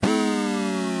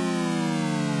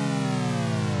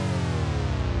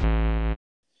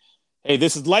Hey,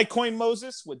 this is Litecoin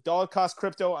Moses with Dollar Cost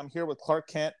Crypto. I'm here with Clark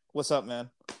Kent. What's up,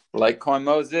 man? Litecoin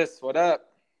Moses, what up?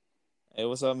 Hey,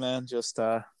 what's up, man? Just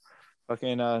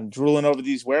fucking drooling over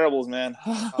these wearables, man.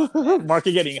 Oh man,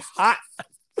 Market getting hot.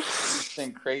 it's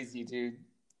been crazy, dude.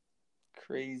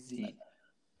 Crazy.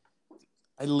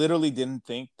 I literally didn't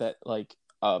think that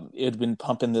it had been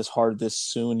pumping this hard this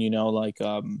soon,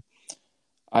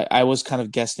 I was kind of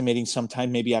guesstimating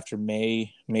sometime maybe after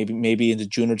May, maybe into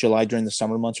June or July during the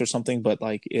summer months or something. But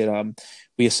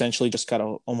we essentially just got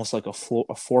almost like a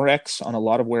 4x on a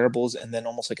lot of wearables, and then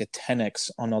almost like a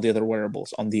 10x on all the other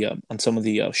wearables on some of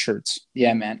the shirts.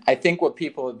 Yeah, man. I think what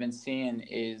people have been seeing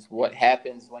is what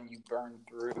happens when you burn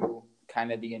through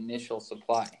kind of the initial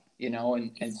supply,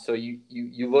 and so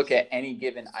you look at any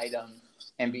given item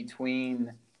and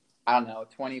between, I don't know,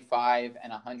 25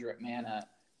 and 100 mana,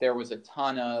 there was a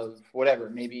ton of whatever,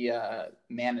 maybe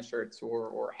mana shirts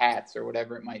or hats or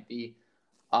whatever it might be.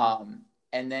 And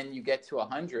then you get to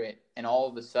 100 and all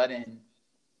of a sudden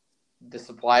the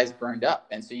supply is burned up.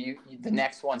 And so the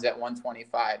next one's at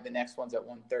 125, the next one's at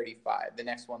 135, the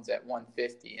next one's at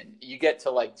 150. And you get to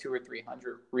like 200 or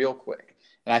 300 real quick.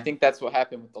 And I think that's what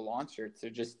happened with the launch shirts. There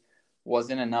just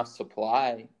wasn't enough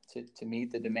supply to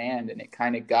meet the demand. And it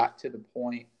kind of got to the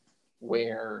point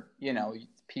where,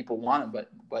 people want them,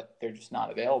 but they're just not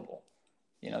available.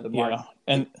 The market,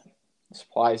 and the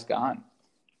supply is gone.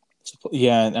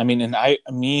 yeah, I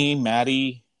mean,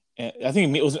 Maddie. I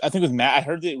think with Matt, I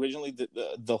heard originally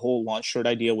the whole launch shirt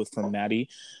idea from Maddie,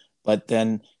 but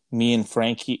then me and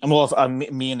Frankie,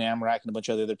 me and Amrak and a bunch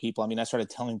of other people. I mean, I started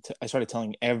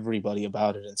telling everybody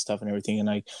about it and stuff and everything. And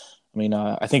I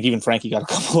think even Frankie got a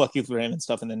couple lucky for him and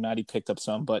stuff, and then Maddie picked up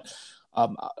some. But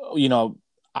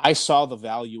I saw the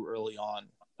value early on.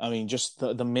 I mean, just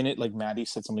the minute like Maddie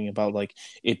said something about like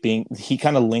it being, he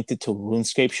kind of linked it to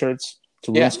RuneScape shirts,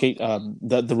 to RuneScape,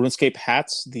 the RuneScape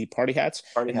hats, the party hats,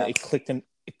 it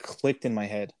clicked in my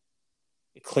head.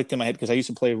 It clicked in my head because I used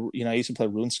to play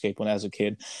RuneScape when I was a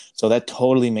kid, so that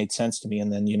totally made sense to me.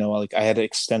 And then I had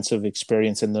extensive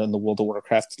experience in the World of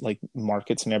Warcraft like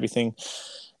markets and everything,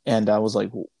 and I was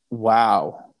like,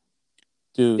 wow.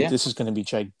 Dude, this is going to be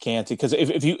gigantic because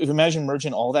if you imagine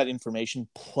merging all that information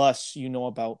plus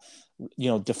about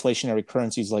deflationary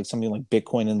currencies like something like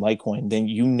Bitcoin and Litecoin, then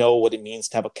what it means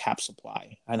to have a cap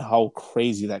supply and how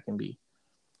crazy that can be.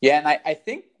 Yeah, and I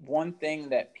think one thing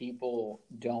that people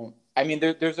don't, I mean,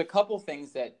 there's a couple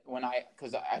things that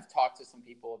because I've talked to some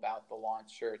people about the launch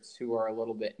shirts who are a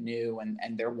little bit new and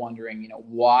they're wondering,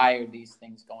 why are these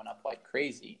things going up like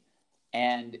crazy?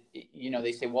 And,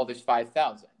 they say, well, there's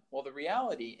 5,000. Well, the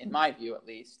reality, in my view at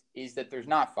least, is that there's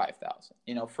not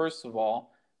 5,000. First of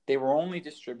all, they were only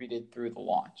distributed through the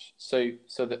launch. So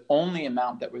the only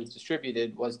amount that was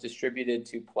distributed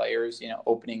to players,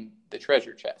 opening the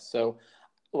treasure chest. So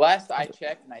last I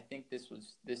checked, and I think this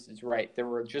is right, there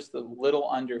were just a little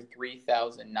under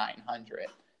 3,900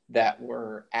 that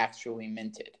were actually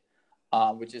minted.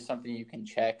 Which is something you can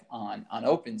check on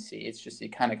OpenSea. It's just you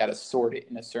kind of got to sort it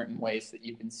in a certain way so that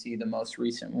you can see the most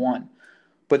recent one.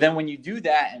 But then when you do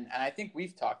that, and I think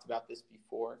we've talked about this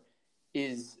before,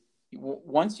 is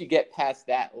once you get past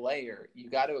that layer, you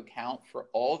got to account for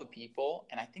all the people.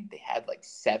 And I think they had like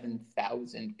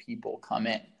 7,000 people come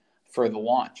in for the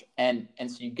launch. And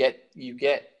so you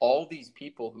get all these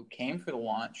people who came for the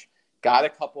launch, got a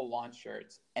couple launch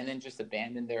shirts, and then just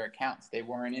abandoned their accounts. They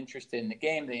weren't interested in the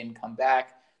game. They didn't come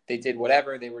back. They did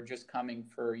whatever. They were just coming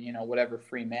for, whatever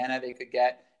free mana they could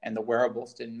get, and the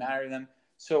wearables didn't matter to them.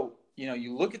 So,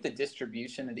 you look at the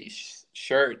distribution of these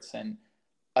shirts, and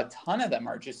a ton of them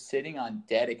are just sitting on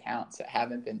dead accounts that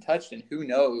haven't been touched. And who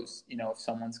knows, if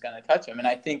someone's going to touch them. And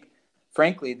I think,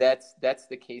 frankly, that's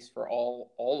the case for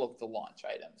all of the launch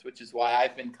items, which is why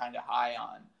I've been kind of high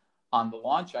on the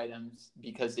launch items,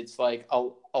 because it's like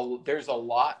there's a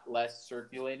lot less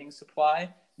circulating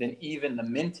supply than even the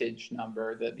mintage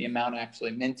number, the amount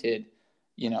actually minted,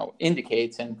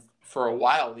 indicates. And for a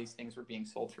while, these things were being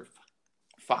sold for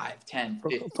 5, 10,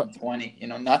 15, 20,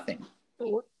 nothing.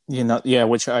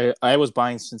 Which I was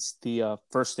buying since the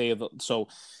first day of the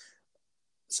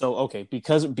okay,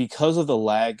 because of the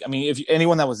lag. I mean, if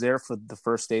anyone that was there for the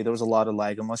first day, there was a lot of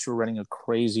lag unless you were running a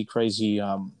crazy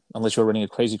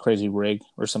rig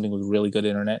or something with really good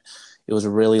internet. It was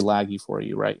really laggy for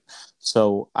you, right?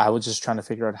 So I was just trying to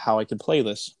figure out how I could play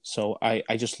this. So I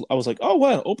was like, oh,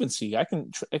 well, OpenSea,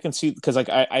 I can see, because like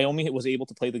I only was able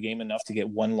to play the game enough to get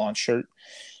one launch shirt.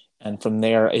 And from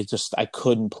there, I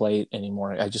couldn't play it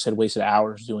anymore. I just had wasted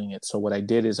hours doing it. So what I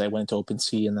did is I went to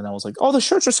OpenSea, and then I was like, oh, the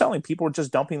shirts are selling. People were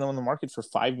just dumping them on the market for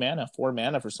 5 mana, 4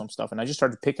 mana for some stuff. And I just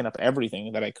started picking up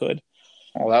everything that I could.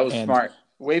 Oh, that was smart.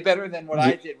 Way better than what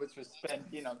I did, which was spend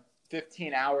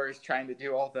 15 hours trying to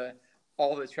do all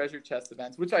the treasure chest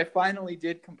events, which I finally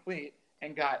did complete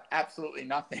and got absolutely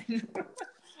nothing.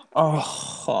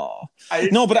 Oh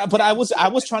no, but I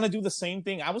was trying to do the same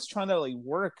thing. I was trying to like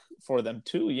work for them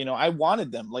too. I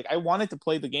wanted them. Like I wanted to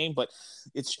play the game, but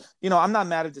it's I'm not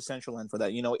mad at Decentraland for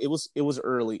that. It was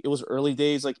early. It was early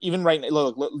days. Like even right now,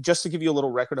 look, just to give you a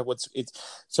little record of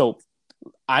so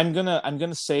I'm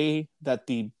gonna say that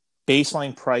the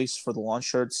baseline price for the launch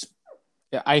shirts,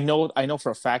 I know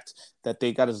for a fact that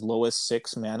they got as low as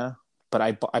 6 mana. But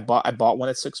I bought one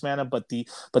at 6 mana. But the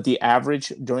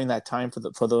average during that time for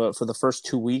the first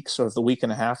 2 weeks or the week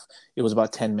and a half, it was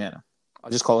about 10 mana. I'll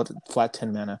just call it flat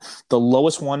 10 mana. The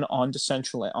lowest one on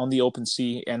Decentraland, on the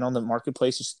OpenSea, and on the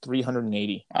marketplace is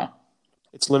 380. Wow,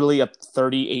 it's literally up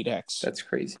 38x. That's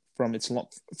crazy from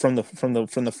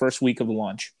the first week of the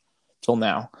launch till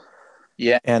now.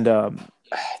 Yeah, and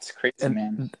it's crazy,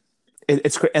 man.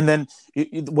 It's great. And then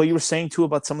what you were saying too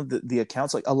about some of the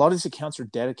accounts, like a lot of these accounts are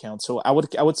dead accounts. So I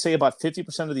would say about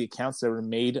 50% of the accounts that were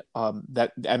made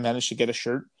that I managed to get a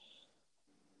shirt,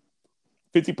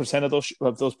 50%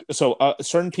 of those. So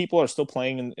certain people are still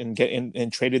playing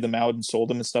and traded them out and sold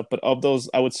them and stuff. But of those,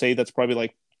 I would say that's probably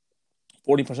like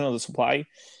 40% of the supply.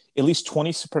 At least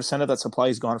 20% of that supply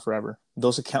is gone forever.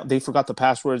 Those they forgot the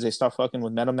passwords. They stopped fucking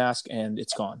with MetaMask and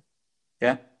it's gone.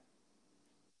 Yeah.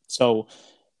 So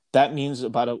that means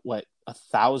about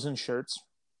 1,000 shirts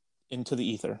into the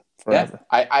ether forever.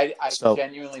 Yeah, I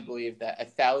genuinely believe that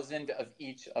 1,000 of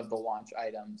each of the launch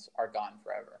items are gone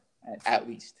forever, at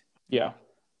least. Yeah,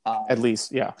 at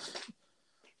least, yeah.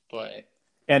 But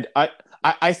and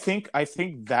I think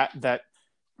that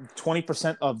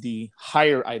 20% of the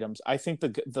higher items, I think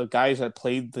the guys that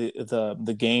played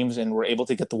the games and were able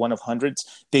to get the one of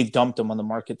hundreds, they dumped them on the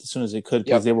market as soon as they could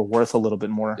because they were worth a little bit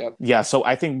more. Yep. Yeah, so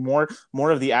I think more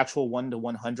of the actual 1 to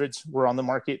 100s were on the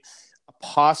market.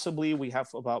 Possibly we have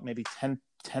about maybe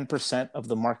 10% of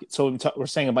the market. So we're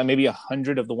saying about maybe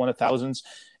 100 of the 1,000s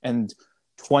and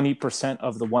 20%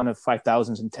 of the 1 of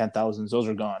 5,000s and 10,000s. Those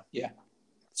are gone. Yeah.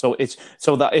 So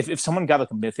if someone got like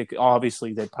a mythic,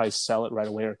 obviously they'd probably sell it right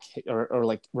away or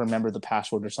like remember the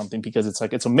password or something because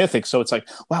it's a mythic. So it's like,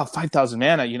 wow, 5,000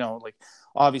 mana, like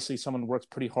obviously someone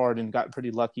worked pretty hard and got pretty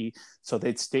lucky. So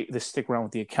they stick around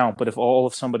with the account. But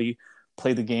if somebody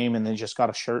played the game and they just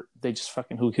got a shirt, they just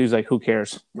fucking who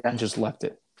cares? And just left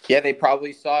it. Yeah, they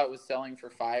probably saw it was selling for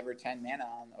 5 or 10 mana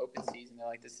on OpenSea, and they're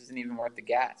like, "This isn't even worth the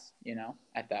gas,"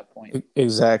 at that point.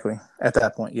 Exactly, at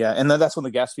that point, yeah, and then that's when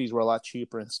the gas fees were a lot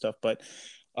cheaper and stuff. But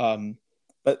I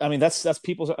mean, that's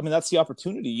people's. I mean, that's the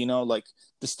opportunity, like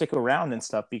to stick around and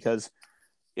stuff because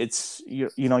it's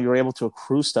you're able to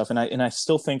accrue stuff, and I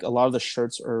still think a lot of the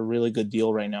shirts are a really good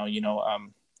deal right now.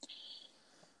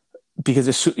 Because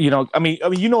it's I mean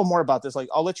more about this. Like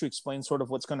I'll let you explain sort of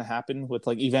what's going to happen with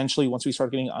like eventually once we start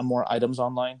getting more items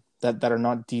online that are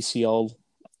not DCL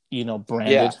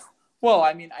branded. Yeah. Well,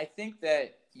 I mean, I think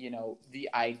that the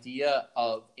idea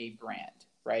of a brand,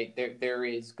 right? There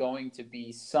is going to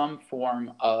be some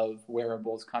form of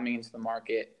wearables coming into the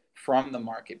market from the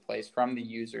marketplace, from the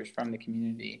users, from the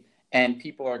community, and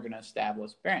people are going to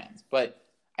establish brands. But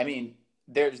I mean,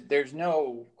 there's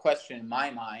no question in my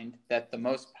mind that the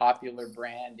most popular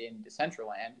brand in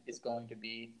Decentraland is going to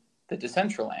be the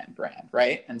Decentraland brand,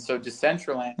 right? And so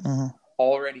Decentraland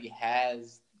already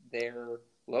has their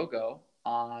logo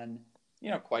on,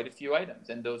 quite a few items,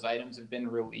 and those items have been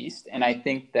released. And I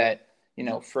think that,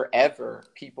 forever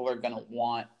people are going to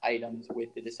want items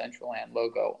with the Decentraland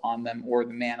logo on them or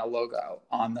the Mana logo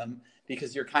on them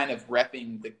because you're kind of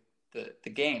repping the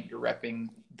game. You're repping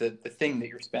the thing that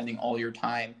you're spending all your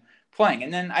time playing.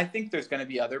 And then I think there's going to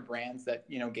be other brands that,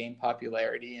 gain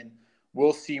popularity, and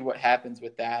we'll see what happens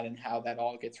with that and how that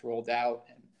all gets rolled out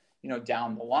and,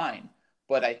 down the line.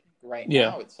 But I think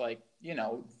now it's like,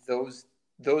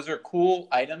 those are cool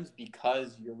items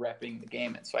because you're repping the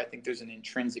game. And so I think there's an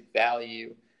intrinsic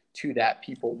value to that.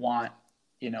 People want,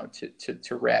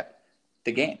 to rep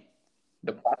the game,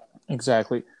 the platform.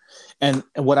 Exactly. And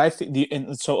what I think,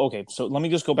 so let me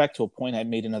just go back to a point I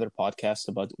made in another podcast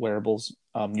about wearables.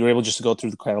 You're able just to go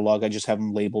through the catalog. I just have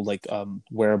them labeled like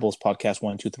wearables podcast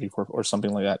 1, 2, 3, 4, or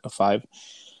something like that, a 5.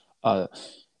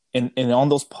 And on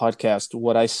those podcasts,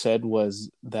 what I said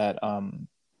was that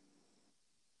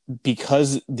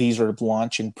because these are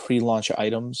launch and pre-launch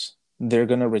items, they're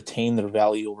going to retain their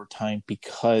value over time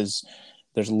because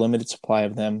there's a limited supply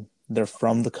of them. They're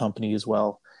from the company as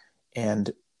well.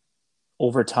 And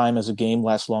over time as a game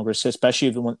lasts longer, so especially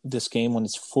when this game, when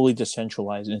it's fully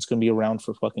decentralized and it's going to be around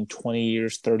for fucking 20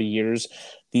 years, 30 years,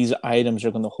 these items are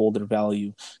going to hold their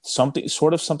value. Something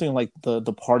like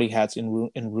the party hats in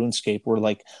RuneScape, where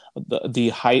like the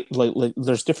high, like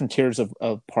there's different tiers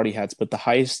of party hats, but the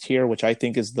highest tier, which I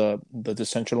think is the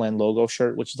Decentraland logo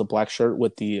shirt, which is the black shirt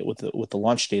with the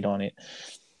launch date on it,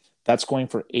 that's going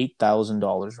for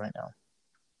 $8,000 right now.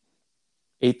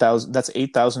 8,000. That's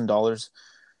 $8,000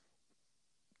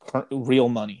 real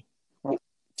money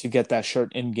to get that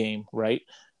shirt in game, right?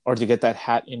 Or to get that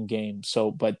hat in game. So,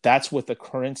 but that's with a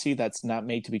currency that's not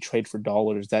made to be traded for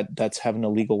dollars. That's having a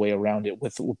legal way around it.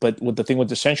 But the thing with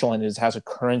Decentraland is it has a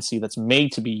currency that's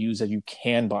made to be used that you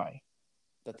can buy,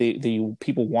 that the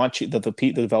people want you, that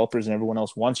the developers and everyone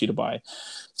else wants you to buy.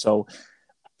 So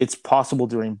it's possible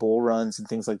during bull runs and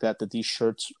things like that these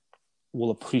shirts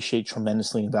will appreciate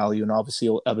tremendously in value, and obviously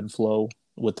it'll ebb and flow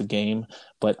with the game.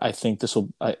 But I think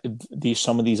some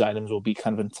of these items will be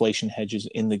kind of inflation hedges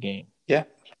in the game. Yeah,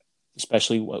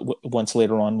 especially once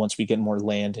we get more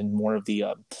land and more of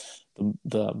the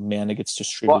mana gets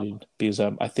distributed. Well, because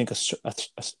I think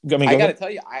I got to tell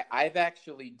you, I've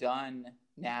actually done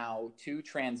now 2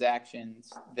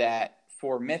 transactions that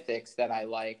for Mythics that I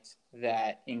liked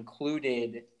that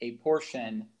included a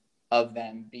portion of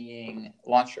them being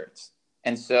launch shirts.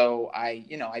 And so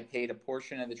I paid a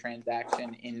portion of the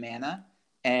transaction in mana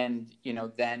and,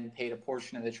 then paid a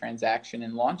portion of the transaction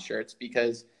in launch shirts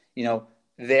because,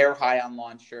 they're high on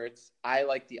launch shirts. I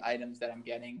like the items that I'm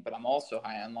getting, but I'm also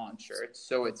high on launch shirts.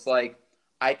 So it's like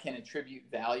I can attribute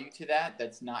value to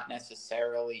that's not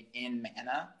necessarily in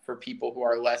mana for people who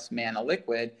are less mana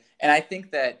liquid. And I think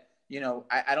that,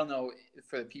 I don't know,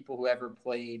 for the people who ever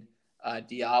played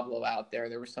Diablo out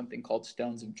there was something called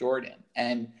Stones of Jordan.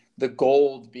 And the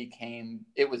gold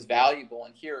it was valuable.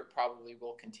 And here it probably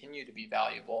will continue to be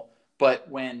valuable. But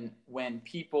when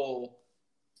people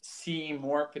see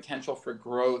more potential for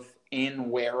growth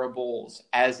in wearables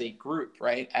as a group,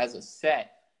 right, as a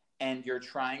set, and you're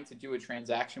trying to do a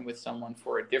transaction with someone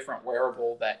for a different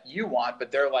wearable that you want,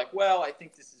 but they're like, well, I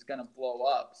think this is going to blow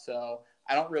up, so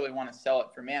I don't really want to sell it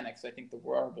for mana because I think the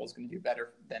wearable is going to do better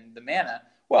than the mana.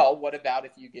 Well, what about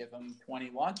if you give them 20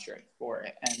 launch shirts for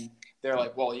it? And they're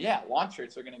like, well, yeah, launch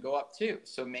shirts are going to go up too,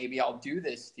 so maybe I'll do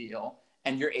this deal.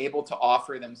 And you're able to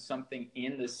offer them something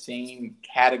in the same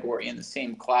category, in the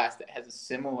same class that has a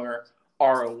similar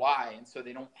ROI. And so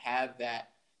they don't have that,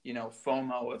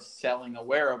 FOMO of selling a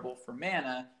wearable for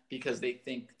mana because they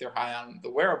think they're high on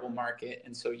the wearable market.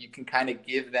 And so you can kind of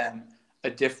give them a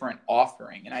different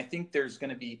offering. And I think there's going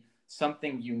to be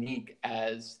something unique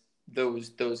as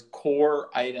those core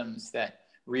items that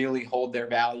really hold their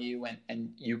value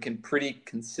and you can pretty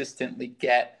consistently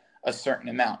get a certain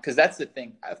amount. Because that's the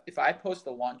thing. If I post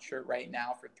a launch shirt right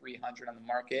now for 300 on the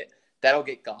market, that'll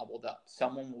get gobbled up.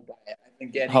 Someone will buy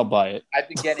it. I'll buy it. I've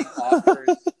been getting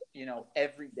offers,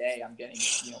 every day I'm getting,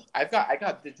 I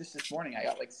got this morning, I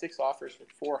got like 6 offers for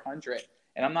 400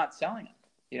 and I'm not selling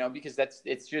them, because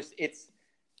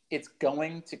it's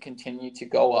going to continue to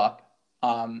go up.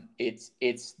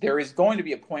 There is going to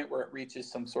be a point where it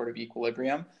reaches some sort of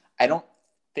equilibrium. I don't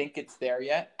think it's there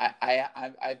yet.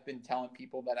 I've been telling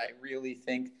people that I really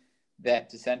think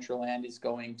that Decentraland is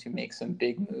going to make some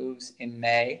big moves in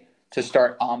May to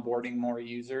start onboarding more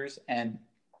users. And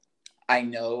I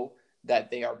know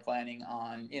that they are planning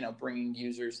on, bringing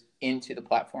users into the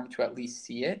platform to at least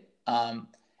see it.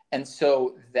 And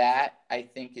so that I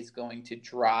think is going to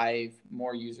drive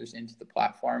more users into the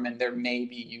platform. And there may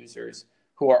be users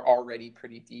who are already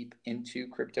pretty deep into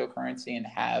cryptocurrency and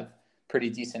have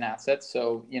pretty decent assets.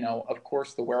 So, of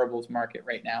course, the wearables market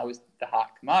right now is the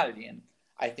hot commodity. And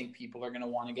I think people are going to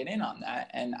want to get in on that.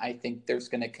 And I think there's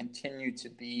going to continue to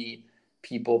be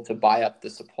people to buy up the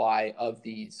supply of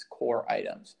these core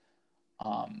items.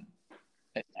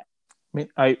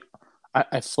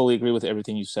 I fully agree with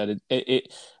everything you said.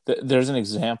 There's an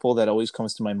example that always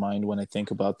comes to my mind when I think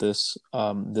about this.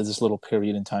 There's this little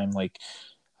period in time. Like,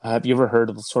 have you ever heard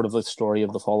of sort of the story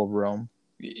of the fall of Rome?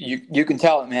 You can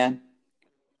tell it, man.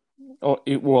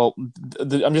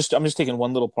 I'm just taking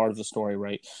one little part of the story,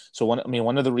 right? So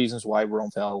one of the reasons why Rome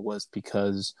fell was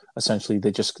because essentially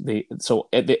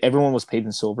everyone was paid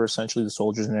in silver, essentially the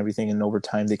soldiers and everything, and over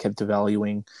time they kept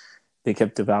devaluing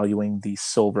the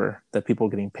silver that people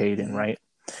were getting paid in, right?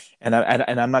 And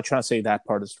I'm not trying to say that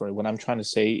part of the story. What I'm trying to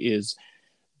say is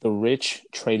the rich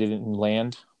traded in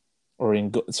land or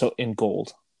in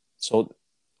gold. So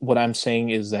what I'm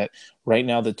saying is that right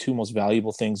now the two most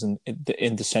valuable things in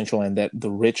the central end that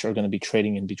the rich are going to be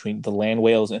trading in between the land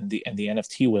whales and the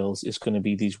NFT whales is going to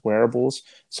be these wearables,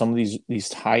 some of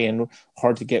these high end,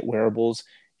 hard to get wearables,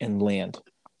 and land.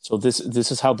 So this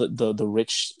is how the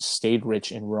rich stayed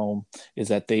rich in Rome, is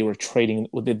that they were trading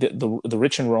the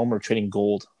rich in Rome are trading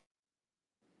gold.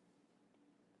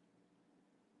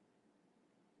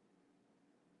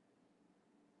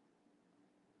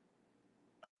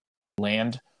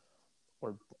 Land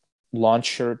or launch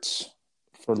shirts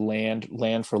for land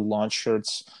for launch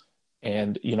shirts,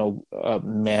 and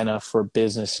mana for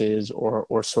businesses,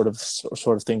 or sort of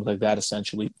things like that,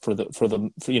 essentially for the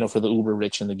uber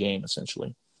rich in the game,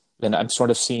 essentially. And I'm sort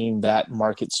of seeing that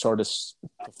market sort of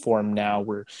form now,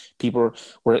 where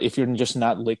where if you're just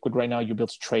not liquid right now, you'll be able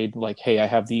to trade like, hey, I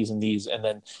have these and these, and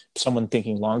then someone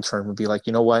thinking long term would be like,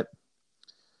 you know what?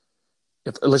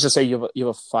 If let's just say you have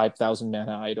a 5,000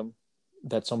 mana item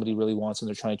that somebody really wants and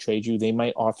they're trying to trade you, they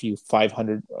might offer you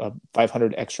 500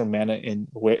 extra mana in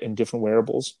different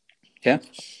wearables. Yeah.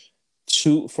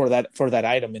 For that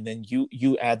item, and then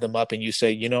you add them up and you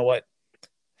say, you know what,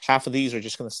 half of these are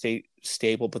just going to stay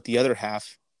stable, but the other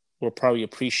half will probably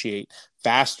appreciate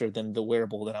faster than the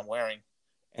wearable that I'm wearing,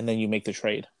 and then you make the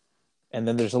trade. And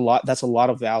then that's a lot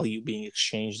of value being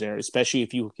exchanged there, especially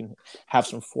if you can have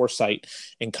some foresight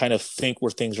and kind of think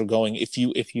where things are going. If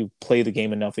you play the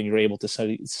game enough and you're able to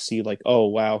see like, oh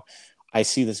wow, I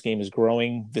see this game is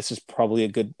growing, this is probably a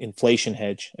good inflation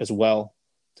hedge as well,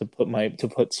 to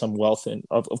put some wealth in,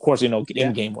 of course,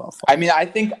 in-game wealth. I mean, I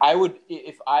think I would,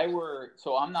 if I were,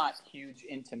 so I'm not huge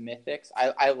into mythics.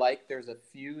 There's a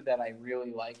few that I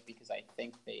really like because I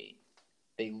think they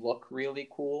look really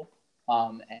cool.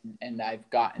 And I've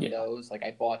gotten those. Like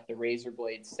I bought the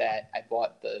Razorblade set. I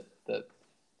bought the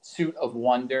Suit of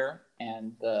Wonder,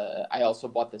 and I also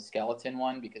bought the skeleton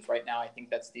one because right now I think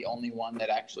that's the only one that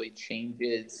actually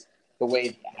changes the way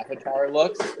the avatar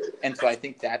looks. And so I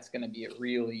think that's going to be a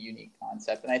really unique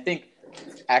concept. And I think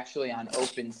actually on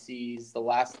OpenSeas, the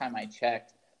last time I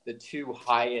checked, the two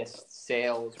highest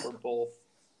sales were both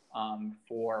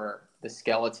for the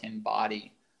skeleton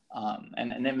body.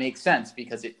 And that makes sense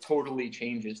because it totally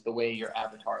changes the way your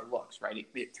avatar looks, right?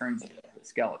 It turns into a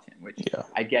skeleton, which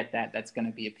I get that. That's going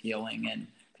to be appealing, and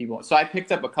people. So I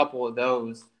picked up a couple of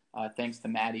those. Thanks to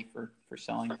Maddie for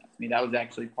selling that to me. That was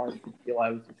actually part of the deal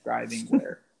I was describing,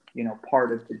 where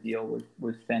part of the deal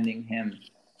was sending him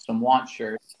some launch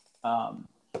shirts,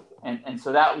 and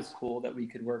so that was cool that we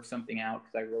could work something out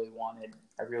because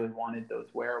I really wanted those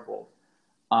wearables.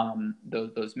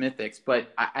 Those mythics,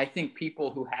 but I think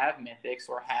people who have mythics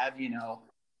or have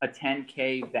a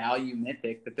 10K value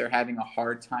mythic that they're having a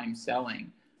hard time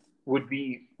selling would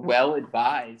be well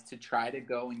advised to try to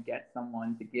go and get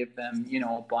someone to give them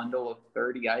a bundle of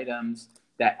 30 items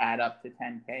that add up to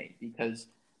 10K, because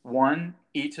one,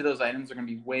 each of those items are going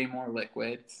to be way more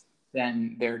liquid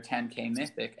than their 10K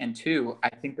mythic, and two, I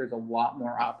think there's a lot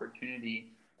more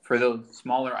opportunity for those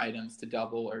smaller items to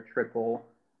double or triple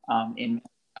in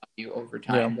value over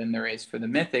time than there is for the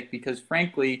mythic, because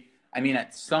frankly, I mean,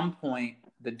 at some point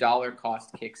the dollar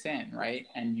cost kicks in, right?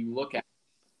 And you look at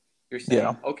you're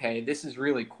saying, okay, this is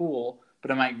really cool,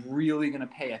 but am I really going to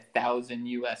pay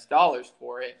 $1,000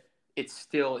 for it? It's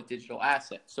still a digital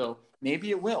asset. So maybe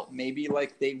it will. Maybe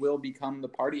like they will become the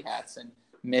party hats, and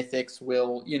mythics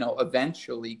will,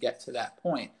 eventually get to that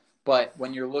point. But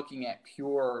when you're looking at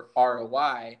pure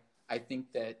ROI, I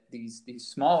think that these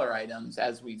smaller items,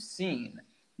 as we've seen,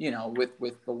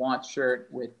 with the launch shirt,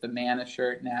 with the mana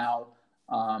shirt now,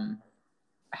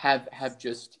 have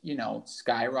just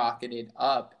skyrocketed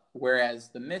up, whereas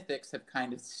the mythics have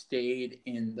kind of stayed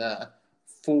in the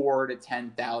 4,000 to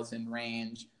 10,000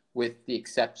 range, with the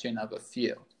exception of a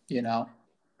few.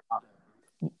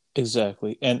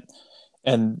 Exactly, and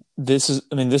this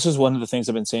is one of the things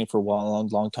I've been saying for a while,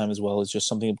 long time as well, is just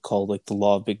something called like the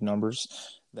law of big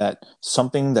numbers. That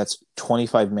something that's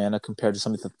 25 mana compared to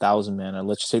something that's 1,000 mana.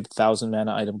 Let's just say the 1,000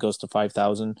 mana item goes to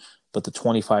 5,000, but the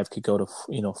 25 could go to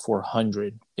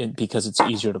 400, because it's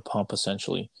easier to pump,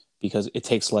 essentially, because it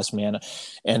takes less mana,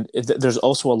 and there's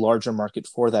also a larger market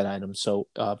for that item. So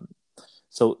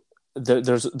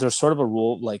there's sort of a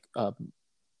rule, like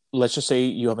let's just say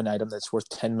you have an item that's worth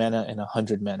 10 mana and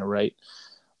 100 mana, right?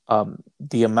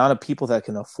 The amount of people that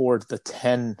can afford the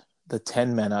 10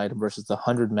 mana item versus the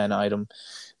 100 mana item,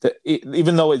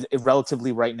 even though it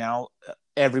relatively right now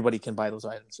everybody can buy those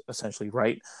items, essentially,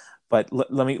 right? But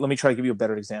let me try to give you a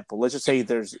better example. Let's just say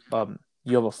there's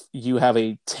you have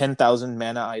a 10,000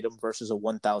 mana item versus a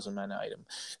 1,000 mana item.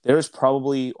 There's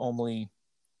probably only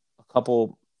a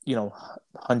couple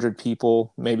 100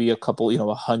 people, maybe a couple,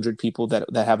 100 people that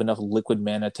have enough liquid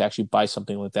mana to actually buy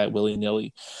something like that willy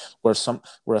nilly. Where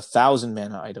 1,000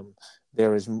 mana item,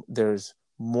 there's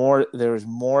more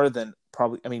than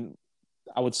probably. I mean,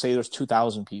 I would say there's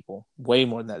 2,000 people, way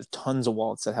more than that. Tons of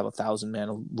wallets that have 1,000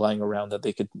 mana lying around that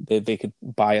they could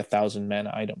buy 1,000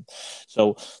 mana item.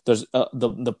 So there's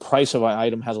the price of an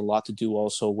item has a lot to do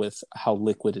also with how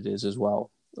liquid it is as well.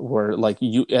 Where like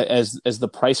as the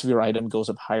price of your item goes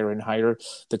up higher and higher,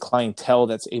 the clientele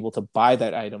that's able to buy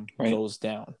that item goes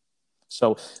down.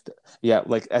 So yeah,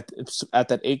 like at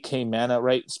that 8K mana,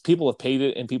 right? People have paid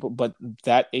it, but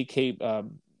that 8K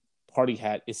party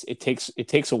hat, it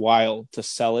takes a while to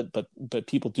sell it, but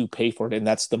people do pay for it, and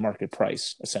that's the market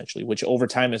price essentially. Which over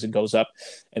time, as it goes up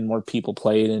and more people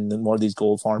play it, and the more of these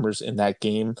gold farmers in that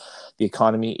game, the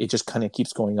economy, it just kind of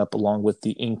keeps going up along with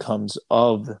the incomes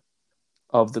of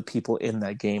the people in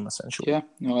that game, essentially. Yeah,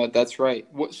 no, that's right.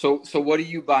 So what are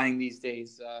you buying these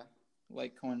days,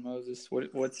 Litecoin Moses?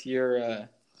 What's your?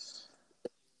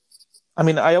 I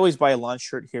mean, I always buy a launch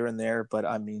shirt here and there, but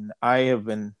I mean, I have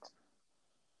been.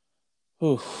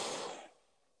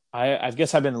 I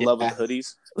guess I've been in love with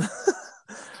hoodies.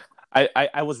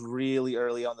 I was really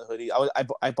early on the hoodie.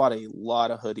 I bought a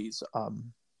lot of hoodies.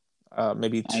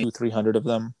 Maybe 200-300 of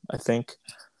them, I think,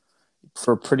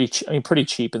 for pretty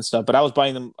cheap and stuff. But I was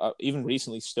buying them even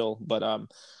recently still. But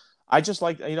I just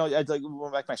like, I like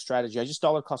going back to my strategy. I just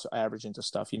dollar cost average into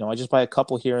stuff. I just buy a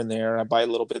couple here and there. I buy a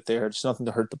little bit there. It's nothing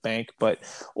to hurt the bank. But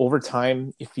over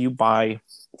time, if you buy,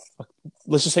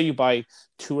 let's just say you buy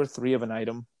 2 or 3 of an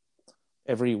item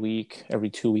every week, every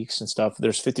 2 weeks and stuff.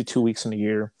 There's 52 weeks in a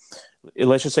year.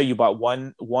 Let's just say you bought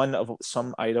one of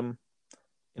some item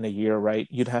in a year, right?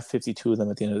 You'd have 52 of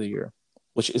them at the end of the year,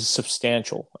 which is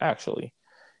substantial, actually.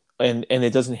 And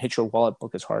it doesn't hit your wallet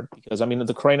book as hard because, I mean,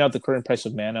 the current price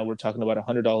of mana, we're talking about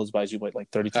 $100 buys you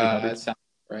like 3,300. That sounds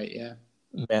right, yeah.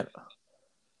 Man,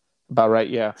 about right,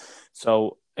 yeah.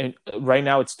 So, and right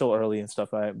now it's still early and stuff,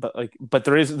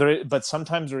 but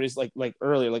sometimes there is like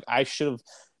earlier, like I should have.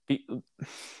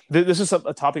 This is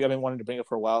a topic I've been wanting to bring up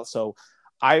for a while. So,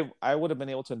 I would have been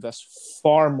able to invest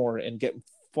far more and get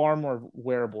far more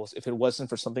wearables if it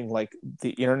wasn't for something like the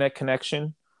internet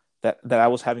connection that I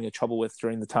was having a trouble with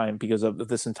during the time because of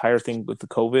this entire thing with the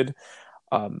COVID.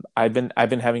 I've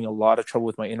been having a lot of trouble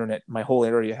with my internet. My whole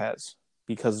area has,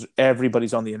 because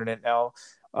everybody's on the internet now.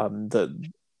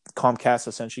 The Comcast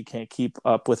essentially can't keep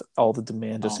up with all the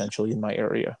demand essentially in my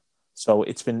area. So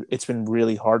it's been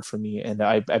really hard for me, and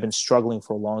I've been struggling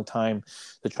for a long time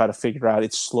to try to figure out.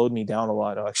 It's slowed me down a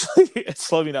lot, actually. It's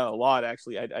slowed me down a lot,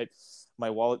 actually.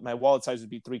 My wallet size would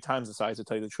be 3 times the size, to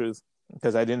tell you the truth,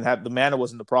 because I didn't have the mana.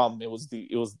 Wasn't the problem. It was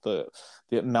the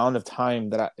amount of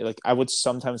time that I would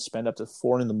sometimes spend up to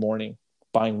 4 a.m.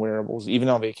 buying wearables, even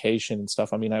on vacation and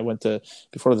stuff. I mean, I went to,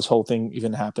 before this whole thing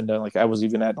even happened, I was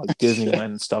even at like Disneyland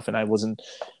and stuff, and I wasn't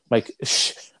like,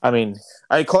 I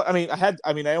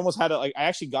almost had I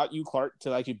actually got you, Clark,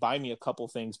 to actually buy me a couple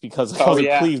things because I was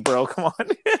like, please, bro, come on.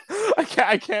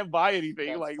 I can't buy anything.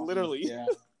 That's like funny. Literally. Yeah.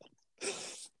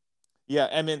 Yeah,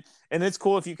 I mean, and it's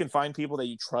cool if you can find people that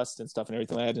you trust and stuff and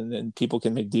everything like that, and then people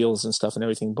can make deals and stuff and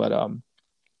everything. But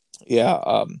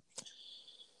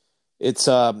it's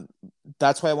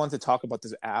that's why I wanted to talk about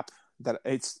this app. I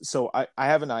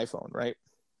have an iPhone, right,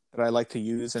 that I like to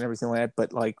use and everything like that.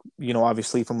 But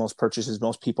obviously for most purchases,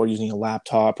 most people are using a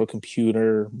laptop or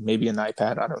computer, maybe an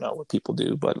iPad. I don't know what people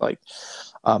do, but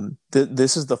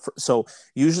this is so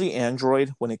usually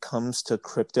Android, when it comes to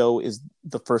crypto, is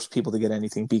the first people to get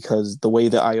anything, because the way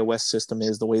the iOS system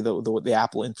is, the way the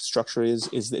Apple infrastructure is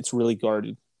it's really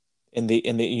guarded. And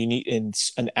you need in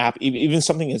an app, even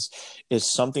something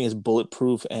as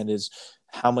bulletproof and is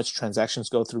how much transactions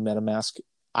go through MetaMask.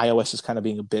 iOS is kind of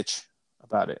being a bitch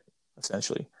about it,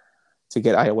 essentially, to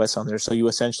get iOS on there. So you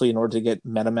essentially, in order to get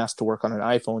MetaMask to work on an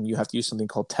iPhone, you have to use something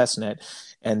called testnet.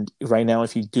 And right now,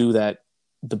 if you do that,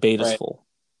 the beta's full.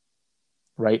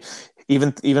 Right.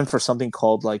 Even for something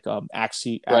called like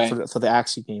Axie, for the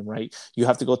Axie game, right? You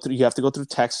have to go through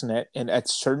testnet, and at a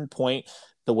certain point,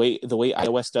 the way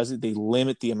iOS does it, they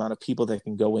limit the amount of people that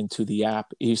can go into the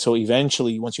app. So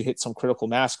eventually, once you hit some critical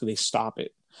mass, they stop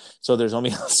it. So there's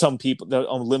only some people, there's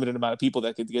only a limited amount of people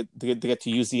that could get to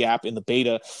use the app in the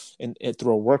beta and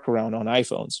through a workaround on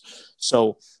iPhones.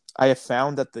 So I have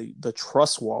found that the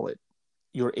Trust Wallet,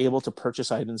 you're able to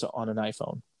purchase items on an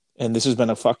iPhone. And this has been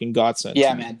a fucking godsend.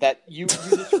 Yeah, man. That you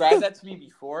described that to me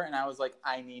before, and I was like,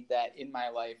 I need that in my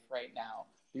life right now.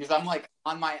 because I'm like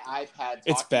on my iPad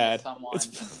It's talking bad. to someone,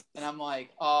 and I'm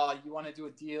like, "Oh, you want to do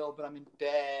a deal, but I'm in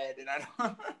bed, and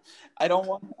I don't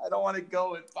want to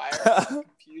go and fire up my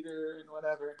computer and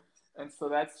whatever." And so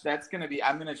that's gonna be.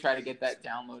 I'm gonna try to get that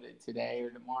downloaded today or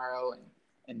tomorrow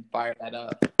and fire that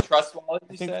up. Trust Wallet,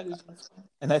 you said,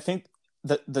 and I think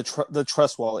the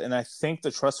Trust Wallet, and I think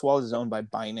the Trust Wallet is owned by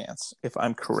Binance, if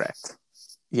I'm correct.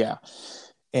 Yeah.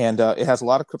 And it has a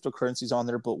lot of cryptocurrencies on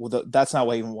there, but that's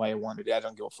not even why I wanted it. I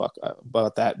don't give a fuck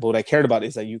about that. But what I cared about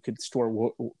is that you could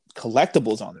store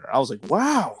collectibles on there. I was like,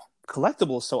 wow,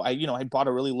 collectibles. So I bought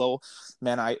a really low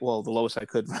mana. Well, the lowest I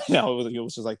could right now, it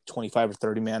was just like 25 or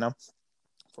 30 mana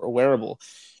for a wearable.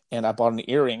 And I bought an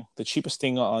earring, the cheapest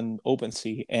thing on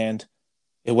OpenSea, and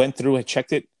it went through. I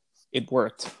checked it. It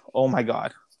worked. Oh my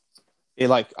God.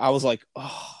 I was like,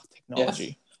 oh, technology.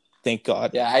 Yes. Thank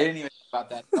God. Yeah, I didn't even think about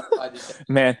that.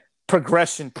 Man,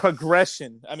 progression.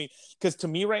 I mean, because to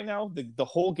me right now, the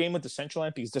whole game with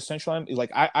Decentraland, because Decentraland is like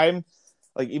I'm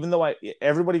like, even though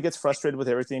everybody gets frustrated with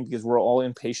everything because we're all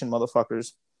impatient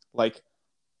motherfuckers. Like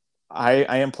I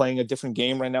am playing a different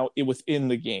game right now within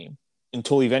the game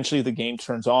until eventually the game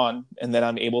turns on, and then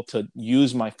I'm able to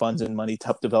use my funds and money to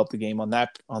help develop the game on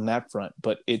that front.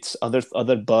 But it's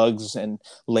other bugs and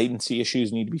latency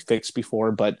issues need to be fixed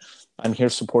before. But I'm here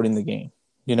supporting the game.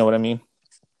 You know what I mean?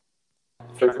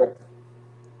 Sure.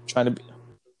 Trying to be,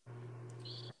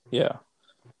 yeah.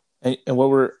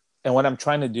 And what I'm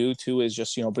trying to do too is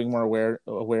just bring more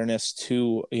awareness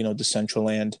to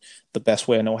Decentraland the best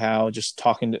way I know how. Just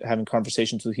having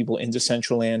conversations with people in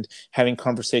Decentraland, having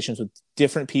conversations with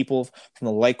different people from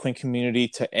the Litecoin community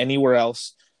to anywhere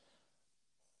else,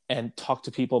 and talk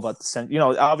to people about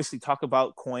obviously talk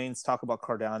about coins, talk about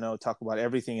Cardano, talk about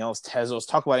everything else, Tezos,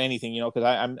 talk about anything,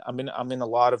 because I'm in a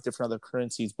lot of different other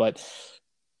currencies, but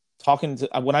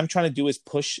what I'm trying to do is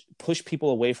push people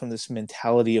away from this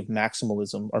mentality of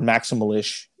maximalism or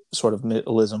maximalish sort of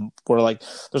minimalism, where like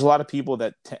there's a lot of people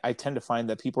that I tend to find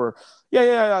that people are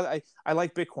I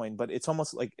like Bitcoin, but it's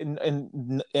almost like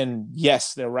and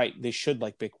yes, they're right, they should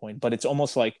like Bitcoin, but it's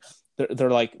almost like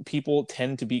they're like, people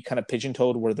tend to be kind of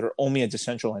pigeon-toed where they're only a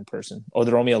Decentraland person, or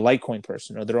they're only a Litecoin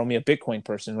person, or they're only a Bitcoin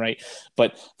person, right?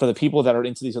 But for the people that are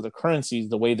into these other currencies,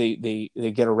 the way they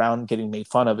get around getting made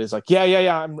fun of is like,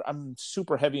 I'm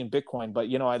super heavy in Bitcoin, but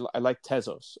I like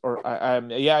Tezos, or I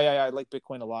like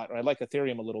Bitcoin a lot, or I like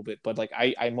Ethereum a little bit, but like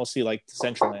I mostly like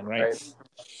Decentraland, right?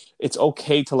 It's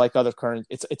okay to like other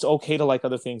it's okay to like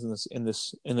other things in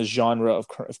this genre of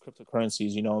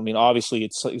cryptocurrencies. I mean, obviously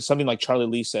it's something like Charlie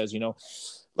Lee says,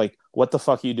 like, what the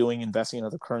fuck are you doing investing in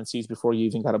other currencies before you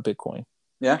even got a Bitcoin?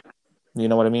 Yeah. You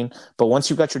know what I mean? But once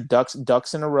you've got your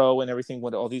ducks in a row and everything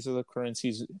with all these other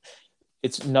currencies,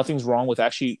 nothing's wrong with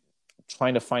actually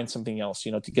trying to find something else,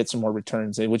 to get some more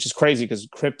returns, which is crazy because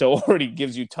crypto already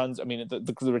gives you tons. I mean,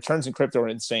 the returns in crypto are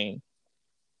insane,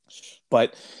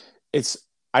 but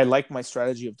I like my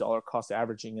strategy of dollar cost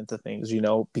averaging into things,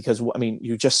 because I mean,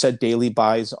 you just said daily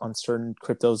buys on certain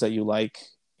cryptos that you like,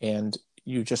 and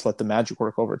you just let the magic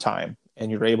work over time, and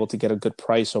you're able to get a good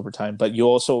price over time. But you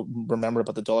also remember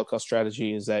about the dollar cost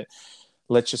strategy is that,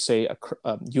 let's just say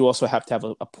you also have to have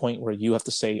a point where you have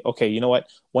to say, okay, you know what?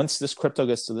 Once this crypto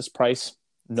gets to this price,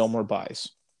 no more buys.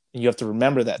 And you have to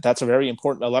remember that. That's a very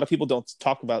important. A lot of people don't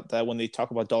talk about that when they talk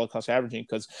about dollar cost averaging,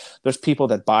 because there's people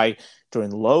that buy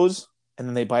during the lows and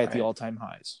then they buy at the all-time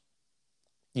highs.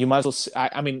 You might as well.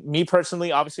 I mean, me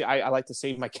personally, obviously, I like to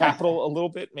save my capital a little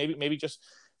bit. Maybe just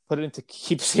put it into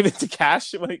save it to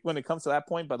cash when it comes to that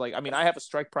point. But like, I mean, I have a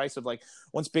strike price of like,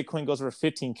 once Bitcoin goes over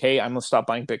 15K, I'm gonna stop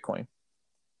buying Bitcoin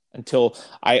until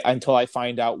I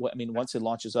find out what. I mean, once it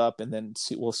launches up, and then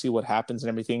we'll see what happens and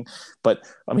everything. But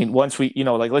I mean, once we,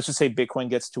 like, let's just say Bitcoin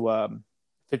gets to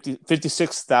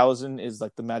 56,000 is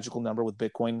like the magical number with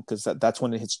Bitcoin, because that's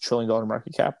when it hits $1 trillion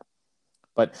market cap.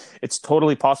 But it's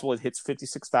totally possible it hits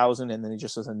 56,000 and then it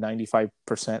just does a 95%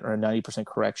 or a 90%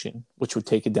 correction, which would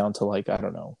take it down to like, I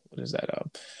don't know, what is that,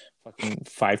 fucking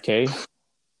 5K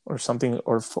or something,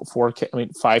 or 4K, I mean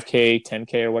 5K,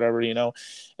 10K or whatever,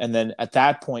 and then at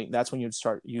that point, that's when you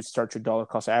start your dollar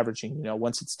cost averaging.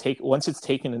 Once it's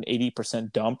taken an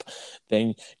 80% dump,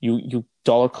 then you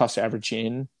dollar cost average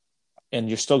in, and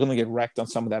you're still going to get wrecked on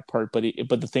some of that part. But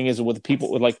the thing is, with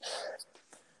people with like,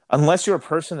 unless you're a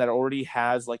person that already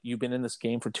has, like, you've been in this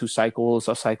game for 2 cycles,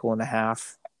 a cycle and a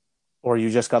half, or you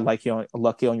just got lucky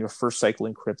on your first cycle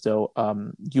in crypto,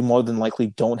 you more than likely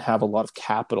don't have a lot of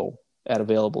capital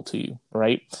available to you,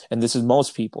 right? And this is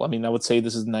most people. I mean, I would say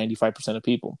this is 95% of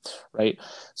people, right?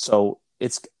 So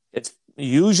it's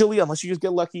usually, unless you just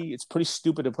get lucky, it's pretty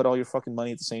stupid to put all your fucking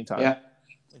money at the same time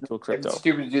into a crypto. It's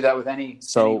stupid to do that with any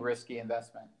risky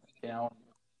investment,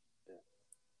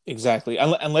 Exactly.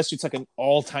 Unless it's like an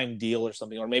all-time deal or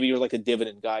something, or maybe you're like a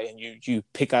dividend guy and you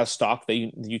pick out a stock that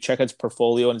you check its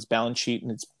portfolio and its balance sheet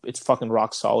and it's fucking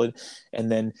rock solid,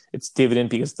 and then it's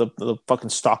dividend because the fucking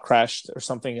stock crashed or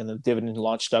something and the dividend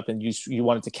launched up and you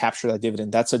wanted to capture that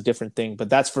dividend. That's a different thing, but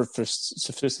that's for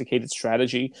sophisticated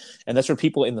strategy, and that's for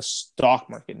people in the stock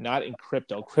market, not in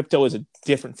crypto. Crypto is a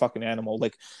different fucking animal.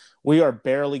 Like we are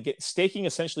barely staking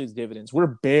essentially is dividends. We're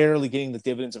barely getting the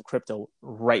dividends of crypto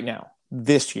right now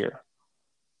this year,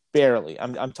 barely.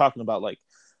 I'm talking about like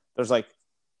there's like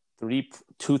three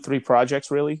projects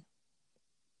really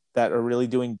that are really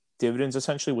doing dividends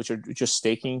essentially, which are just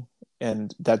staking,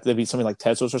 and that they'd be something like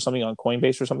Tezos or something on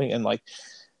Coinbase or something, and like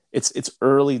it's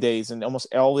early days, and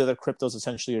almost all the other cryptos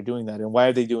essentially are doing that. And why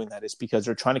are they doing that? It's because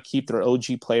they're trying to keep their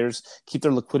OG players, keep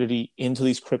their liquidity into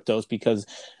these cryptos, because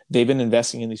they've been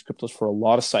investing in these cryptos for a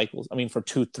lot of cycles. I mean, for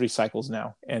 2-3 cycles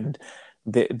now, and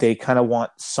they kind of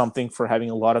want something for having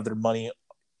a lot of their money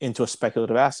into a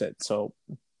speculative asset. So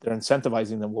they're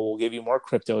incentivizing them. Well, we'll give you more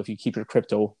crypto if you keep your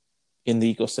crypto in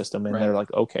the ecosystem, and they're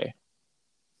like, okay,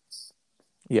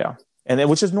 yeah, and then,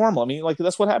 which is normal. I mean, like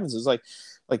that's what happens is like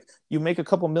you make a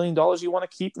couple $1 million, you want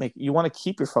to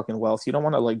keep your fucking wealth. You don't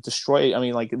want to like destroy it. I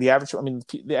mean, like the average. I mean,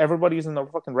 everybody's in the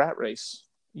fucking rat race,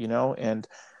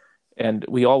 and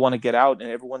we all want to get out,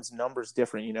 and everyone's number's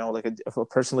different. Like if a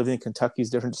person living in Kentucky is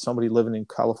different to somebody living in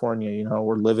California,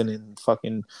 or living in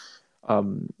fucking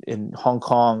in Hong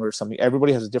Kong or something.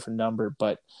 Everybody has a different number,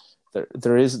 but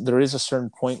there is a certain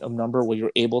point of number where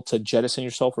you're able to jettison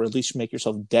yourself, or at least make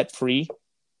yourself debt free.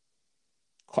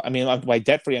 I mean, by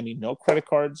debt free, I mean no credit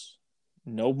cards,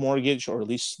 no mortgage, or at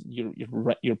least you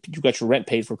got your rent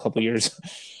paid for a couple of years.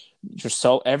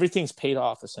 Everything's paid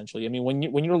off essentially. I mean,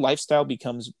 when your lifestyle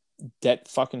becomes debt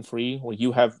fucking free, where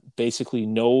you have basically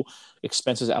no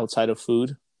expenses outside of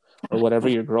food or whatever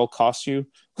your girl costs you.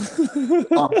 In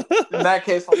that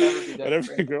case, I'll never be debt free.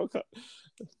 Whatever your girl costs.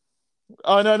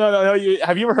 Oh no!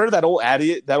 Have you ever heard of that old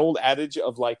adage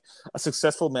of like a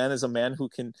successful man is a man who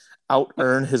can out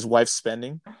earn his wife's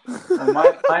spending?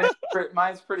 Well,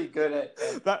 mine's pretty good at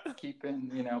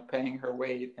keeping, paying her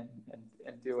weight and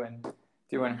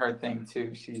doing her thing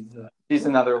too. She's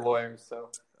another lawyer, so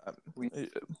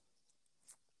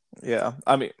yeah.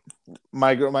 I mean,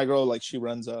 my girl, like she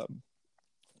runs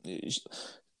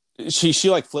she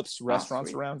like flips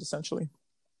restaurants around essentially.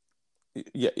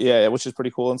 Yeah, which is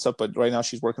pretty cool and stuff. But right now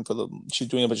she's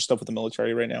doing a bunch of stuff with the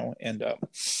military right now, and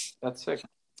that's sick.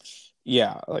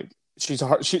 Yeah, like she's a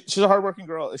hardworking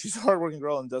girl. She's a hardworking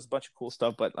girl and does a bunch of cool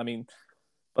stuff. But I mean,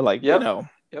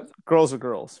 girls are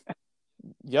girls.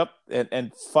 Yep,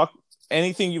 and fuck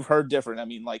anything you've heard different. I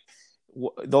mean, like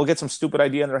they'll get some stupid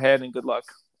idea in their head, and good luck.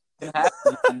 When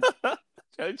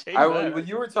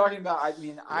you were talking about, I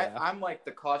mean, yeah. I'm like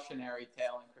the cautionary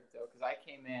tale in crypto, because I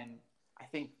came in, I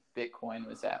think Bitcoin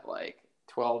was at like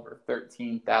 12 or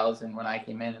 13,000 when I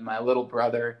came in, and my little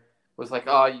brother was like,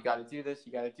 "Oh, you got to do this,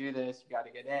 you got to do this, you got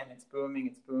to get in. It's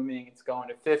booming, it's going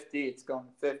to 50, it's going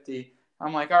to 50."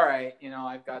 I'm like, "All right,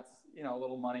 I've got a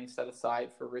little money set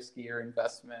aside for riskier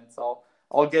investments. I'll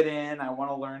get in. I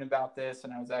want to learn about this."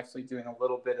 And I was actually doing a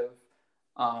little bit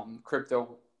of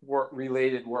crypto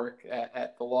related work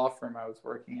at the law firm I was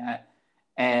working at,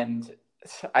 and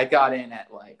I got in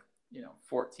at like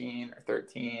 14 or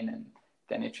 13, and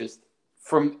then it just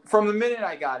from the minute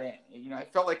I got in, I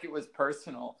felt like it was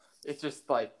personal. It just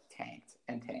like tanked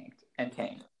and tanked and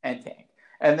tanked and tanked,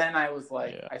 and then I was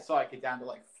like, I saw it get down to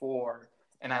like 4,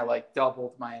 and I like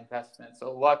doubled my investment.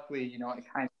 So luckily, I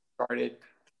kind of started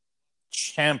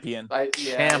champion. But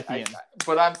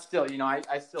I'm still,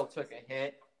 I still took a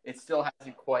hit. It still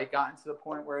hasn't quite gotten to the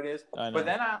point where it is. But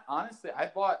then I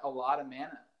bought a lot of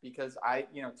Mana, because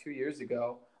 2 years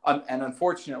ago, and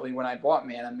unfortunately when I bought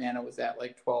Mana was at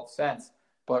like 12 cents.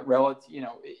 But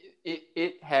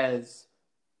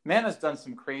Mana's done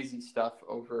some crazy stuff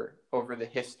over the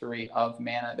history of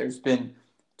Mana. There's been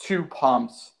 2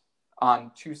 pumps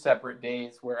on 2 separate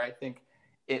days where I think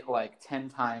it like 10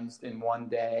 times in one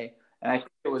day. And I think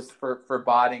it was for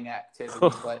botting activity,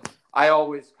 but I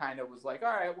always kind of was like,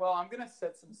 all right, well, I'm going to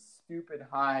set some stupid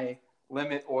high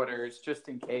limit orders just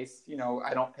in case,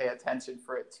 I don't pay attention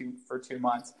for 2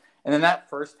 months. And then that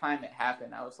first time it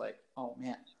happened, I was like, oh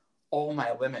man, all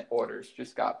my limit orders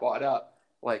just got bought up.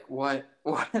 Like what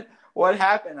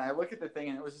happened? I look at the thing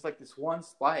and it was just like this one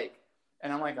spike.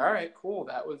 And I'm like, all right, cool.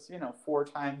 That was, 4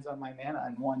 times on my Mana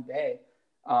in one day,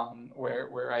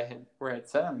 where I had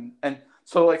set them. And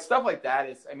so like stuff like that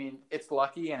is, I mean, it's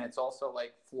lucky, and it's also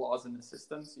like flaws in the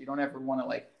system. So you don't ever want to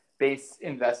like base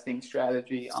investing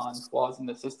strategy on flaws in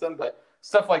the system. But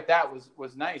stuff like that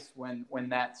was nice when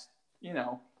that's,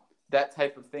 that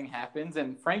type of thing happens.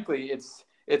 And frankly,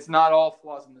 it's not all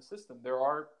flaws in the system. There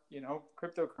are,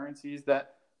 cryptocurrencies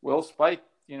that will spike,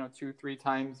 2-3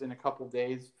 times in a couple of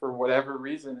days for whatever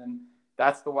reason. And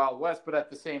that's the Wild West. But at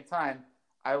the same time,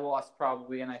 I lost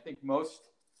probably, and I think most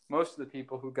of the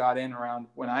people who got in around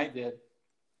when I did,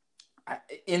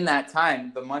 in that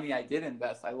time, the money I did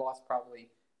invest, I lost probably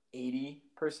 80%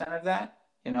 of that,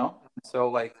 So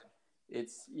like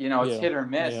it's, it's hit or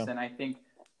miss. Yeah. And I think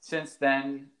since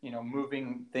then,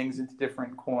 moving things into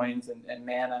different coins and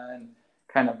mana and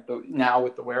kind of now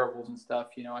with the wearables and stuff,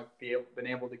 I've been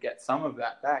able to get some of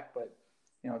that back, but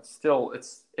it's still,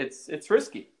 it's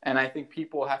risky. And I think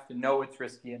people have to know it's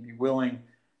risky and be willing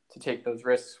to take those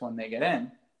risks when they get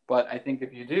in. But I think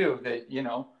if you do that,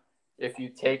 if you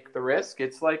take the risk,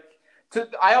 it's like,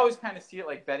 I always kind of see it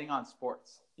like betting on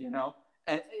sports,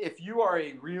 and if you are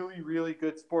a really, really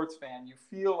good sports fan, you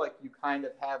feel like you kind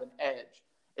of have an edge,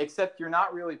 except you're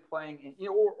not really playing in,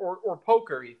 or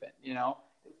poker even,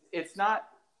 it's not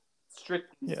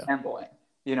strictly gambling,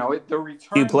 the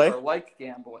returns are like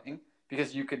gambling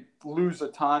because you could lose a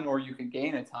ton or you could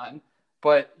gain a ton,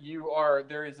 but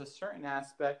there is a certain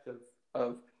aspect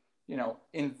of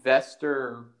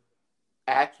investor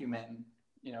acumen,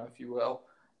 if you will,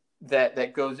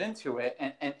 that goes into it,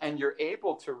 and you're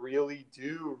able to really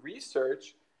do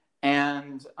research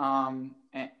and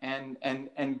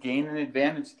gain an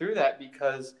advantage through that,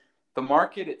 because the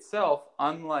market itself,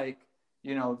 unlike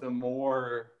the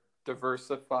more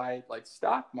diversified like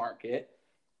stock market,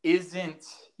 isn't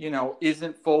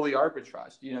fully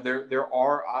arbitraged. There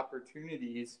are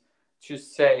opportunities to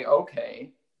say,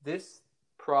 okay, this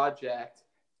project,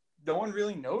 no one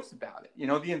really knows about it.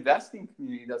 The investing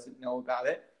community doesn't know about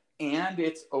it, and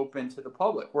it's open to the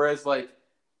public. Whereas like,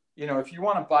 if you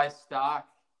want to buy stock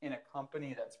in a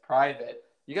company that's private,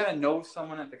 you got to know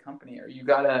someone at the company, or you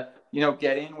got to,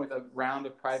 get in with a round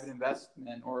of private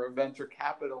investment or a venture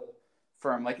capital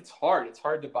firm. Like it's hard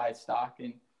to buy stock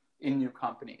in new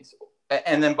companies.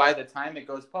 And then by the time it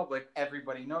goes public,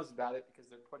 everybody knows about it because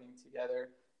they're putting together,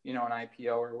 an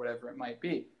IPO or whatever it might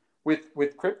be. With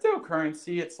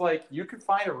cryptocurrency, it's like you could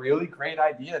find a really great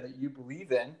idea that you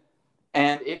believe in,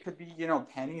 and it could be,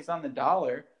 pennies on the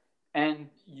dollar, and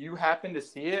you happen to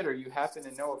see it, or you happen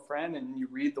to know a friend and you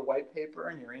read the white paper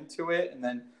and you're into it. And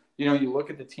then, you look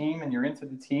at the team and you're into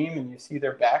the team and you see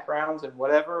their backgrounds and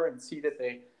whatever, and see that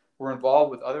they were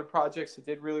involved with other projects that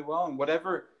did really well. And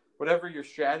whatever your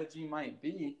strategy might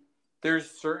be, there's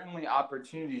certainly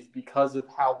opportunities because of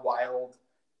how wild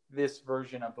this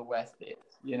version of the West is,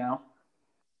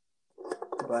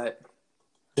 but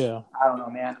yeah, I don't know,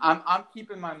 man. I'm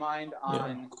keeping my mind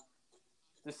on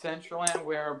Decentraland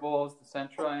wearables,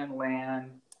 Decentraland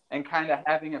land, and kind of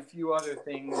having a few other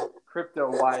things crypto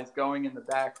wise going in the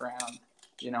background.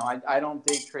 I don't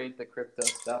day trade the crypto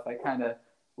stuff. I kind of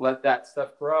let that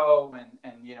stuff grow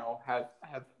and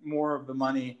have more of the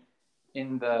money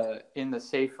in the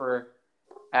safer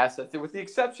assets, with the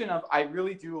exception of, I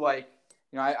really do like,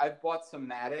 I've bought some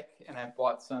Matic and I've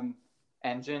bought some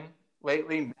Engine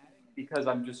lately, because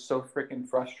I'm just so freaking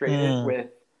frustrated with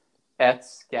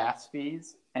ETH's gas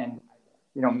fees, and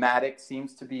Matic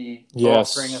seems to be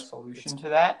offering a solution to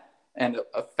that, and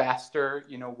a faster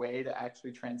way to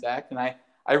actually transact. And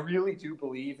I really do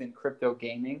believe in crypto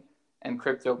gaming and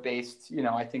crypto based.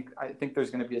 I think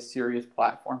there's going to be a serious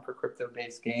platform for crypto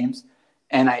based games,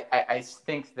 and I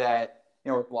think that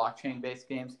or blockchain based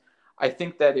games. I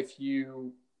think that if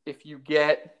you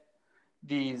get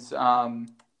these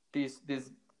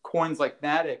coins like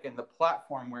Matic and the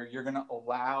platform where you're going to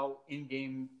allow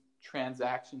in-game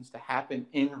transactions to happen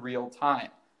in real time,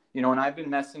 and I've been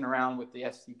messing around with the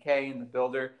SDK and the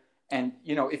builder, and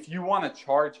if you want to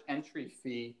charge entry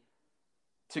fee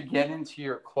to get into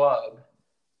your club,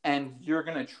 and you're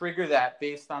going to trigger that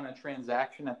based on a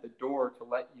transaction at the door to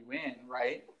let you in,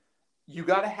 right? You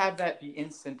got to have that be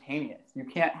instantaneous. You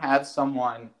can't have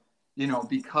someone,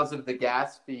 because of the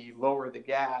gas fee, lower the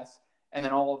gas, and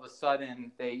then all of a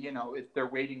sudden they, if they're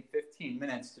waiting 15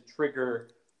 minutes to trigger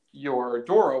your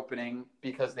door opening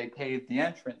because they paid the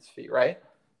entrance fee, right?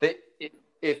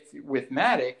 If with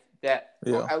Matic, that,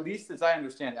 well, at least as I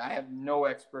understand it, I have no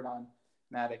expert on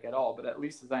Matic at all, but at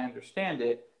least as I understand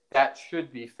it, that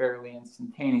should be fairly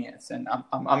instantaneous. And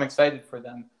I'm excited for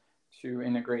them to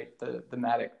integrate the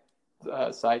Matic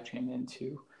sidechain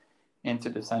into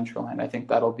Decentraland. I think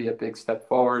that'll be a big step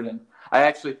forward, and I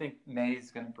actually think May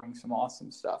is going to bring some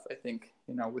awesome stuff. I think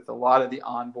with a lot of the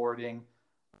onboarding,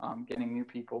 getting new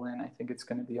people in, I think it's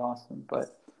going to be awesome.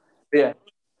 But yeah.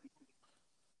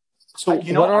 So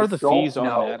what are the fees on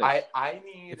Matic? I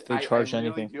need, if they charge I really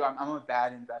anything? do. I'm a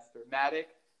bad investor. Matic,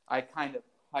 I kind of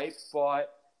hype bought,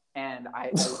 and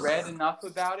I read enough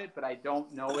about it, but I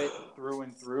don't know it through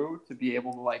and through to be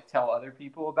able to like tell other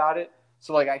people about it.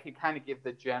 So like I could kind of give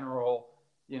the general,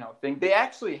 thing. They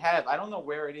actually have, I don't know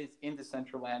where it is in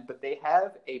Decentraland, but they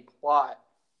have a plot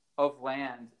of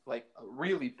land, like a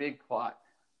really big plot,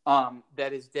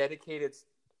 that is dedicated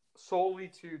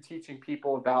solely to teaching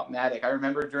people about Matic. I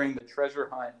remember during the treasure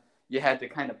hunt, you had to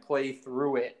kind of play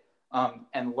through it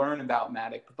and learn about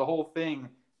Matic. But the whole thing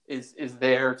is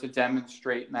there to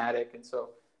demonstrate Matic. And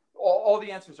so all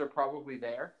the answers are probably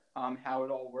there, how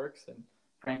it all works. And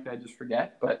frankly, I just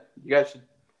forget. But you guys should,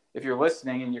 if you're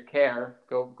listening and you care,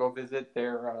 go visit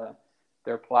their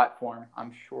platform.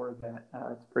 I'm sure that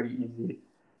it's pretty easy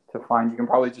to find. You can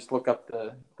probably just look up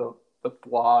the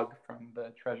blog from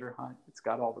the treasure hunt. It's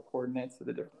got all the coordinates of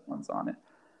the different ones on it.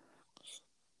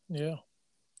 Yeah.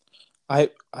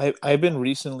 I've been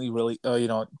recently really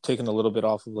taking a little bit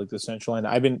off of like the Decentraland.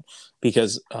 I've been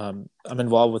because I'm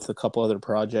involved with a couple other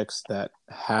projects that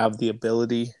have the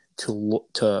ability to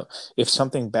if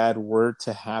something bad were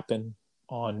to happen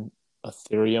on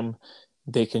Ethereum,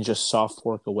 they can just soft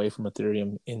fork away from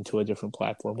Ethereum into a different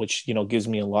platform, which gives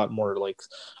me a lot more, like,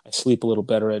 I sleep a little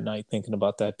better at night thinking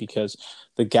about that, because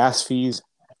the gas fees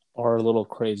are a little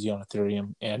crazy on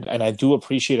Ethereum, and I do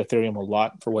appreciate Ethereum a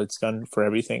lot for what it's done for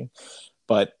everything.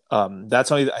 But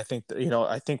that's only, I think,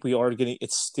 I think we are getting,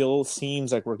 it still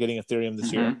seems like we're getting Ethereum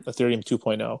this year, Ethereum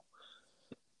 2.0,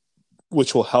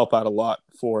 which will help out a lot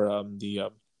for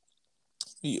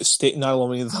the state, not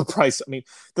only the price. I mean,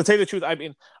 to tell you the truth, I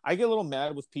mean, I get a little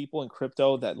mad with people in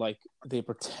crypto that like they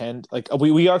pretend like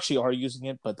we actually are using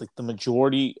it, but like the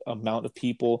majority amount of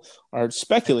people are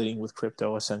speculating with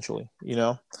crypto essentially,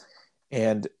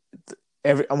 and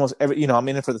almost every I'm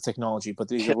in it for the technology, but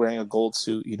they're wearing a gold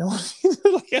suit,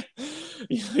 like,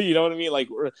 you know what I mean? Like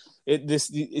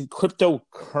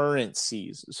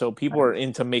cryptocurrencies, so people are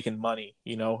into making money,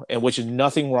 and which is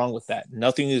nothing wrong with that.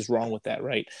 Nothing is wrong with that,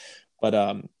 right? But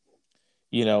I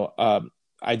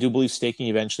do believe staking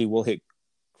eventually will hit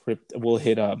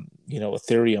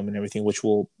Ethereum and everything, which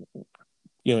will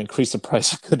increase the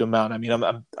price a good amount. I mean,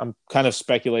 I'm kind of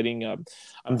speculating. I'm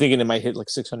thinking it might hit like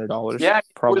 $600. Yeah,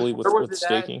 probably with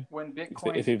staking. When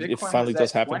Bitcoin, if Bitcoin finally was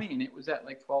does at happen, 20, and it was at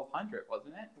like 1,200,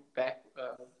 wasn't it? Back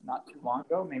not too long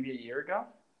ago, maybe a year ago,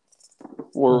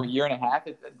 or a year and a half.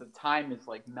 The time is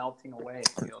like melting away.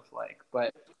 It feels like,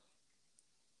 but.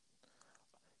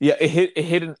 Yeah, it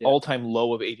hit an all-time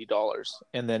low of $80,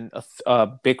 and then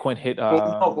Bitcoin hit.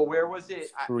 But where was it?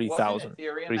 3,000.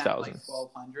 Ethereum 3,000 at like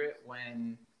 1,200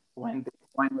 when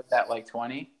Bitcoin was at like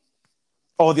 20.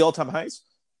 Oh, the all-time highs.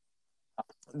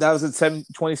 That was at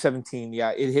 2017.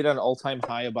 Yeah, it hit an all-time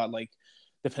high about like,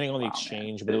 depending on the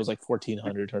exchange, but it was like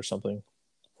 1,400 or something.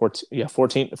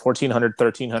 $1,400,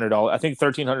 $1,300. I think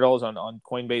 $1,300 on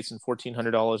Coinbase and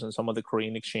 $1,400 on some of the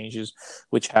Korean exchanges,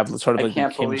 which have sort of like a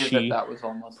kimchi that was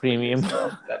almost premium.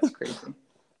 That's crazy.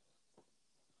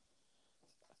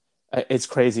 It's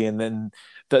crazy. And then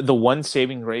the one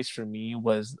saving grace for me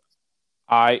was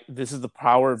this is the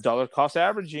power of dollar cost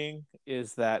averaging,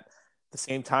 is that at the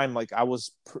same time, like I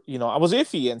was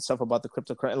iffy and stuff about the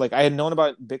cryptocurrency. Like I had known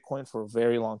about Bitcoin for a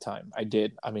very long time. I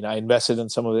did. I mean, I invested in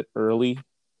some of it early.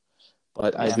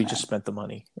 But we just spent the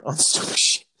money on stupid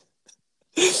shit.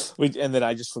 And then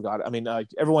I just forgot. I mean,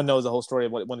 everyone knows the whole story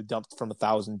of when it dumped from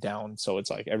 1,000 down. So it's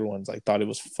like everyone's like thought it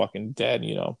was fucking dead,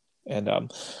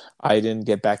 And I didn't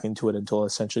get back into it until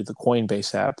essentially the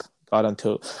Coinbase app got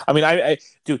onto. I mean, I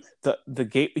dude, the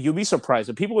game. You'll be surprised.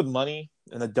 The people with money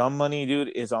and the dumb money,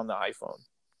 dude, is on the iPhone.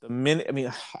 The minute, I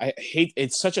mean, I hate.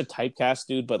 It's such a typecast,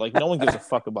 dude. But like, no one gives a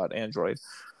fuck about Android.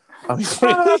 I mean,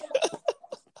 really.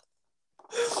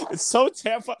 It's so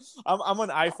terrifying. I'm an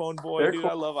iPhone boy, dude. Cool.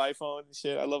 I love iPhone and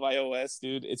shit. I love iOS,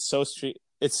 dude. It's so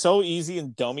it's so easy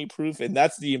and dummy proof, and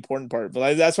that's the important part.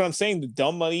 But that's what I'm saying. The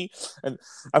dumb money, and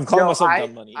I'm calling myself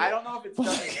dumb money. I don't know if it's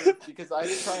dummy proof because I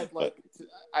just tried. Like,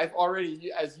 I've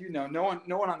already, as you know, no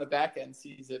one on the back end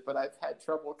sees it, but I've had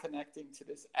trouble connecting to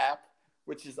this app,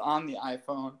 which is on the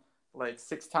iPhone, like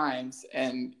 6 times,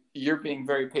 and you're being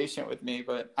very patient with me,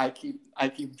 but I keep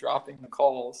dropping the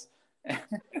calls.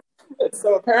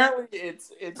 So apparently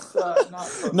it's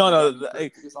not no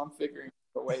because I'm figuring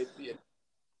a way to be it.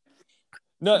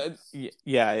 No,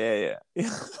 yeah.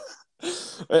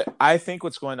 I think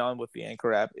what's going on with the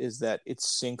Anchor app is that it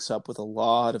syncs up with a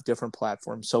lot of different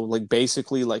platforms. So like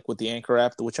basically like with the Anchor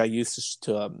app, which I use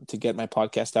to get my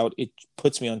podcast out, it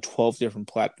puts me on 12 different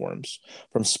platforms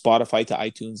from Spotify to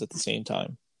iTunes at the same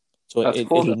time. So it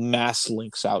mass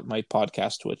links out my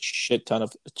podcast to a shit ton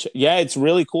of. Yeah, it's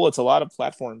really cool. It's a lot of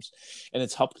platforms, and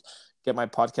it's helped get my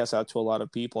podcast out to a lot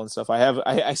of people and stuff.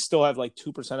 I still have like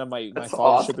 2% of my That's followership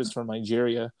awesome. is from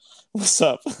Nigeria. What's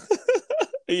up?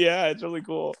 Yeah, it's really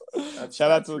cool.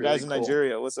 Shout out to the guys in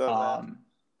Nigeria. What's up, man?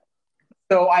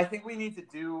 So I think we need to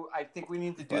do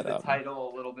the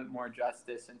title a little bit more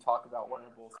justice and talk about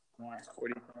wearables more.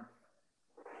 What do you think?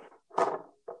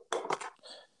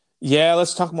 Yeah,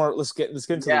 let's talk more. Let's get into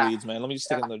the weeds, man. Let me just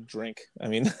take another drink. I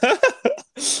mean,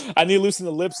 I need to loosen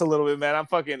the lips a little bit, man. I'm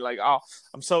fucking like,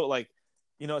 I'm so like,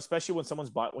 especially when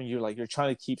when you're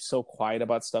trying to keep so quiet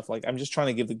about stuff. Like, I'm just trying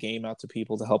to give the game out to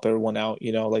people to help everyone out.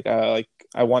 Like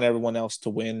I want everyone else to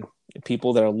win.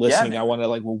 People that are listening, I want to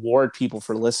like reward people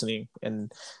for listening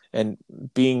and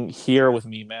being here with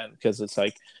me, man. Because it's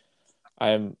like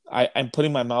I'm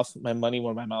putting my money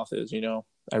where my mouth is.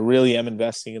 I really am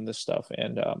investing in this stuff,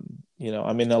 and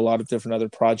I'm in a lot of different other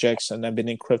projects, and I've been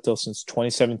in crypto since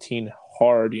 2017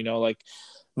 hard. Like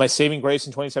my saving grace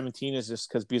in 2017 is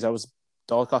just because I was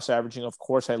dollar cost averaging. Of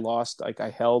course, I lost. Like I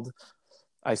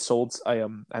sold. I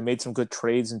made some good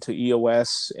trades into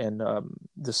EOS and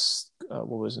this. What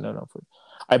was it? No.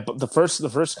 The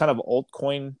first kind of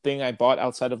altcoin thing I bought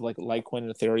outside of like Litecoin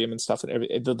and Ethereum and stuff,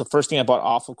 and the first thing I bought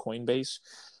off of Coinbase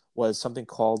was something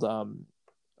called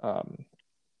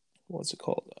what's it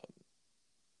called?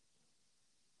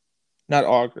 Not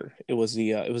Augur. It was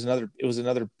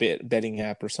another betting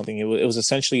app or something. It was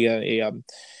essentially a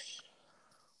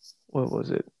what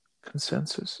was it?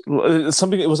 Consensus.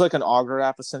 Something. It was like an Augur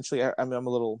app essentially. I'm a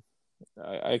little.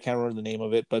 I can't remember the name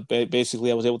of it, but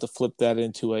basically I was able to flip that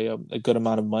into a good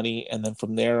amount of money, and then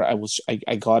from there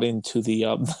I got into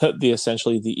the the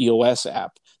essentially the EOS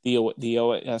app, the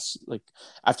EOS like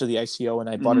after the ICO, and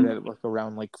I bought it at like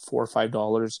around like $4 or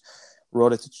 $5.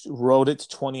 Wrote it to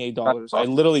 $28. I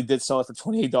literally did sell it for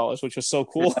 $28, which was so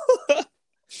cool. That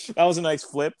was a nice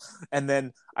flip, and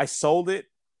then I sold it,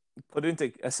 put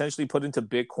into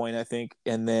Bitcoin, I think,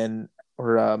 and then.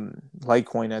 Or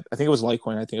Litecoin. I think it was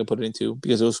Litecoin. I think I put it into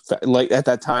because it was like at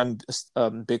that time,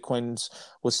 Bitcoin's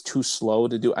was too slow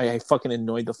to do. I fucking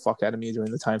annoyed the fuck out of me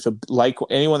during the time. So like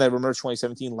anyone that remembers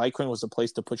 2017, Litecoin was the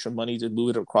place to put your money to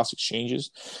move it across exchanges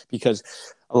because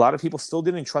a lot of people still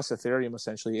didn't trust Ethereum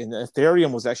essentially, and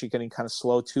Ethereum was actually getting kind of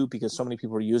slow too because so many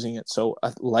people were using it. So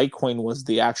Litecoin was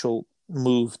the actual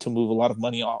move to move a lot of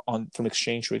money on from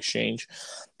exchange to exchange,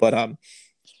 but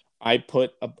I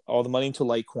put all the money into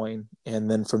Litecoin, and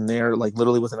then from there, like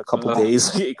literally within a couple of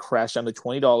days, it crashed down to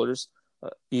 $20.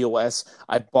 EOS.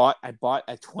 I bought at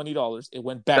 $20. It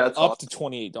went back up to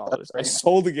 $28. I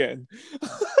sold again.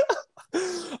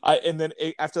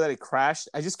 After that it crashed.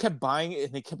 I just kept buying it,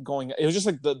 and it kept going. It was just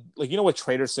like what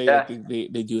traders say, like they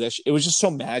do that. It was just so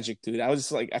magic, dude. I was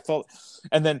just like I felt,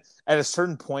 and then at a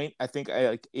certain point, I think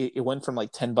it went from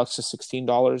like $10 to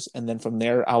 $16, and then from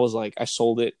there I was like I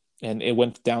sold it. And it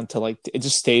went down to like it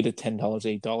just stayed at $10,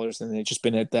 $8, and it's just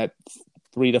been at that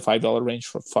 $3 to $5 range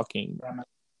for fucking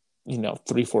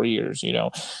 3-4 years.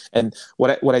 And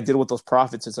what I did with those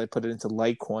profits is I put it into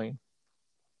Litecoin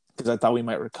because I thought we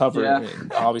might recover. Yeah.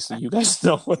 And obviously, you guys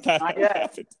know what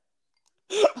happened.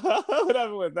 What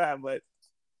happened with that, but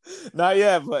not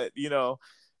yet. But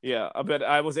yeah. But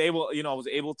I was able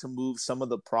to move some of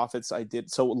the profits I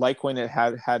did. So Litecoin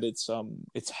had its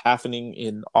happening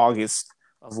in August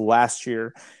of last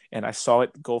year, and I saw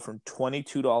it go from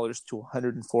 $22 to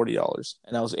 $140,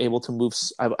 and I was able to move.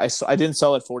 I didn't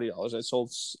sell at $40. I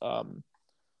sold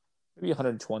maybe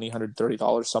 $120,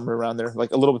 $130, somewhere around there,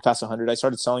 like a little bit past 100. I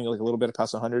started selling like a little bit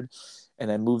past 100,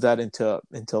 and I moved that into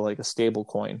like a stable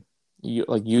coin,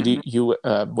 was it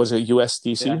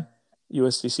USDC? Yeah.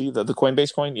 USDC, the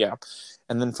Coinbase coin, yeah.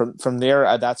 And then from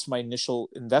there, that's my initial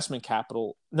investment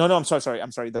capital. No, I'm sorry.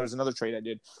 There was another trade I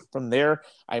did. From there,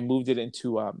 I moved it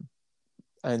into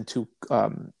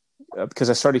because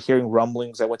I started hearing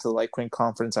rumblings. I went to the Litecoin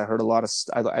conference. I heard a lot of.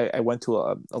 I went to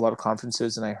a lot of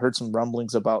conferences, and I heard some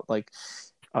rumblings about like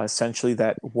essentially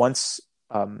that once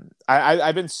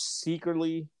I've been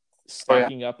secretly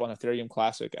stacking up on Ethereum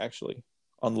Classic actually.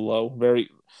 On the low,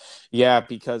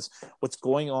 because what's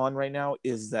going on right now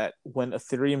is that when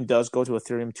Ethereum does go to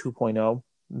Ethereum 2.0,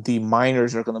 the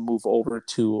miners are going to move over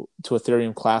to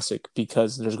Ethereum Classic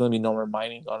because there's going to be no more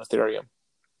mining on Ethereum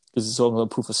because it's all going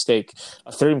to proof of stake.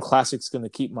 Ethereum Classic is going to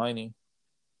keep mining,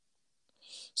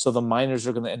 so the miners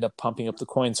are going to end up pumping up the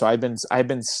coin. So I've been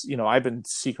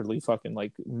secretly fucking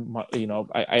like,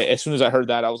 I as soon as I heard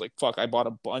that, I was like, fuck, I bought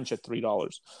a bunch at $3.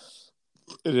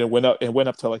 It went up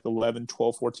to like $11,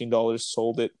 $12, $14,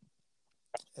 sold it.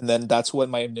 And then that's what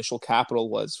my initial capital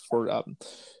was for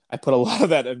I put a lot of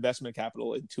that investment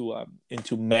capital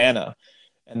into Mana.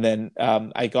 And then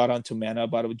I got onto Mana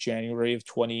about January of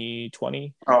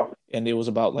 2020, Oh, and it was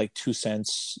about like 2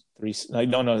 cents, three. Like,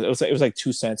 no, it was like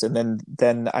 2 cents, and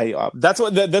then I that's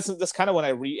kind of when I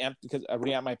reamped because I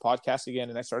reamped my podcast again,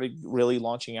 and I started really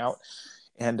launching out,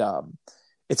 and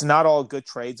it's not all good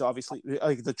trades, obviously.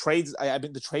 Like the trades, I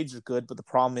mean, the trades are good, but the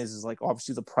problem is like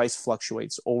obviously the price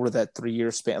fluctuates over that 3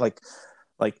 year span. Like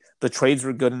the trades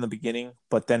were good in the beginning,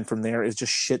 but then from there it's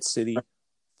just shit city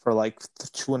for like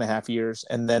 2.5 years,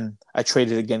 and then I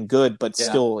traded again good, but yeah.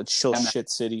 still it's still shit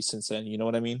city since then. You know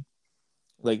what I mean?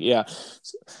 Like yeah.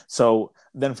 So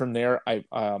then from there,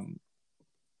 the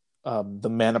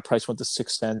mana price went to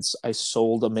 6 cents. I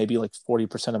sold maybe like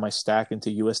 40% of my stack into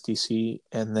USDC,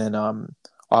 and then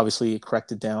obviously it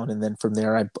corrected down, and then from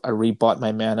there I rebought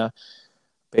my mana,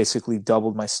 basically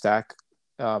doubled my stack.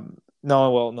 No,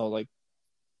 like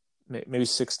maybe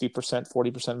 60%,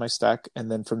 40% of my stack,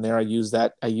 and then from there I used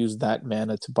that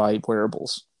mana to buy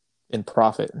wearables in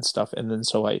profit and stuff, and then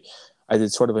so I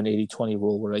did sort of an 80-20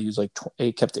 rule where I used like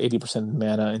kept 80%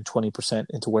 mana and 20%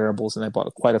 into wearables, and I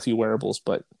bought quite a few wearables,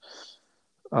 but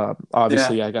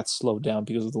obviously I got slowed down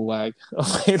because of the lag of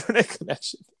my internet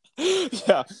connection.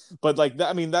 Yeah, but like that,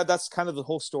 I mean that's kind of the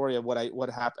whole story of what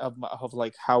happened of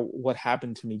like how what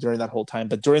happened to me during that whole time.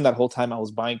 But during that whole time I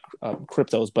was buying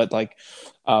cryptos, but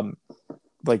um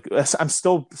like I'm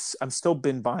still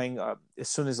been buying as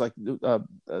soon as like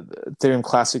Ethereum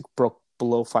Classic broke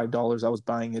below $5, I was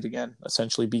buying it again,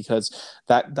 essentially, because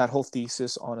that whole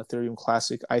thesis on Ethereum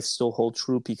Classic I still hold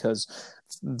true, because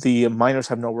the miners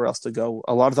have nowhere else to go.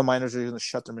 A lot of the miners are going to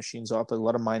shut their machines up. A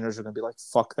lot of miners are going to be like,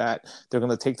 fuck that. They're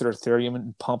going to take their Ethereum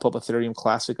and pump up Ethereum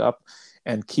Classic up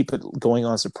and keep it going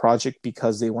on as a project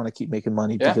because they want to keep making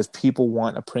money, because people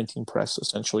want a printing press,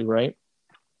 essentially, right?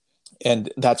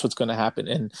 And that's what's going to happen.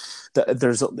 And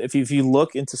if you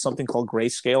look into something called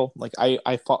Grayscale, like I'm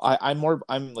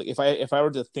like, if I were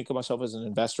to think of myself as an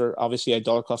investor, obviously I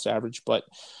dollar cost average, but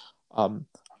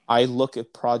I look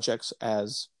at projects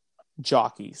as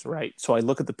jockeys, right? So I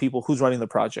look at the people who's running the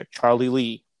project: Charlie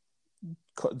Lee,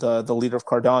 the leader of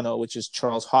Cardano, which is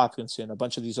Charles Hopkinson, a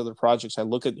bunch of these other projects. I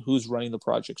look at who's running the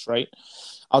projects, right?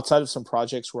 Outside of some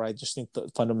projects where I just think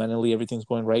that fundamentally everything's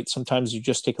going right, sometimes you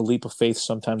just take a leap of faith.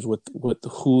 Sometimes with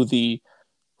who the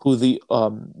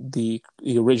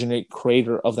originate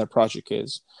creator of that project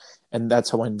is, and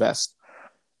that's how I invest.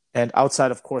 And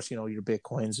outside, of course, your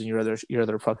Bitcoins and your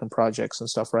other fucking projects and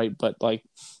stuff, right? But like,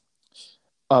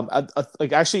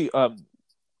 like actually,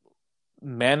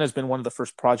 Mana has been one of the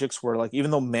first projects where, like, even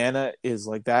though Mana is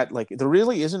like that, like there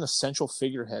really isn't a central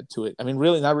figurehead to it. I mean,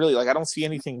 really, not really. Like, I don't see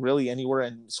anything really anywhere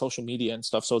in social media and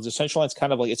stuff. So Decentraland's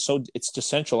kind of like it's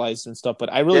decentralized and stuff,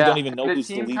 but I really don't even know who's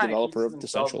the lead developer of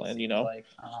Decentraland. Like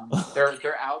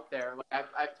they're out there. Like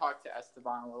I've talked to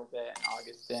Esteban a little bit, and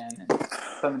Augustin, and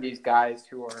some of these guys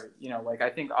who are, like I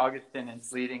think Augustin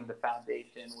is leading the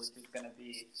foundation, which is going to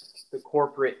be the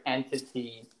corporate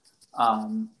entity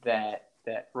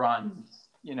that runs,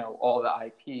 all the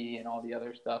IP and all the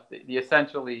other stuff. The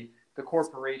essentially the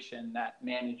corporation that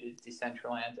manages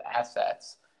Decentraland's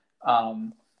assets.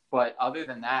 But other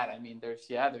than that, I mean,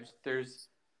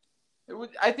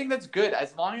 I think that's good,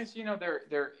 as long as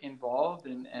they're involved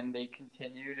and they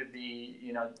continue to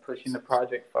be pushing the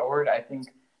project forward. I think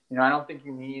I don't think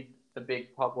you need the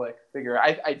big public figure.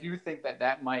 I do think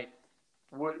that might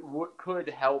could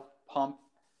help pump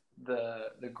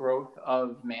the growth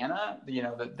of Mana,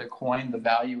 the coin, the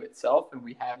value itself, and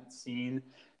we haven't seen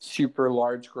super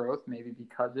large growth, maybe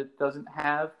because it doesn't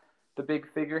have the big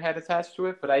figurehead attached to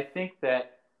it. But I think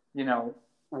that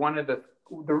one of the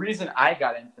reason I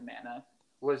got into Mana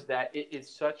was that it is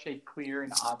such a clear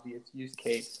and obvious use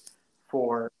case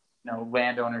for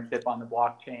land ownership on the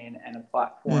blockchain, and a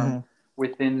platform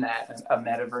within that, a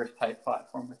metaverse type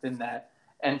platform within that.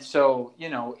 And so,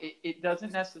 it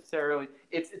doesn't necessarily,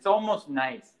 it's almost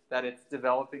nice that it's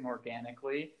developing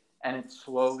organically and it's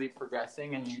slowly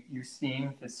progressing. And you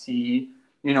seem to see,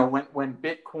 when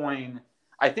Bitcoin,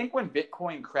 I think when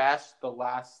Bitcoin crashed, the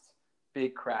last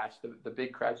big crash, the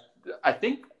big crash, I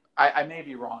think, I may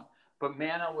be wrong, but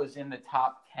Mana was in the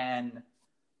top 10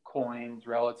 coins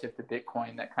relative to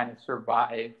Bitcoin that kind of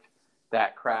survived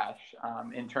that crash,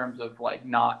 in terms of like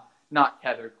not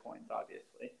tethered coins,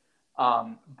 obviously.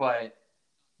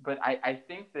 But I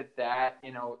think that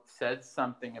says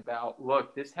something about,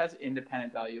 look, this has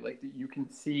independent value. Like, you can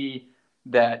see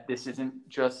that this isn't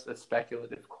just a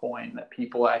speculative coin, that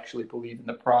people actually believe in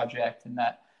the project, and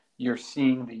that you're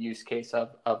seeing the use case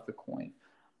of the coin.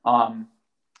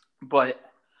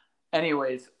 But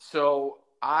anyways, so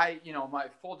my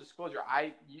full disclosure,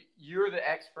 you're the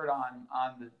expert on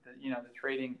the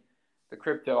trading the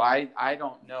crypto. I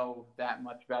don't know that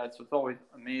much about it, so it's always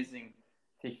amazing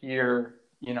to hear,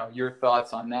 you know, your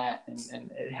thoughts on that,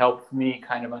 and it helps me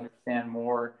kind of understand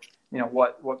more, you know,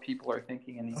 what people are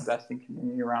thinking in the investing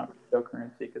community around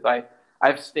cryptocurrency, because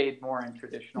I've stayed more in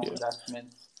traditional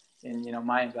investments in, you know,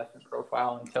 my investment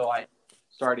profile until I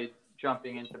started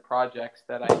jumping into projects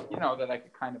that I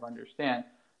could kind of understand.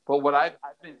 But what I've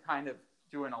been kind of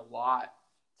doing a lot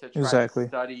to try to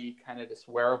study kind of this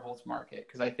wearables market,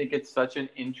 because I think it's such an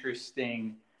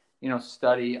interesting, you know,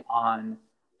 study on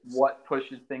what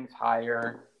pushes things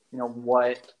higher, you know,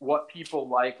 what people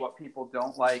like, what people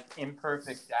don't like,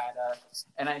 imperfect data.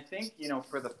 And I think, you know,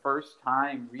 for the first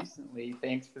time recently,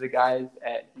 thanks to the guys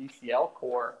at DCL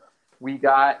Core, we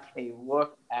got a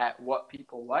look at what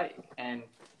people like. And,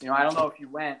 you know, I don't know if you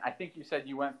went, I think you said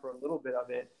you went for a little bit of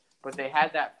it, but they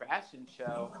had that fashion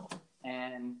show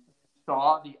and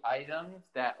saw the items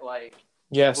that like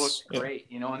looked great,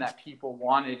 you know, and that people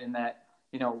wanted, and that,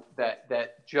 you know,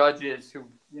 that judges who,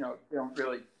 you know, don't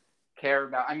really care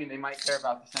about, I mean, they might care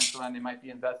about the central line, they might be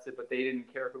invested, but they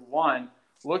didn't care who won,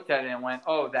 looked at it and went,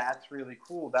 oh, that's really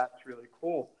cool. That's really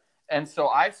cool. And so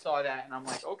I saw that and I'm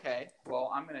like, okay,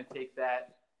 well, I'm going to take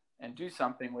that and do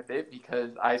something with it,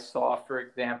 because I saw, for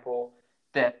example,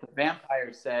 that the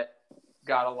vampire set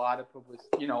got a lot of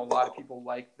publicity, you know, a lot of people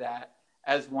liked that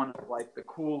as one of like the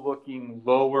cool looking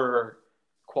lower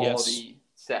quality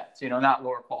sets, you know, not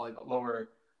lower quality, but lower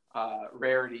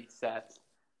rarity sets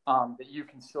that you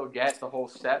can still get the whole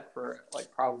set for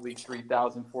like probably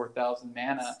 3,000, 4,000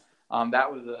 mana.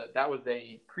 That was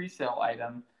a pre-sale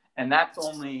item, and that's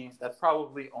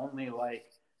probably only like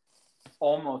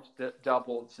almost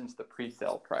doubled since the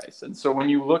pre-sale price. And so when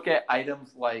you look at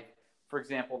items like, for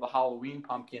example, the Halloween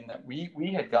pumpkin that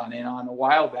we had gone in on a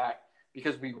while back,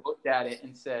 because we looked at it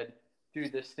and said,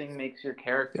 dude, this thing makes your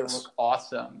character look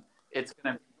awesome. It's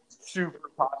going to be super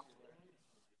popular.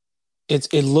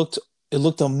 It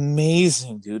looked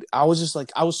amazing, dude. I was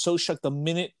so shocked. The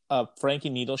minute Frankie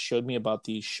Needle showed me about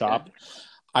the shop,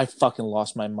 I fucking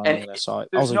lost my mind when I saw it.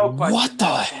 I was like, what the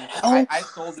hell? I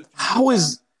sold it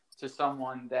to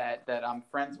someone that I'm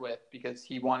friends with, because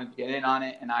he wanted to get in on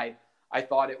it, and I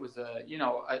thought it was a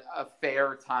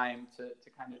fair time to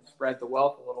kind of spread the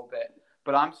wealth a little bit.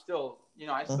 But I'm still, you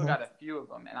know, I still got a few of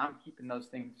them, and I'm keeping those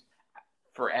things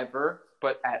forever,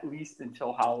 but at least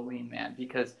until Halloween, man,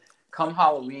 because come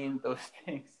Halloween, those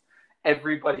things,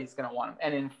 everybody's going to want them.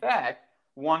 And in fact,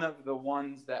 one of the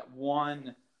ones that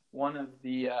won one of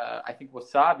the, I think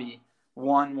Wasabi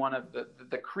won one of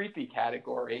the creepy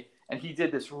category, and he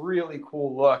did this really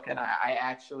cool look, and I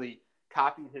actually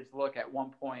copied his look at one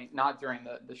point, not during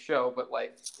the show, but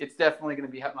like, it's definitely going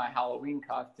to be my Halloween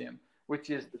costume, which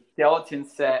is the skeleton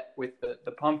set with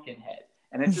the pumpkin head.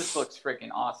 And it just looks freaking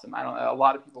awesome. I don't know, a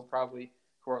lot of people probably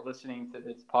who are listening to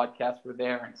this podcast were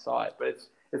there and saw it, but it's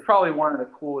probably one of the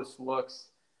coolest looks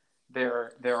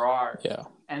there are. Yeah.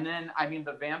 And then, I mean,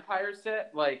 the vampire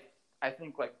set, like, I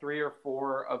think like 3 or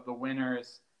 4 of the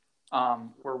winners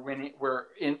were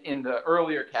in the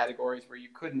earlier categories where you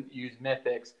couldn't use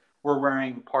mythics, were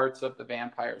wearing parts of the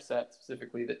vampire set,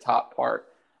 specifically the top part.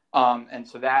 And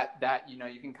so that, you know,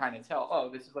 you can kind of tell, oh,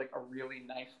 this is like a really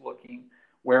nice looking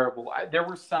wearable. There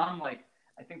were some, like,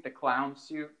 I think the clown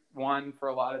suit won for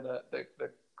a lot of the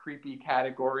creepy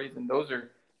categories, and those are,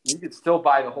 you could still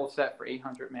buy the whole set for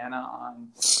 800 mana on.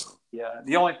 Yeah.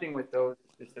 The only thing with those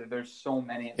is that there's so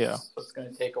many of them, so it's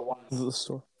going to take a while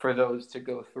for those to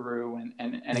go through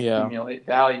and accumulate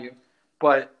value.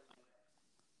 But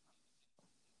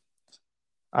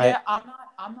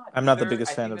I'm not the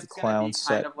biggest fan of the clown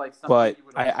set, kind of like but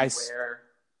I wear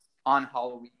on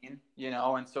Halloween, you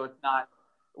know, and so it's not.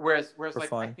 Whereas like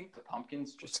fun. I think the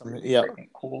pumpkin's just really freaking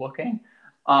cool looking.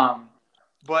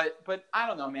 But I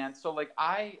don't know, man. So like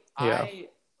I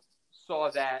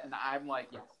saw that and I'm like,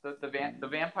 yes, the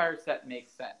vampire set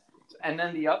makes sense. And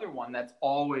then the other one that's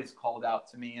always called out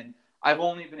to me, and I've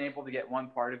only been able to get one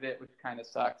part of it, which kind of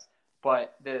sucks.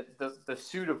 But the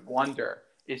suit of wonder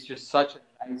is just such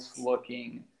a nice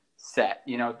looking set.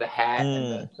 You know, the hat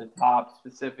and the top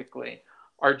specifically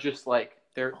are just like,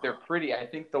 they're pretty. I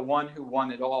think the one who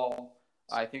won it all,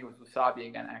 I think it was Wasabi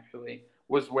again, actually,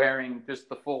 was wearing just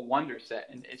the full wonder set,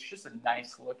 and it's just a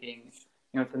nice looking,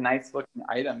 you know, it's a nice looking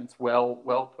item. It's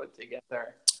well put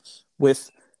together.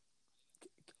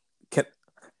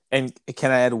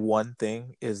 Can I add one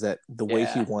thing? Is that the way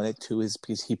he won it too is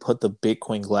because he put the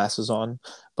Bitcoin glasses on,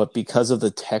 but because of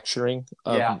the texturing,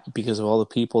 because of all the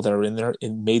people that are in there,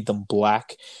 it made them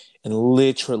black, and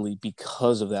literally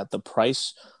because of that, the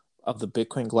price of the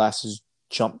Bitcoin glasses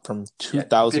jumped from Yeah,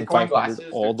 2,500 Bitcoin glasses,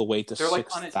 all the way to they're like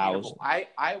 6,000. unattainable.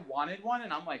 I wanted one,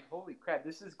 and I'm like, holy crap,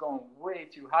 this is going way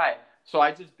too high. So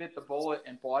I just bit the bullet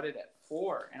and bought it at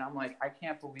 4, and I'm like, I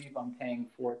can't believe I'm paying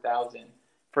 4,000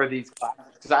 for these glasses,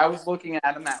 because I was looking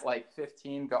at them at like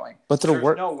 15, going, But there's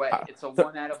no way. It's a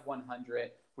 1 out of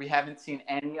 100. We haven't seen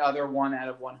any other 1 out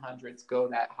of 100s go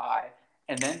that high.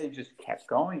 And then they just kept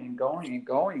going and going and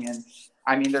going. And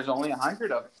I mean, there's only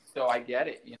 100 of them, so I get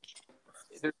it. You know,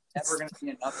 there's never going to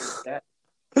be another set.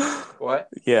 What?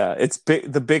 Yeah, it's the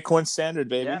Bitcoin standard,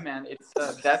 baby. Yeah, man, it's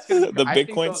that's going to be the I Bitcoin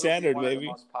think those standard, will be one baby.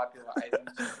 of the most popular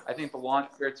items. I think the launch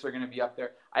shirts are going to be up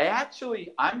there.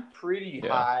 I'm pretty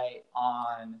high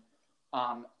on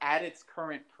at its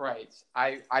current price.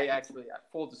 I actually,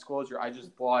 full disclosure, I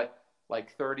just bought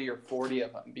like 30 or 40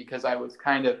 of them because I was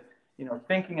kind of,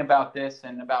 thinking about this.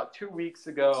 And about 2 weeks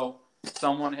ago,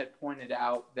 someone had pointed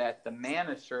out that the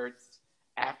Mana shirts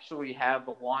actually have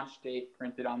the launch date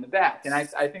printed on the back. And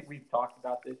I think we've talked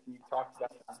about this, and you've talked about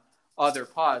it on other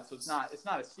pods, so it's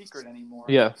not a secret anymore.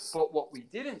 Yeah. But what we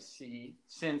didn't see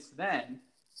since then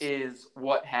is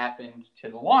what happened to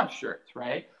the launch shirts,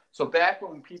 right? So back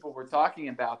when people were talking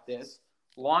about this,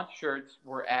 launch shirts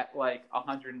were at like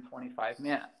 125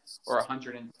 mana or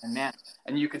 110 mana,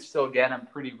 and you could still get them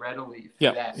pretty readily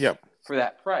for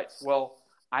that price. Well,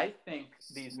 I think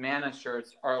these Mana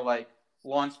shirts are like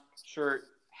launch shirt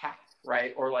half,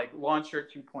 right? Or like launch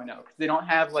shirt 2.0, because they don't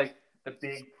have like the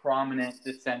big prominent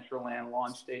Decentraland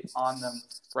launch date on them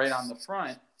right on the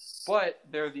front, but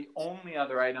they're the only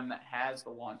other item that has the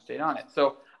launch date on it.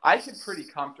 So I could pretty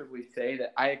comfortably say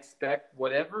that I expect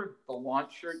whatever the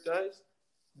launch shirt does,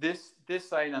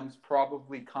 this item's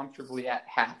probably comfortably at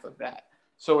half of that.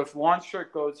 So if launch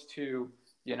shirt goes to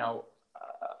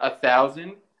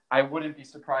 1,000, I wouldn't be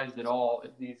surprised at all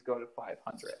if these go to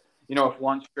 500. If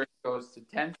launch shirt goes to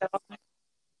 10,000,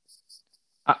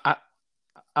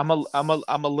 I'm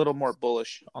a little more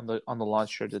bullish on the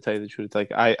launch shirt, to tell you the truth.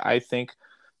 Like I think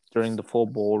during the full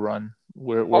bull run,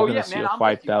 we're going to see a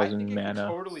 5,000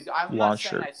 mana launch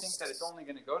shirt. I think that it's only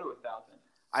going to go to 1,000.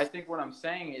 I think what I'm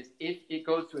saying is if it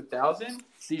goes to 1,000,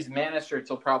 these Mana shirts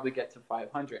will probably get to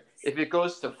 500. If it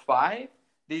goes to 5,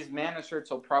 these Mana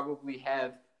shirts will probably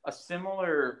have a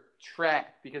similar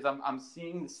track, because I'm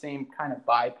seeing the same kind of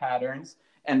buy patterns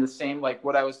and the same, like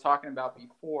what I was talking about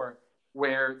before,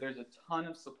 where there's a ton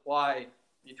of supply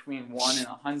between 1 and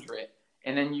 100,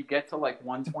 and then you get to like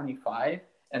 125,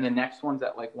 and the next one's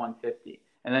at like 150,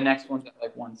 and the next one's at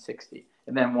like 160,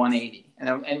 and then 180,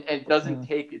 and it doesn't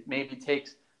take, it maybe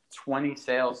takes 20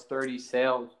 sales, 30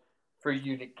 sales for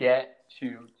you to get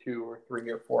to 2 or 3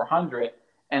 or 400.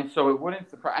 And so it wouldn't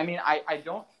surprise. I mean, I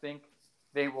don't think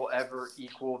they will ever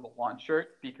equal the launch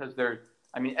shirt, because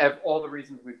all the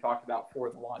reasons we've talked about for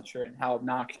the launch shirt and how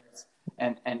obnoxious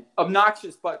and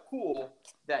obnoxious but cool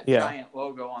that giant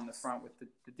logo on the front with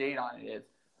the date on it is.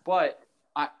 But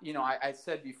I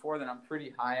said before that I'm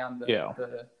pretty high on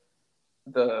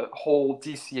the whole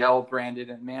DCL branded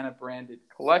and Mana branded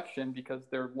collection, because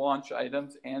they're launch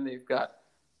items and they've got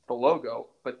the logo.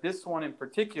 But this one in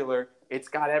particular, it's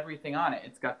got everything on it.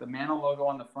 It's got the Mana logo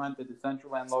on the front, the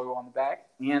Decentraland logo on the back,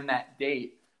 and that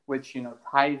date, which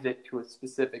ties it to a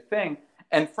specific thing.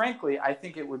 And frankly, I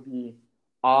think it would be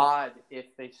odd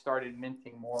if they started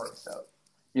minting more of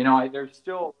those. There's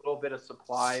still a little bit of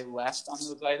supply left on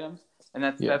those items, and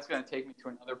that's going to take me to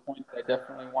another point that I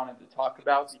definitely wanted to talk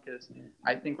about, because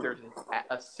I think there's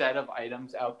a set of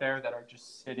items out there that are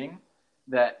just sitting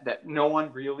that no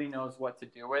one really knows what to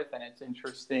do with, and it's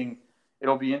interesting.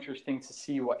 It'll be interesting to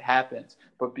see what happens.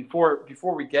 But before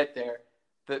we get there,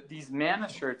 these Mana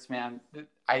shirts, man,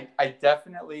 I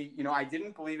definitely, I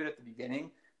didn't believe it at the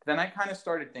beginning. But then I kind of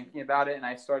started thinking about it, and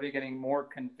I started getting more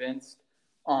convinced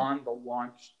on the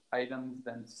launch items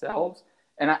themselves.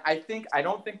 And I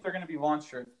don't think they're going to be launch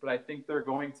shirts, but I think they're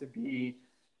going to be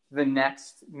the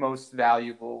next most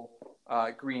valuable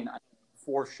green item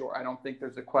for sure. I don't think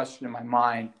there's a question in my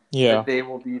mind that they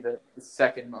will be the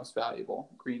second most valuable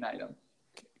green item.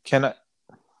 Can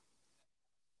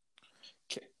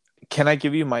I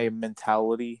give you my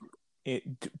mentality?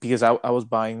 Because I was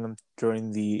buying them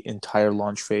during the entire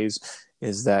launch phase.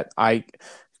 Is that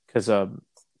because I've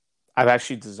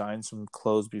actually designed some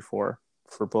clothes before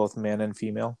for both man and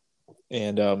female,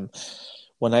 and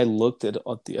when I looked at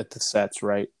the sets,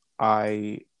 right,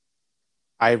 I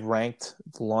ranked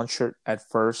the launch shirt at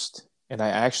first, and I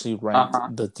actually ranked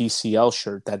the DCL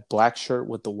shirt, that black shirt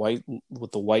with the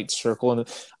white circle, and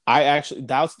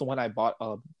that's the one I bought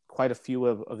quite a few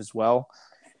of as well,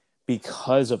 and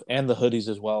the hoodies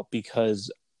as well,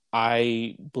 because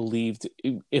I believed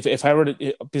if I were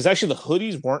to, because actually the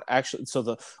hoodies weren't actually,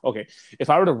 if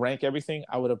I were to rank everything,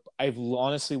 I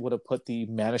honestly would have put the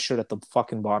Mana shirt at the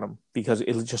fucking bottom because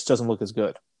it just doesn't look as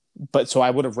good. But so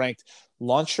I would have ranked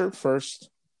launch shirt first,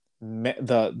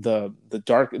 the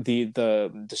dark the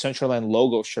Decentraland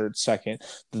logo shirt second,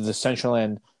 the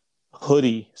Decentraland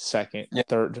hoodie second, Yeah.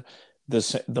 third,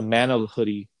 the Mana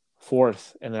hoodie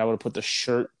fourth, and then I would have put the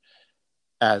shirt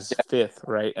as fifth,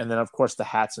 right? And then of course the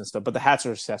hats and stuff, but the hats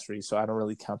are accessories, so I don't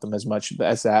really count them as much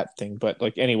as that thing. But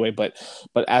like anyway, but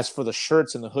as for the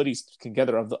shirts and the hoodies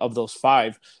together of those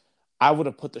five, I would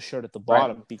have put the shirt at the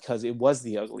bottom Right. because it was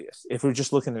the ugliest. If we're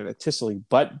just looking at it artistically,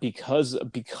 but because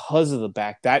of the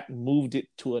back, that moved it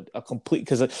to a complete.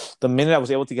 Because the minute I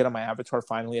was able to get on my avatar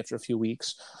finally after a few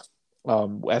weeks,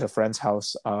 at a friend's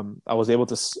house, I was able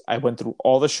to. I went through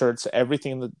all the shirts,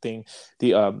 everything in the thing,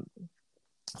 the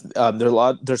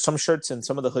there's some shirts and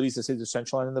some of the hoodies that say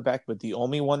Decentraland in the back, but the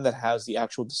only one that has the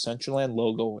actual Decentraland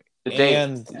logo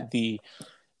and the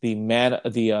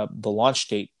launch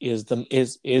date is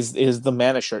the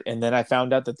Mana shirt. And then I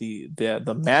found out that the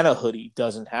Mana hoodie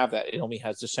doesn't have that. It only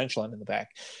has Decentraland in the back,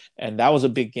 and that was a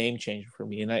big game changer for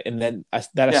me.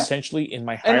 Essentially in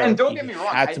my hierarchy, and don't get me wrong,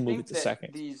 had to move it to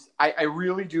second. I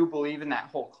really do believe in that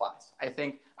whole class. I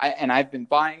think I've been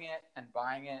buying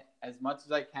it as much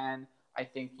as I can. I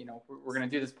think, we're going to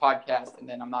do this podcast and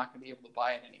then I'm not going to be able to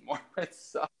buy it anymore.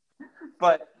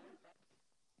 But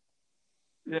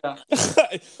yeah,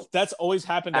 that's always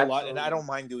happened a lot, and I don't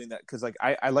mind doing that because like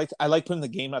I like putting the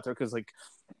game out there because like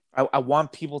I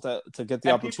want people to get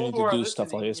the opportunity to do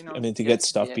stuff like this. To get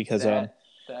stuff because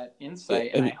that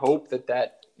insight, and I hope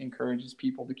that encourages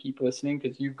people to keep listening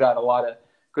because you've got a lot of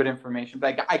good information.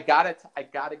 But I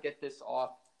gotta get this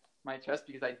off my chest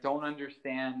because I don't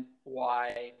understand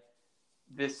why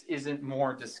this isn't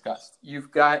more discussed.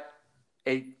 You've got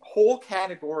a whole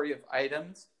category of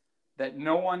items that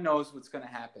no one knows what's going to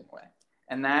happen with.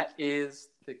 And that is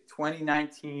the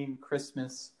 2019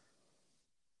 Christmas.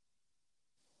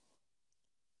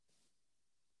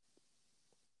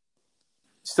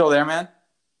 Still there, man?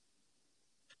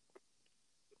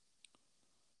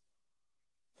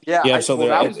 Yeah, so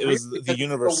it was the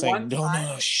universe saying, no,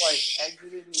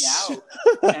 exited me out,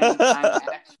 and I'm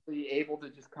actually able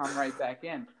to just come right back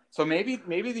in. So maybe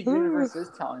the universe is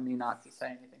telling me not to say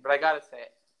anything, but I gotta say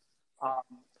it.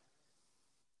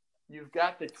 You've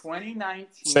got the 2019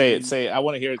 say it. I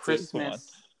want to hear it.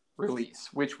 Christmas release,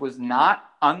 which was not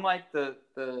unlike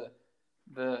the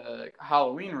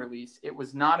Halloween release. It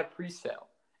was not a pre-sale,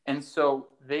 and so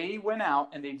they went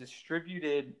out and they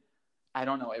distributed. I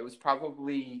don't know. It was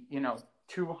probably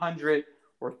 200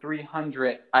 or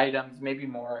 300 items, maybe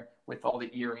more, with all the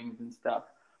earrings and stuff.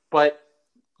 But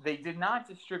they did not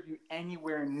distribute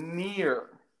anywhere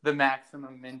near the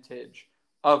maximum mintage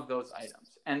of those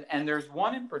items. And there's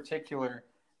one in particular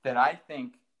that I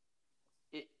think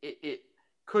it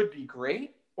could be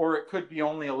great or it could be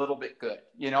only a little bit good.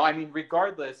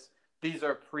 Regardless, these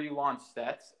are pre-launch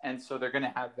sets, and so they're going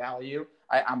to have value.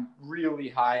 I'm really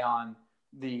high on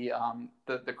the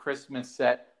Christmas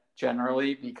set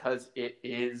generally because it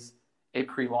is a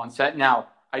pre-launch set. Now,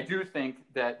 I do think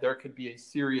that there could be a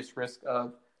serious risk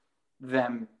of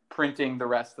them printing the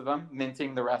rest of them,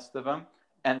 minting the rest of them,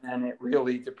 and then it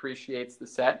really depreciates the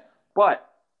set. But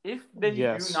if they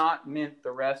do not mint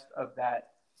the rest of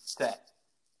that set,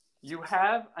 you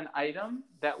have an item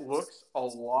that looks a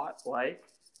lot like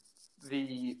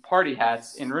the party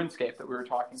hats in RuneScape that we were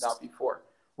talking about before,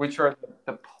 which are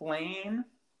the plain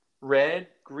red,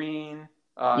 green,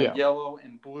 yellow,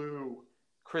 and blue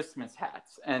Christmas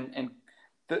hats. And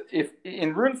if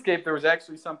in RuneScape there was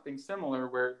actually something similar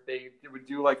where they would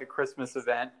do like a Christmas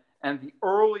event, and the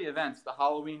early events, the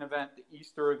Halloween event, the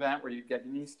Easter event where you get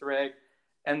an Easter egg,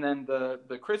 and then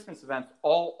the Christmas events,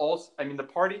 the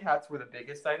party hats were the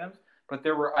biggest items, but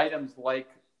there were items like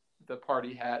the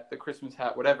party hat, the Christmas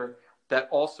hat, whatever, that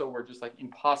also were just like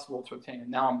impossible to obtain.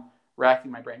 And now I'm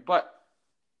racking my brain. But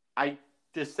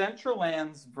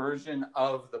Decentraland's version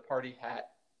of the party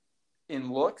hat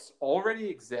in looks already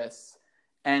exists,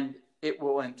 and it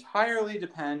will entirely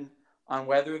depend on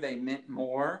whether they mint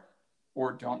more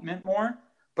or don't mint more.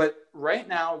 But right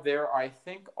now there, I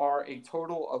think, are a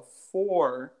total of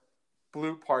 4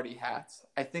 blue party hats.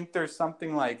 I think there's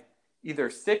something like either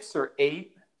 6 or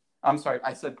 8. I'm sorry,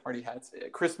 I said party hats,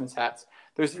 Christmas hats.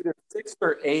 There's either 6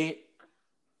 or 8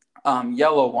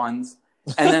 yellow ones.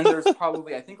 And then there's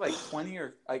probably, I think, like 20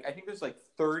 or I think there's like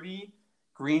 30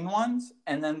 green ones.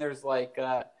 And then there's like,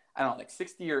 I don't know, like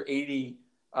 60 or 80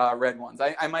 red ones.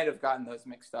 I might have gotten those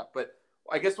mixed up. But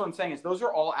I guess what I'm saying is those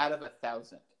are all out of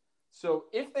 1,000. So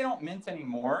if they don't mint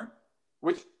anymore,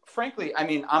 which frankly, I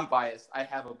mean, I'm biased. I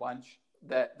have a bunch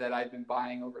that I've been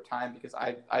buying over time because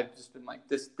I've just been like,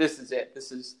 this is it.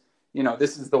 This is,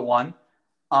 this is the one.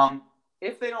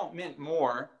 If they don't mint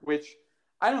more, which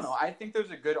I don't know, I think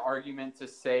there's a good argument to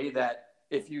say that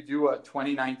if you do a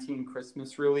 2019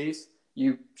 Christmas release,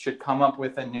 you should come up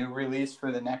with a new release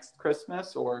for the next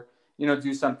Christmas, or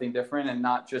do something different and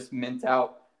not just mint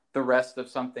out the rest of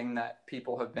something that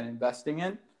people have been investing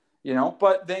in.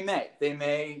 But they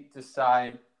may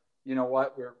decide,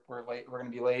 what, we're late, we're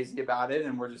going to be lazy about it,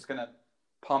 and we're just going to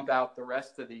pump out the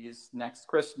rest of these next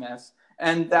Christmas,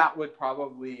 and that would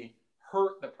probably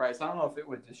hurt the price. I don't know if it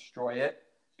would destroy it,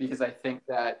 because I think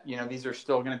that these are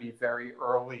still going to be very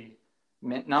early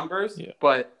mint numbers,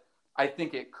 but I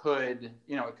think it could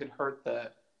hurt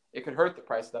the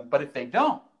price of them. But if they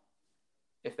don't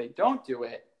do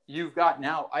it, you've got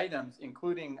now items,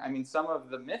 including, I mean, some of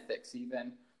the mythics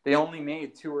even, they only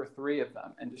made 2 or 3 of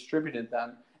them and distributed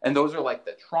them. And those are like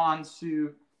the Tron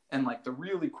suit and like the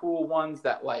really cool ones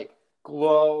that like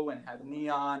glow and have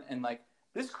neon. And like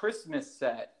this Christmas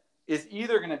set is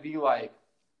either going to be like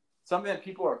something that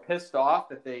people are pissed off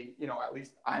that they, at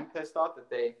least I'm pissed off that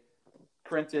they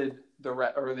printed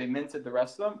or they minted the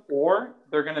rest of them, or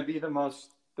they're going to be the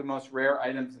most rare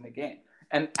items in the game.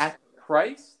 And at the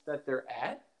price that they're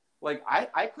at, like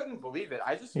I couldn't believe it.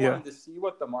 I just wanted to see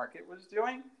what the market was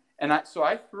doing, and so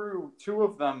I threw 2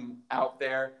 of them out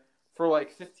there for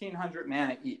like 1,500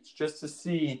 mana each, just to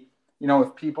see,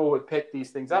 if people would pick these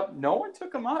things up. No one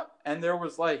took them up, and there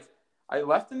was like, I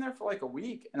left them there for like a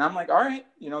week, and I'm like, all right,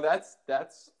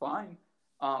 that's fine.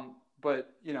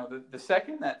 But the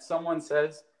second that someone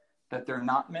says that they're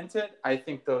not minted, I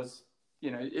think those,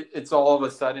 it's all of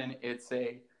a sudden it's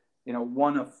a,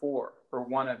 1 of 4 or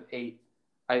 1 of 8.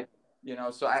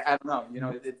 So I don't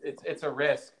know, it's a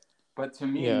risk, but to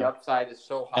me the upside is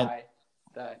so high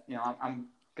that I'm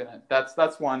gonna.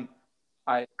 That's one.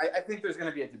 I think there's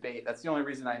gonna be a debate. That's the only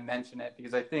reason I mention it,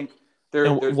 because I think there's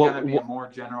gonna be a more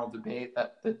general debate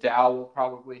that the DAO will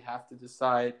probably have to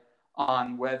decide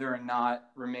on whether or not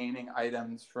remaining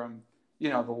items from the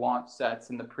launch sets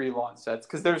and the pre-launch sets,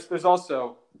 because there's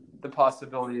also the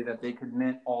possibility that they could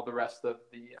mint all the rest of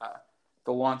the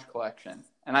launch collection,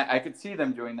 and I could see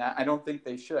them doing that. I don't think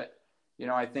they should.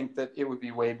 I think that it would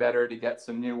be way better to get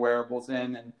some new wearables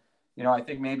in, and I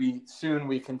think maybe soon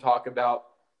we can talk about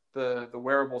the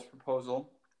wearables proposal.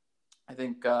 I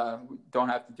think we don't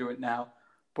have to do it now,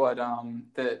 but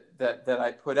that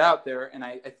I put out there, and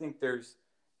I think there's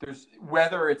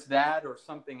whether it's that or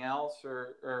something else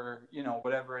or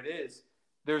whatever it is,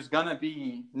 there's gonna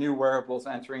be new wearables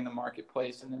entering the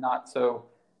marketplace in the not so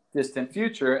distant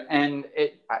future, and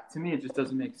to me it just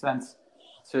doesn't make sense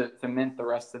to mint the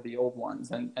rest of the old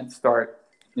ones and start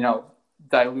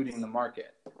diluting the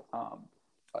market.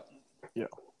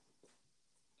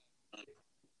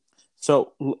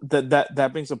 So that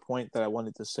brings a point that I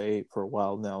wanted to say for a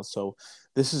while now. So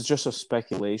this is just a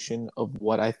speculation of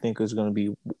what I think is going to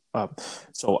be.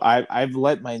 So I've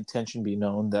let my intention be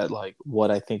known that like what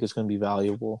I think is going to be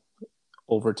valuable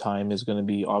over time is going to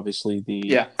be obviously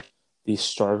the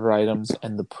starter items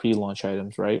and the pre-launch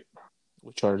items, right?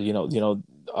 Which are the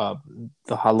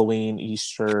Halloween,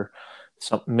 Easter.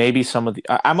 Maybe some of the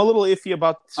I'm a little iffy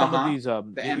about some of these the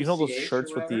those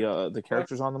shirts with the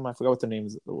characters on them. I forgot what the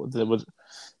names was.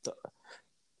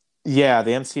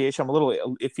 The MCH. I'm a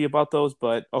little iffy about those,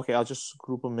 but okay, I'll just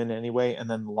group them in anyway, and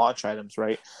then launch items,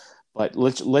 right? But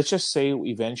let's just say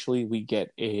eventually we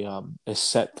get a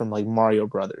set from like Mario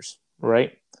Brothers,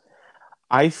 right?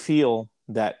 I feel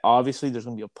that obviously there's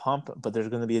going to be a pump, but there's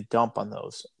going to be a dump on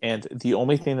those, and the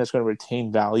only thing that's going to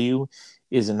retain value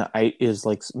is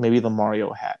like maybe the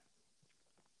Mario hat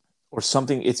or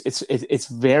something. It's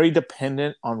very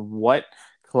dependent on what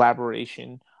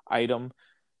collaboration item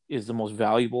is the most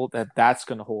valuable. That's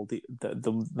going to hold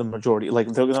the majority. Like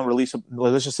they're going to release.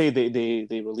 Let's just say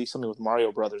they release something with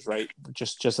Mario Brothers, right?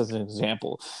 Just as an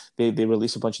example, they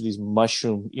release a bunch of these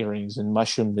mushroom earrings and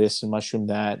mushroom this and mushroom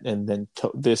that, and then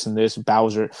this and this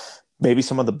Bowser. Maybe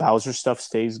some of the Bowser stuff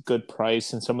stays good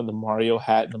price, and some of the Mario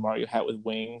hat and the Mario hat with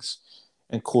wings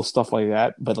and cool stuff like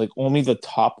that. But like only the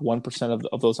top 1%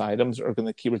 of those items are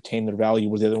going to retain their value,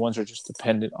 where the other ones are just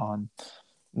dependent on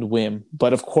the whim.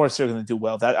 But of course they're going to do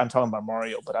well. That I'm talking about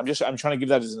Mario, but I'm trying to give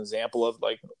that as an example of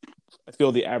like, I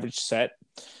feel the average set,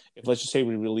 if let's just say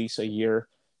we release a year,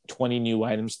 20 new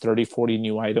items, 30, 40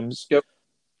 new items,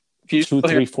 2,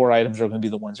 3, 4 items are going to be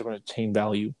the ones that are going to retain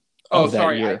value. Oh,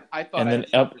 sorry. Year. I thought I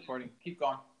stopped recording. Keep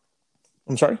going.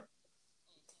 I'm sorry?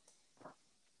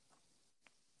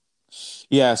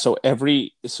 Yeah,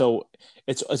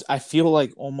 it's I feel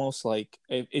like almost like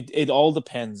it all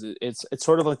depends. It's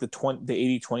sort of like the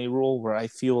 80/20 rule where I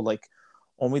feel like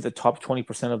only the top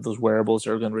 20% of those wearables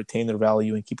are going to retain their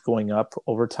value and keep going up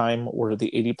over time, where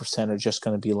the 80% are just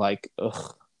going to be like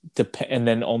ugh, and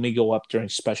then only go up during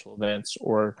special events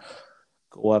or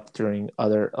go up during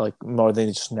other like more they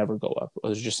just never go up.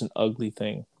 It's just an ugly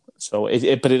thing. So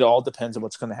but it all depends on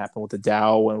what's going to happen with the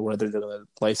DAO and whether they're going to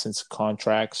license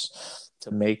contracts to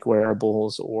make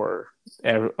wearables or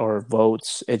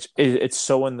votes. It's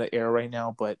so in the air right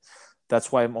now, but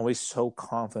that's why I'm always so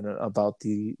confident about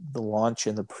the launch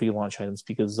and the pre-launch items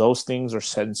because those things are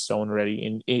set in stone already.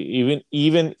 And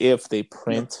even if they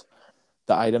print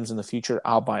the items in the future,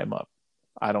 I'll buy them up.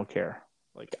 I don't care.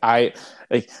 Like I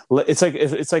like it's like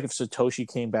if Satoshi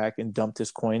came back and dumped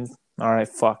his coins. All right,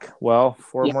 fuck. Well,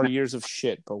 4 more years of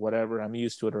shit, but whatever. I'm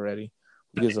used to it already.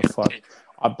 Who gives a fuck?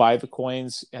 I buy the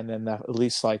coins, and then at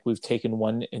least like we've taken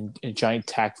one in giant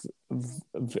attack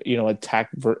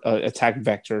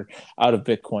vector out of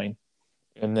Bitcoin,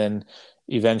 and then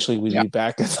eventually we'd be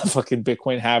back at the fucking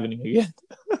Bitcoin halving again.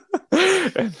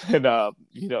 And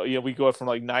then we go from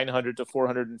like 900 to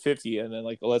 450 and then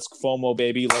like let's FOMO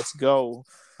baby, let's go.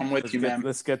 I'm with you, man.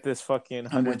 Let's get this fucking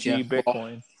 100G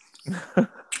Bitcoin.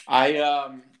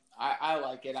 I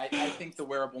like it. I think the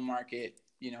wearable market,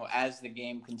 as the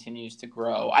game continues to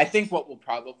grow, I think what we'll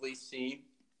probably see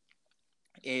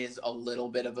is a little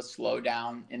bit of a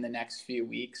slowdown in the next few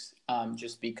weeks,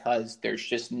 just because there's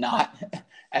just not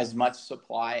as much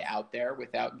supply out there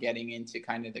without getting into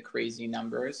kind of the crazy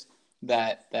numbers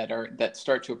that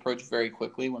start to approach very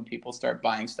quickly when people start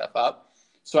buying stuff up.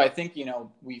 So I think,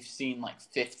 we've seen like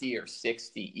 50 or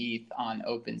 60 ETH on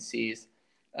OpenSeas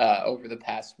over the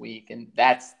past week. And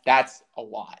that's a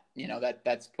lot,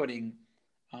 that's putting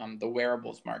the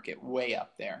wearables market way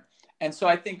up there. And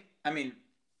so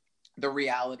the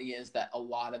reality is that a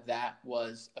lot of that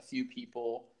was a few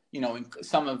people,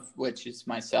 some of which is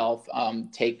myself,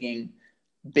 taking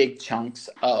big chunks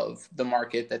of the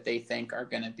market that they think are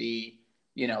going to be,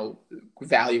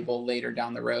 valuable later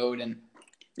down the road. And,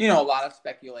 a lot of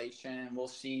speculation, and we'll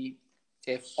see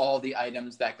if all the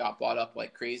items that got bought up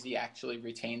like crazy actually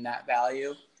retain that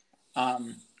value.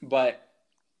 But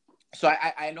so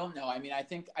I don't know. I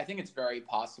think it's very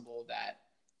possible that,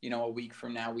 a week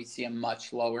from now we see a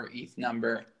much lower ETH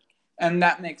number. And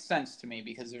that makes sense to me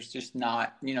because there's just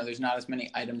not, there's not as many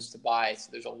items to buy. So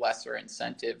there's a lesser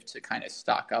incentive to kind of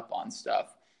stock up on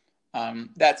stuff.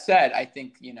 That said, I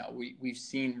think, we've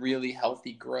seen really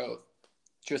healthy growth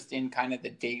just in kind of the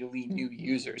daily new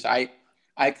users. I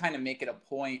kind of make it a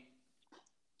point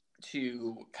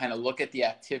to kind of look at the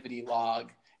activity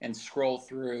log and scroll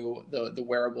through the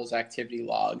wearables activity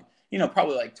log,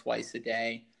 probably like twice a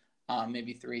day,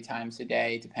 maybe 3 times a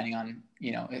day, depending on,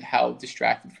 how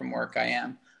distracted from work I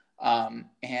am.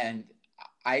 And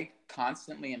I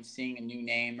constantly am seeing a new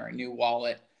name or a new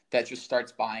wallet that just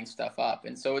starts buying stuff up.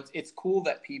 And so it's cool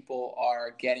that people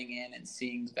are getting in and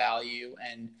seeing value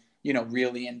and,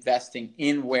 really investing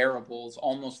in wearables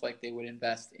almost like they would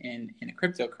invest in a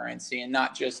cryptocurrency, and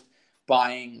not just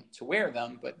buying to wear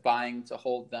them, but buying to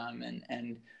hold them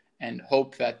and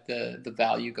hope that the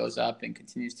value goes up and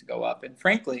continues to go up. And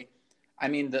frankly,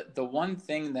 the one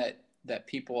thing that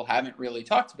people haven't really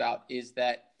talked about is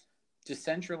that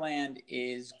Decentraland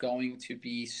is going to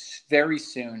be very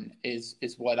soon is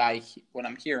what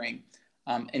I'm hearing,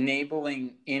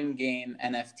 enabling in-game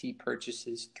NFT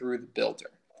purchases through the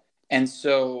builder. And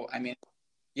so,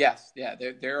 yes, yeah,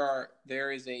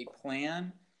 there is a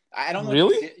plan. I don't know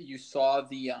really? if you saw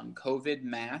the COVID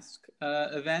mask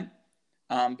event,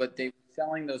 but they were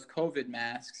selling those COVID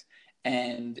masks,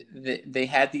 and they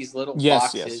had these little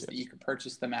boxes that you could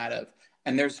purchase them out of.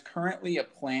 And there's currently a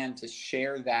plan to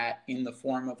share that in the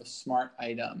form of a smart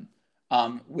item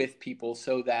with people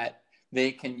so that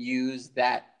they can use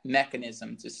that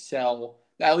mechanism to sell.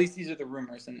 At least these are the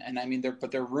rumors. And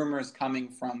they're rumors coming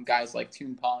from guys like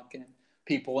Toonpunk and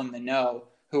people in the know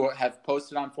who have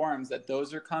posted on forums that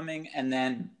those are coming. And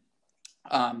then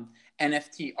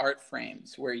NFT art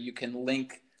frames where you can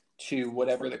link to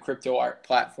whatever the crypto art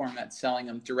platform that's selling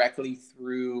them directly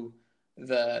through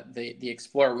the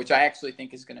Explorer, which I actually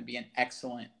think is going to be an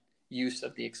excellent use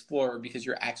of the Explorer because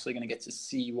you're actually going to get to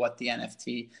see what the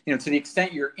NFT, to the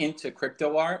extent you're into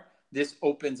crypto art, this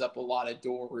opens up a lot of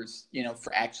doors,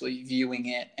 for actually viewing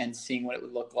it and seeing what it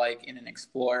would look like in an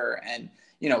Explorer and,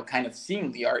 kind of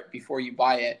seeing the art before you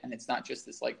buy it. And it's not just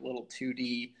this like little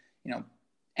 2D,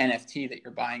 NFT that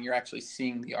you're buying, you're actually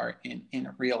seeing the art in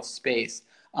a real space.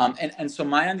 And so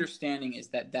my understanding is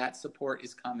that support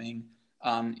is coming.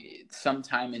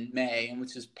 sometime in May, and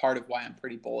which is part of why I'm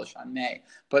pretty bullish on May.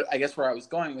 But I guess where I was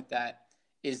going with that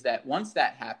is that once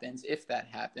that happens, if that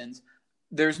happens,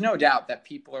 there's no doubt that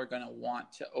people are going to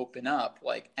want to open up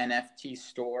like NFT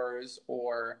stores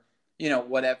or,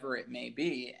 whatever it may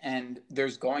be. And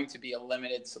there's going to be a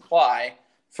limited supply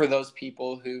for those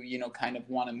people who, kind of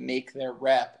want to make their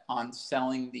rep on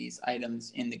selling these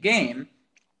items in the game.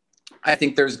 I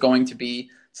think there's going to be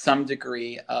some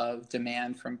degree of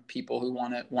demand from people who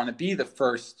want to be the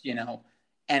first,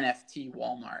 NFT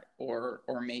Walmart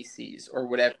or Macy's or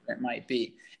whatever it might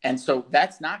be. And so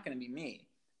that's not going to be me.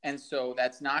 And so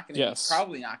that's not going to be,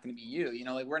 probably not going to be you,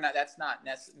 like we're not, that's not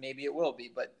maybe it will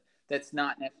be, but that's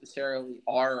not necessarily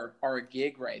our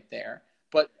gig right there.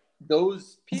 But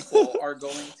those people are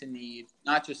going to need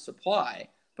not just supply,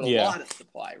 but a lot of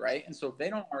supply, right? And so if they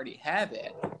don't already have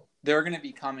it, they're going to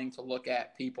be coming to look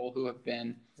at people who have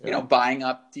been, buying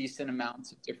up decent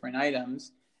amounts of different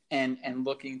items and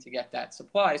looking to get that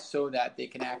supply so that they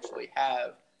can actually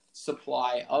have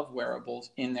supply of wearables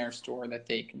in their store that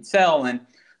they can sell. And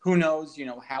who knows,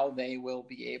 how they will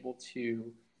be able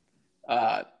to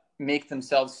make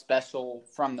themselves special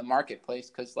from the marketplace.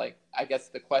 Because, I guess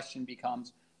the question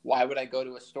becomes, why would I go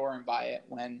to a store and buy it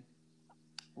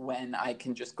when I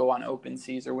can just go on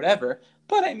OpenSeas or whatever?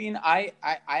 But I mean, I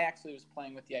actually was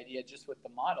playing with the idea just with the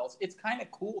models. It's kind of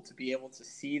cool to be able to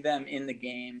see them in the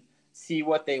game, see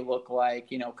what they look like,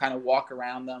 kind of walk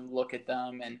around them, look at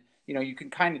them. And, you can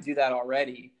kind of do that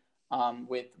already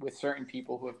with certain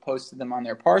people who have posted them on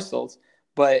their parcels.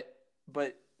 But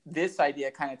this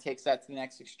idea kind of takes that to the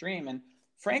next extreme. And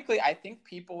frankly, I think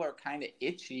people are kind of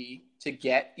itchy to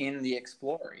get in the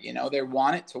Explorer. They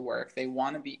want it to work. They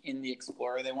want to be in the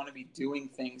Explorer. They want to be doing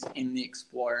things in the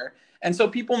Explorer. And so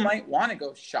people might want to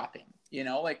go shopping,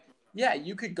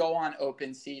 you could go on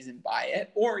OpenSeas and buy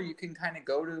it, or you can kind of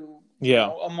go to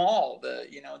a mall, the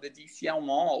DCL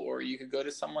mall, or you could go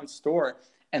to someone's store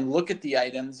and look at the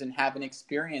items and have an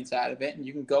experience out of it. And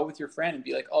you can go with your friend and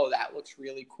be like, oh, that looks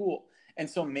really cool. And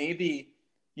so maybe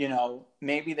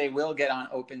they will get on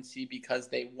OpenSea because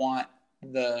they want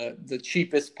the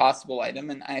cheapest possible item.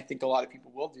 And I think a lot of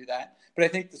people will do that. But I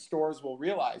think the stores will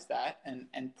realize that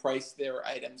and price their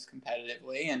items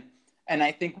competitively. And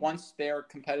I think once they're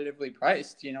competitively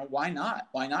priced, why not?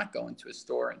 Why not go into a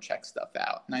store and check stuff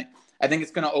out? And I think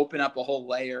it's going to open up a whole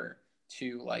layer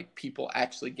to people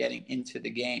actually getting into the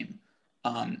game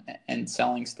and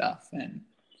selling stuff. And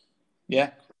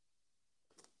yeah.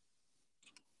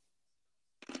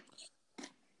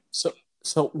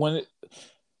 So when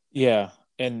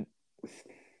and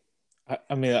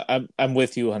I mean, I'm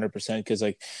with you 100% because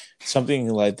something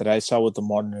like that I saw with the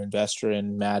Modern Investor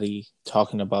and Maddie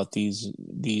talking about these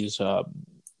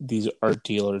art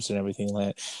dealers and everything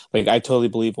like I totally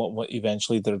believe what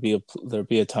eventually there'll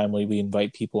be a time where we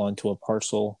invite people onto a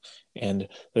parcel and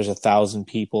there's 1,000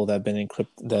 people that have been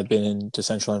in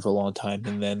Decentraland for a long time,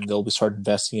 and then they'll start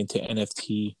investing into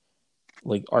NFT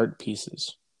art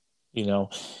pieces.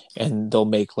 And they'll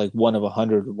make one of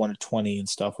 100 or 1 of 20 and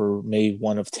stuff, or maybe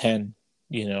 1 of 10,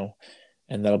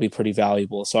 and that'll be pretty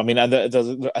valuable. So I mean, I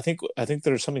think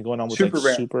there's something going on with super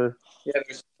rare. Super. Yeah,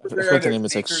 there's super I forget the name.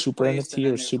 It's Super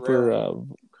NFT or Super.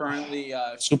 Currently,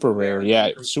 Super rare. Yeah,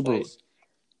 Super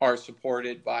are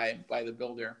supported by the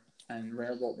builder, and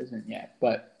Rarible isn't yet,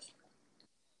 but.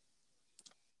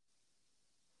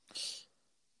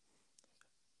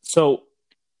 So.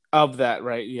 Of that,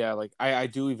 right? Yeah, I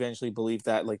do eventually believe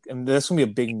that, and that's gonna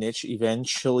be a big niche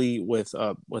eventually with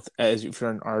as if you're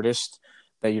an artist,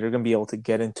 that you're gonna be able to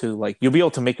get into you'll be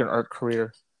able to make an art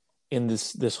career in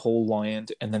this whole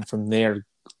land, and then from there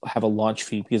have a launch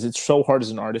fee, because it's so hard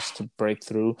as an artist to break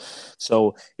through.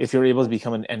 So if you're able to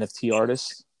become an NFT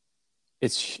artist,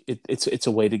 it's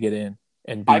a way to get in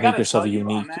and make yourself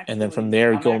unique, and then from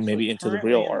there go maybe into the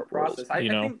real art world. I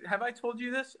think, have I told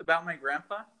you this about my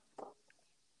grandpa?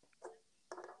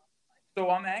 So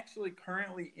I'm actually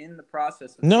currently in the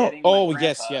process of getting my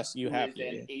grandpa, yes, you have. Who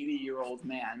is an 80-year-old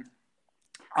man,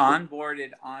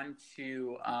 onboarded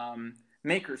onto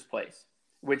Maker's Place,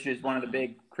 which is one of the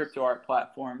big crypto art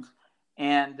platforms.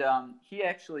 And he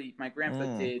actually, my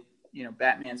grandpa did,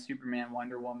 Batman, Superman,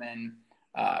 Wonder Woman,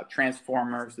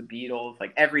 Transformers, the Beatles,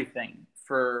 everything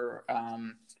for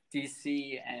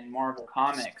DC and Marvel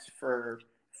Comics for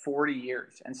 40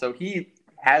 years. And so he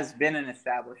has been an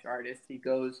established artist. He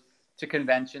goes to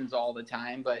conventions all the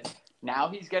time, but now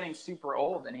he's getting super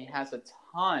old and he has a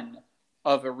ton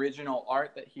of original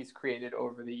art that he's created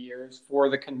over the years for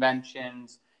the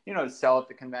conventions, to sell at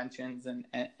the conventions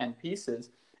and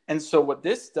pieces. And so what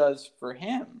this does for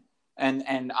him,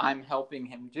 and I'm helping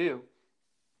him do,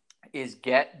 is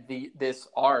get this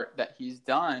art that he's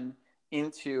done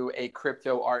into a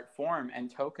crypto art form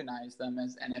and tokenize them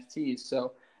as NFTs.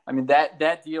 So, I mean,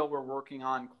 that deal we're working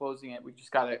on closing it. We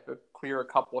just got to clear a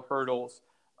couple of hurdles.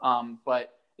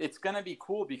 But it's going to be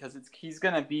cool because he's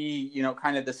going to be, you know,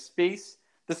 kind of the space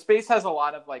has a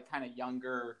lot of like kind of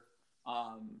younger,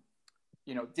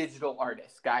 you know, digital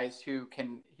artists, guys who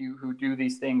do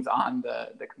these things on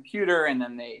the computer, and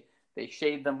then they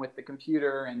shade them with the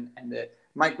computer. And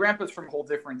my grandpa's from a whole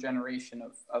different generation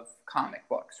of comic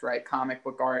books, right? Comic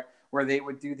book art, where they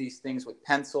would do these things with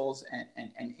pencils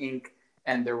and ink,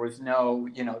 and there was no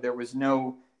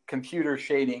computer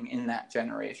shading in that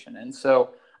generation. And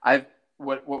so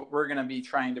what we're going to be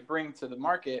trying to bring to the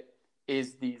market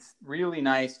is these really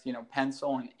nice, you know,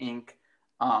 pencil and ink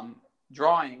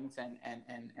drawings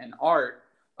and art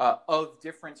of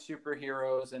different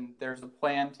superheroes. And there's a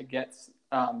plan to get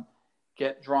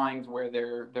drawings where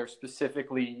they're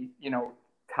specifically, you know,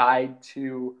 tied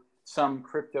to some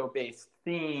crypto-based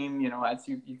theme, you know, as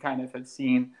you kind of have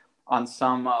seen on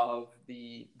some of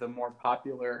the more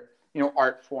popular, you know,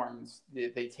 art forms.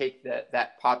 They take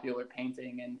that popular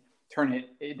painting and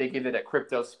they give it a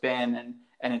crypto spin,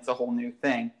 and it's a whole new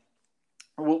thing.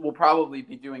 We'll probably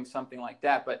be doing something like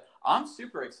that, but I'm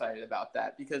super excited about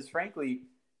that because, frankly,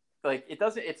 like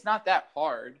it's not that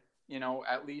hard, you know,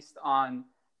 at least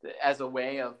as a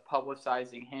way of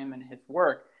publicizing him and his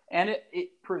work, and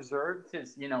it preserved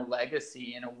his, you know,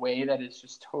 legacy in a way that is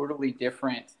just totally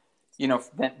different, you know,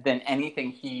 than anything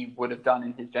he would have done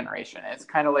in his generation. And it's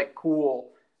kind of like cool,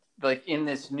 like in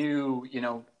this new, you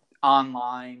know,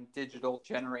 online digital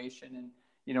generation, and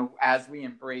you know, as we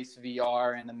embrace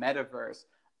VR and the metaverse,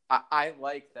 I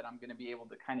like that I'm going to be able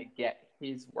to kind of get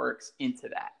his works into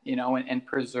that, you know, and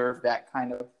preserve that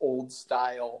kind of old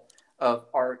style of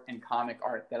art and comic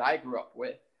art that I grew up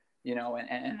with, you know,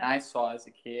 and I saw as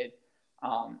a kid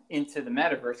into the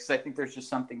metaverse, because I think there's just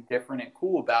something different and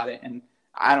cool about it. And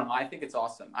I don't know, I think it's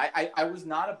awesome. I was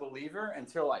not a believer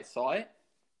until I saw it.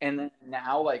 And then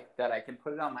now, like, that I can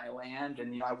put it on my land,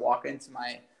 and, you know, I walk into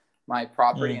my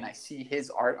property and I see his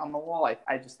art on the wall. I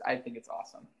think it's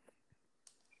awesome.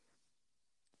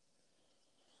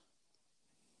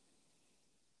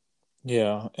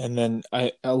 Yeah, and then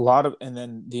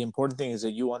the important thing is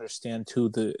that you understand too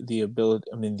the ability.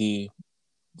 I mean the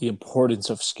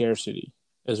importance of scarcity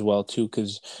as well too,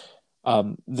 because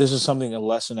this is a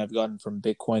lesson I've gotten from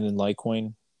Bitcoin and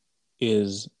Litecoin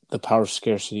is the power of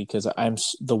scarcity. Because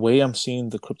the way I'm seeing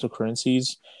the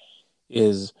cryptocurrencies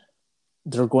is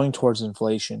they're going towards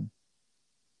inflation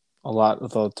a lot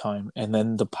of the time, and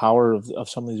then the power of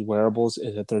some of these wearables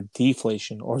is that they're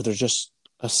deflation, or they're just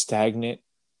a stagnant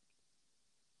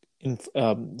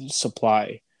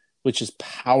supply, which is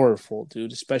powerful,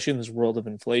 dude, especially in this world of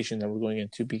inflation that we're going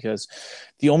into. Because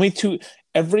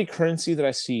every currency that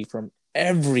I see from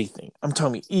everything, I'm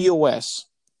talking EOS,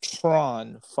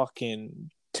 Tron,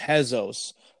 fucking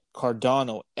Tezos,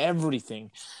 Cardano,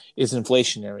 everything is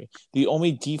inflationary. The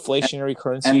only deflationary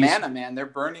currencies and Mana, man, they're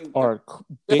burning are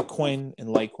Bitcoin and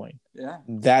Litecoin. Yeah,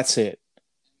 that's it.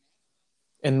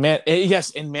 And Mana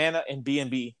and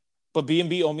BNB. But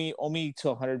BNB owe me to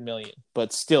 100 million.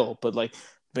 But still, like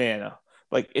Mana,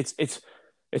 like it's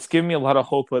giving me a lot of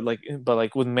hope. But like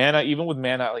with Mana, even with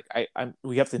Mana, like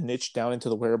we have to niche down into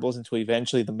the wearables until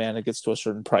eventually the Mana gets to a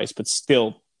certain price. But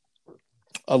still,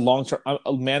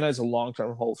 Mana is a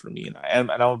long-term hold for me, and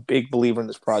I'm a big believer in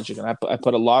this project, and I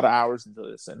put a lot of hours into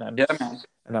this, and I'm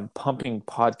pumping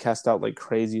podcasts out like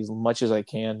crazy as much as I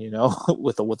can, you know,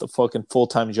 with a fucking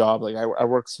full-time job. Like I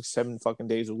work 6-7 fucking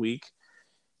days a week,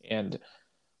 and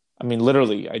I mean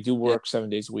literally I do work 7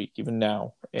 days a week even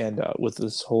now, and with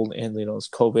this whole, and you know, this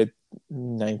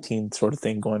COVID-19 sort of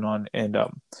thing going on, and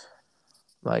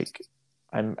like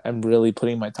I'm really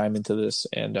putting my time into this,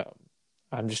 and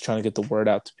I'm just trying to get the word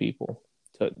out to people.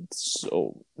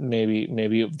 So maybe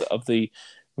only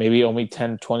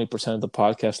 10-20% of the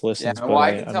podcast listens. Yeah, well,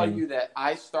 I can tell you that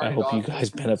I started. I hope you guys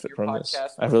benefit from this.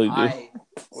 I really do. I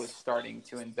was starting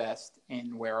to invest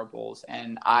in wearables,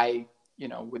 and I, you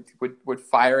know, would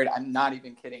fire it. I'm not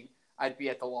even kidding. I'd be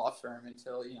at the law firm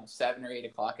until, you know, 7 or 8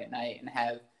 o'clock at night, and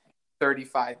have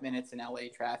 35 minutes in LA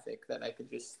traffic that I could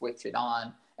just switch it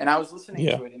on, and I was listening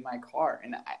to it in my car,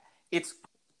 and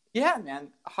yeah, man,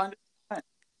 100%.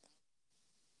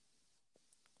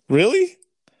 Really?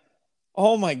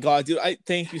 Oh my god, dude! I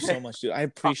thank you so much, dude. I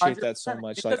appreciate that so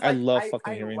much. Like, I love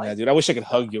fucking hearing that, dude. I wish I could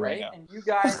hug you right now. And you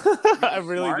guys, I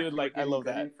really do. Like, I love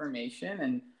that information,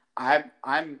 and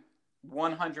I'm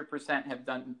 100% have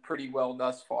done pretty well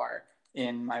thus far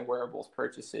in my wearables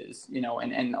purchases. You know,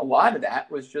 and a lot of that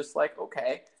was just like,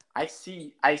 okay, I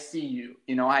see you.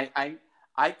 You know,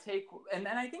 I take, and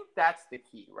then I think that's the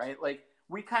key, right? Like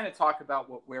we kind of talk about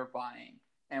what we're buying,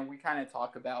 and we kind of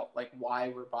talk about like why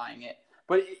we're buying it,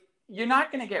 but you're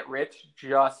not going to get rich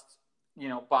just, you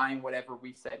know, buying whatever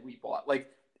we said we bought.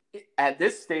 Like at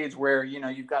this stage where, you know,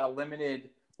 you've got a limited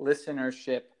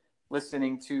listenership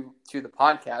listening to the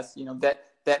podcast, you know,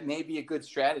 that may be a good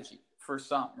strategy for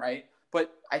some, right?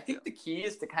 But I think the key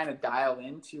is to kind of dial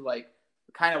into like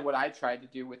kind of what I tried to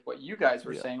do with what you guys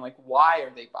were saying, like why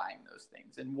are they buying those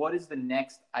things, and what is the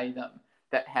next item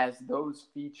that has those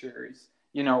features,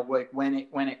 you know, like when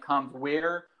it comes,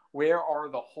 where are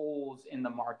the holes in the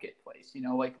marketplace, you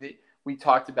know, like we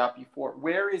talked about before,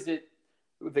 where is it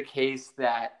the case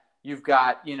that you've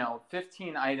got, you know,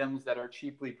 15 items that are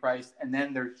cheaply priced and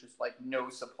then there's just like no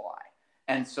supply,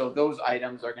 and so those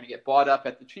items are going to get bought up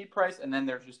at the cheap price, and then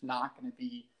there's just not going to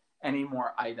be any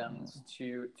more items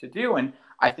to do. And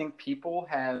I think people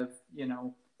have, you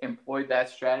know, employed that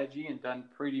strategy and done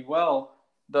pretty well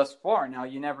thus far. Now,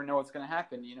 you never know what's going to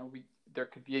happen. You know, there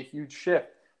could be a huge shift.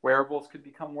 Wearables could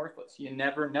become worthless. You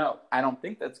never know. I don't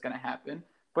think that's going to happen,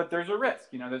 but there's a risk.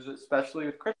 You know, especially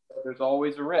with crypto, there's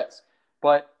always a risk.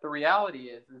 But the reality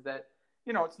is that,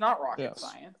 you know, it's not rocket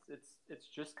science. It's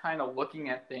just kind of looking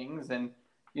at things, and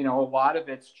you know, a lot of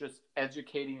it's just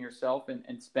educating yourself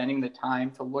and spending the time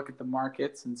to look at the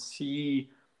markets and see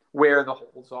where the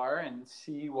holes are and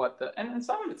see and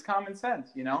some of it's common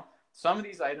sense, you know. Some of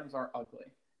these items are ugly.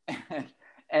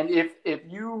 And if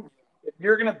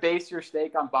you're going to base your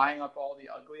stake on buying up all the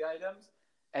ugly items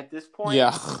at this point,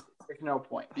 there's no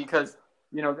point, because,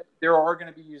 you know, there are going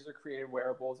to be user created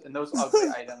wearables, and those ugly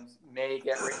items may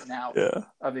get written out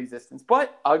of existence.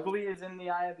 But ugly is in the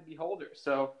eye of the beholder.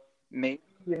 So maybe,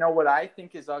 you know, what I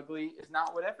think is ugly is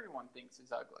not what everyone thinks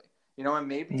is ugly, you know, and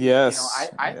maybe, you know,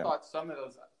 I thought some of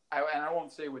those, and I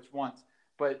won't say which ones,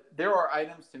 but there are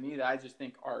items to me that I just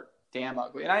think are damn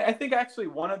ugly. And I think actually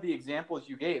one of the examples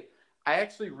you gave, I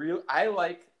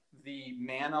like the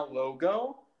Mana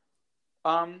logo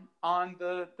on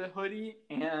the hoodie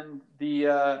and the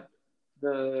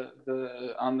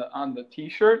on the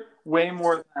t-shirt way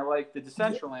more than I like the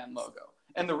Decentraland logo.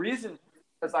 And the reason,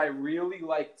 because I really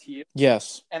like teal.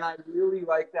 Yes. And I really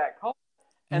like that color.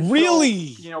 And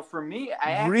really? So, you know, for me,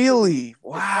 I actually, really,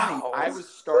 wow. I was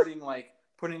starting like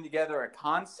putting together a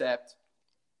concept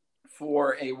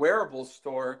for a wearables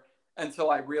store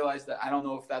until I realized that I don't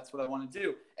know if that's what I want to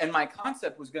do. And my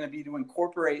concept was going to be to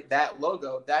incorporate that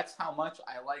logo. That's how much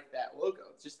I like that logo.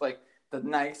 It's just like the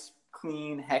nice,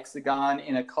 clean hexagon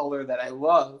in a color that I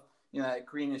love, you know, that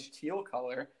greenish teal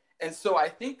color. And so I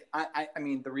think, I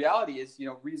mean, the reality is, you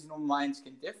know, reasonable minds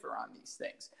can differ on these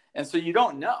things. And so you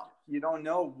don't know. You don't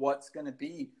know what's going to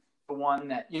be the one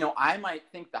that, you know, I might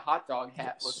think the hot dog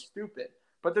hat looks stupid,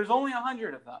 but there's only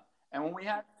 100 of them. And when we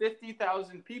have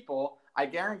 50,000 people, I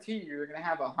guarantee you're going to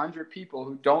have 100 people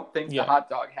who don't think the hot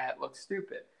dog hat looks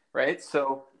stupid, right?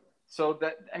 So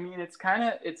that, I mean, it's kind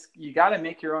of, you got to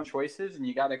make your own choices, and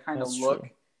you got to kind of look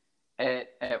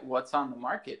at what's on the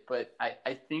market. But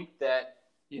I think that,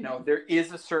 you know, there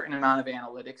is a certain amount of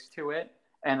analytics to it,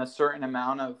 and a certain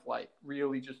amount of like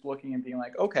really just looking and being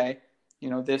like, okay, you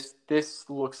know, this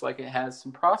looks like it has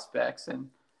some prospects, and,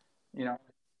 you know,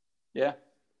 yeah.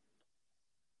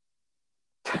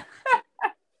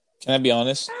 Can I be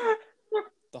honest?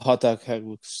 The hot dog hat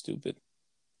looks stupid.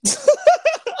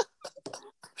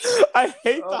 I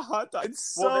hate the hot dog.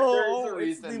 It's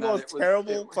it's the most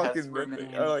terrible fucking movie.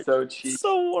 Like, so cheap,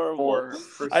 so horrible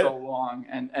for so long,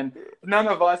 and none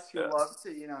of us who love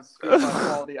to, you know, scoop up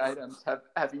quality items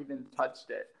have even touched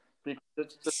it, because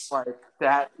it's just like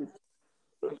that.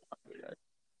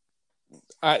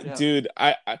 Dude,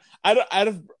 out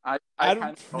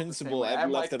of principle, I've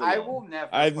left it alone. I will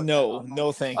never.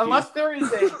 No, thank you. Unless there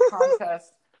is a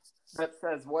contest that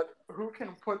says who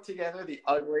can put together the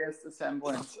ugliest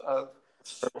semblance of.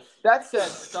 That said,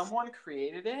 someone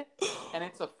created it, and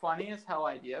it's a funny as hell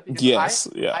idea, because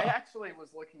I actually was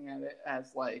looking at it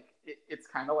as like it's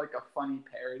kind of like a funny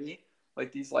parody,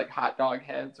 like these like hot dog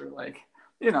heads, or like,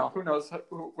 you know, who knows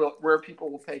where people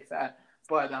will take that.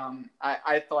 But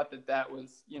I thought that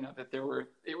was, you know, that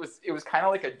it was kind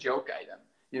of like a joke item.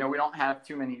 You know, we don't have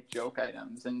too many joke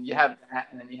items, and you have that,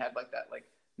 and then you have like that like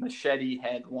machete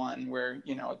head one where,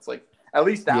 you know, it's like, at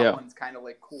least that one's kind of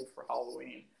like cool for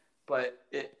Halloween. But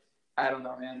I don't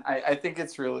know, man. I think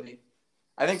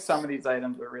I think some of these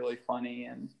items are really funny,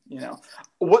 and, you know,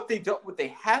 what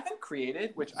they haven't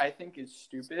created, which I think is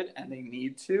stupid, and they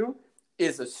need to,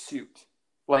 is a suit.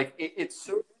 Like, it's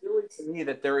so silly to me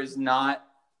that there is not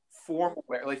formal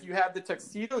wear. Like, you have the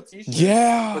tuxedo t-shirt,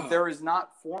 but there is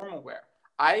not formal wear.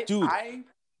 I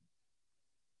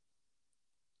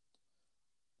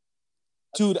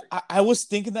Dude, I was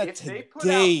thinking that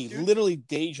today, literally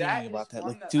daydreaming about that.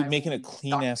 Like, dude, making a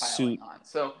clean ass suit.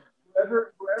 So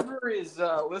whoever is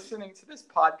listening to this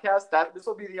podcast, this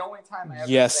will be the only time I ever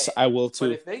Yes, say it. I will too.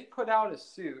 But if they put out a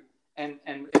suit, and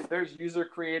if there's user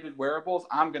created wearables,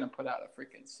 I'm gonna put out a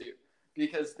freaking suit,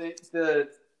 because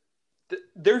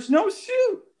there's no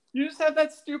suit. You just have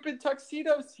that stupid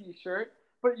tuxedo t-shirt.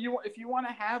 But if you want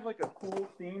to have like a cool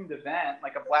themed event,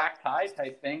 like a black tie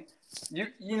type thing,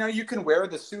 you can wear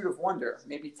the suit of wonder.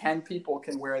 Maybe 10 people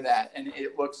can wear that, and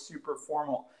it looks super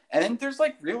formal. And then there's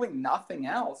like really nothing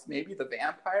else. Maybe the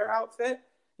vampire outfit,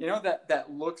 that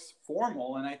looks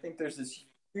formal. And I think there's this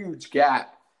huge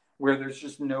gap where there's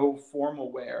just no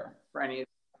formal wear for any.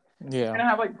 Yeah, you're gonna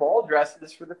have like ball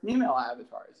dresses for the female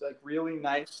avatars, like really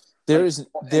nice. There is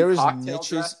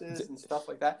niches and stuff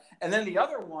like that. And then the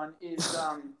other one is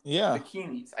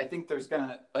bikinis. I think there's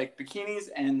gonna like bikinis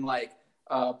and like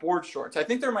board shorts. I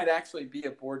think there might actually be a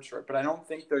board short, but I don't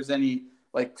think there's any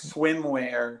like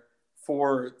swimwear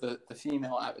for the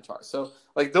female avatar. So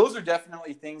like those are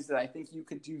definitely things that I think you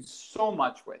could do so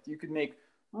much with. You could make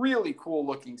really cool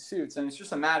looking suits, and it's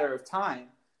just a matter of time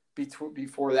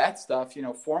before that stuff,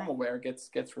 formal wear gets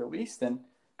released, and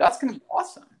that's gonna be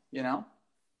awesome,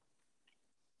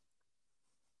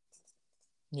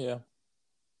 Yeah.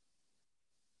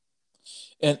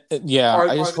 And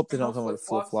I just hope they don't come with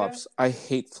flip-flops. I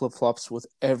hate flip-flops with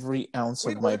every ounce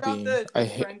of my being. I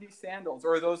hate trendy sandals,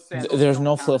 or those sandals. There's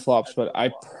no flip-flops, but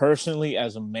I personally,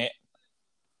 as a man.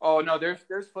 Oh no, there's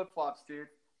flip-flops, dude.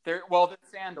 They're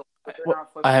sandals, but they're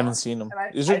not flip-flops. I haven't seen them.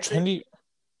 Is there trendy?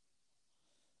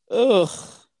 Ugh.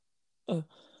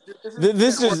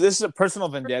 This is a personal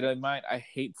vendetta of mine. I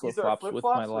hate flip-flops with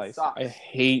my life. I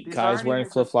hate guys wearing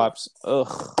flip-flops.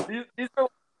 Ugh. These are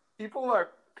people.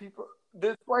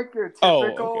 This like your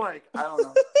typical like I don't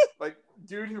know, like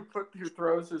dude who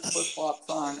throws his flip-flops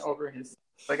on over his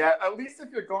like. At least if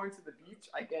you're going to the beach,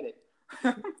 I get it.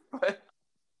 But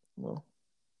well,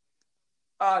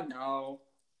 no.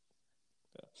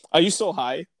 Are you still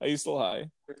high?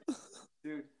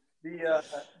 Dude.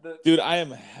 Dude, I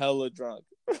am hella drunk.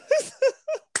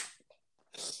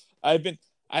 I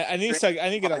need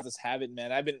to get out this habit,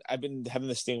 man. I've been having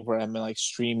this thing where I've been like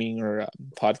streaming or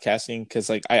podcasting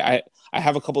because like I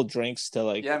have a couple drinks to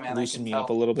like loosen me up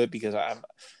a little bit because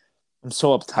I'm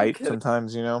so uptight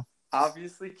sometimes,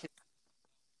 Obviously.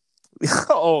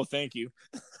 Oh, thank you.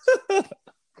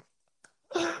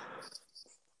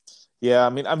 Yeah,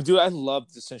 I mean, I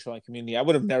love the Central Line community. I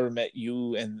would have never met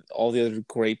you and all the other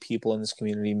great people in this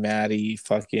community. Maddie,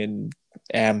 fucking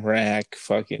Amrak,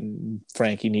 fucking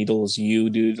Frankie Needles,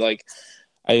 you, dude. Like,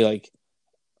 I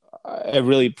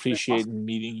really appreciate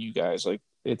meeting you guys. Like,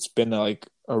 it's been like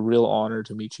a real honor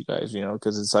to meet you guys.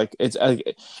 Because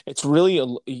it's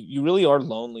really you really are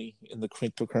lonely in the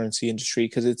cryptocurrency industry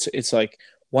because it's like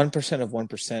 1% of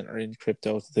 1% are in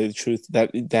crypto. The truth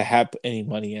that have any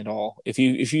money at all. If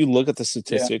you look at the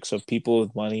statistics of people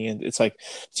with money, and it's like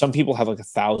some people have like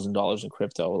 $1,000 in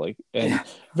crypto, like, and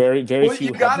very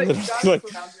few have. Like,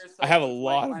 I have a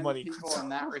lot of money. People in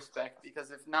that respect,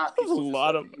 because if not, people just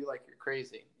look at you like you're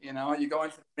crazy. You go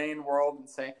into the main world and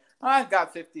say, I've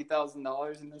got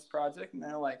 $50,000 in this project, and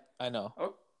they're like, I know.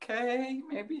 Okay,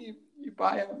 maybe you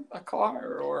buy a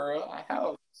car or a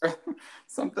house or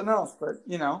something else, but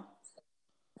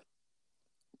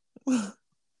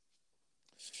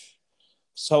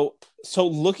So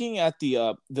looking at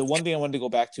the one thing I wanted to go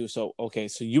back to. So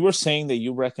you were saying that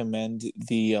you recommend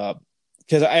the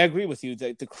because I agree with you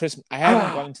that the Christmas. I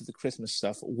haven't gone into the Christmas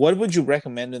stuff. What would you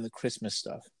recommend in the Christmas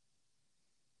stuff?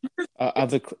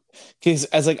 Because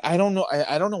as like I don't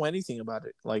know anything about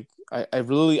it. Like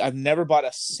I've never bought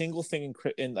a single thing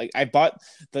in like I bought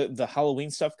the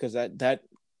Halloween stuff because that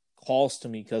calls to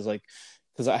me because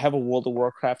I have a World of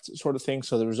Warcraft sort of thing,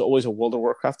 so there was always a World of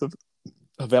Warcraft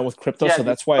event with crypto, so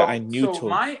that's why I knew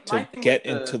to get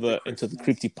into the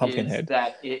Creepy Pumpkinhead.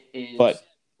 That it is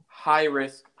high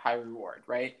risk, high reward,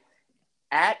 right?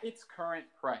 At its current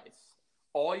price,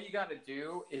 all you got to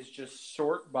do is just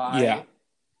sort by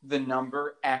the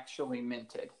number actually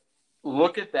minted.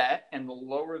 Look at that, and the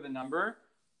lower the number,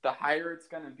 the higher it's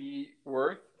going to be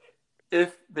worth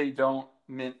if they don't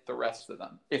mint the rest of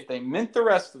them. If they mint the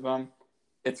rest of them,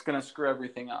 it's going to screw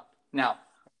everything up. Now,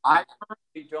 I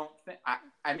currently don't think,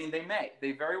 I mean,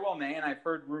 they very well may, and I've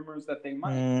heard rumors that they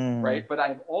might, right? But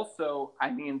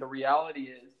the reality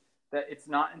is that it's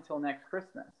not until next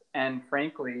Christmas. And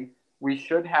frankly, we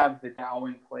should have the DAO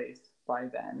in place by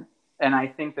then. And I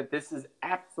think that this is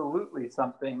absolutely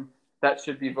something that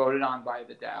should be voted on by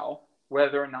the DAO,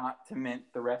 whether or not to mint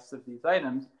the rest of these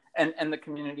items. and the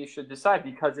community should decide,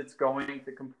 because it's going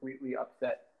to completely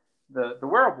upset the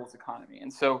wearables economy.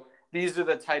 And so these are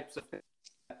the types of things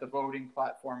that the voting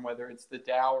platform, whether it's the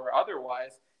DAO or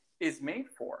otherwise, is made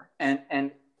for.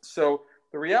 And so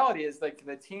the reality is, like,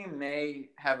 the team may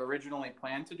have originally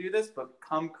planned to do this, but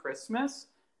come Christmas,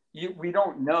 we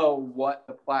don't know what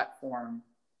the platform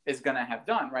is going to have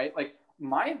done, right? Like,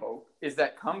 my hope is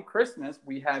that come Christmas,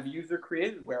 we have user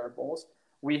created wearables.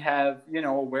 We have,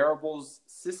 a wearables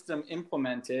system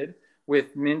implemented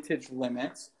with mintage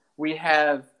limits. We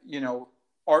have,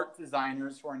 art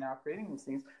designers who are now creating these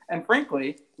things. And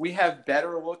frankly, we have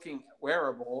better looking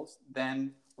wearables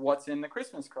than what's in the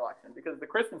Christmas collection, because the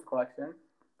Christmas collection,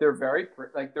 they're very,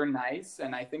 they're nice.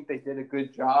 And I think they did a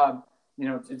good job,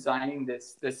 designing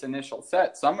this initial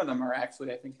set. Some of them are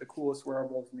actually, I think, the coolest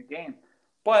wearables in the game,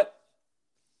 but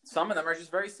some of them are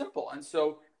just very simple. And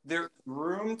so there's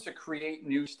room to create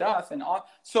new stuff and all.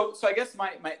 So I guess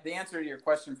the answer to your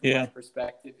question from my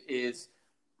perspective is,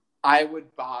 I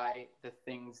would buy the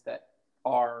things that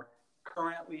are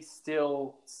currently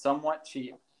still somewhat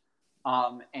cheap,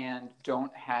 and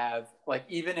don't have, like,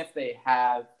 even if they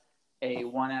have a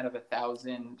 1 out of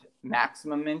 1,000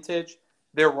 maximum mintage,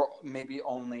 there were maybe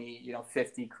only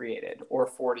 50 created or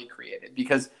 40 created,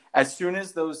 because as soon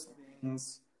as those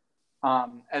things,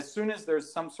 as soon as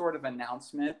there's some sort of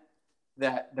announcement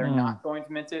that they're not going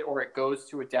to mint it, or it goes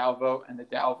to a DAO vote and the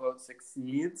DAO vote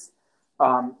succeeds,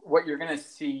 what you're going to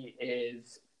see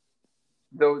is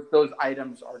those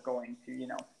items are going to,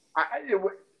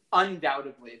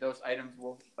 undoubtedly, those items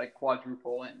will, like,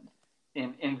 quadruple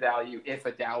in value if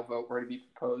a DAO vote were to be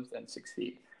proposed and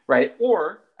succeed, right?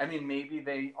 Or, I mean, maybe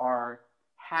they are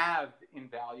halved in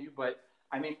value, but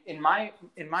I mean, in my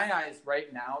eyes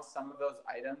right now, some of those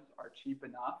items are cheap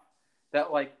enough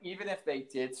that, like, even if they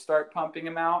did start pumping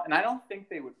them out, and I don't think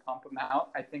they would pump them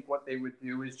out, I think what they would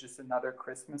do is just another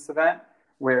Christmas event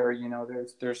where,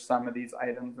 there's some of these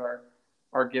items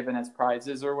are given as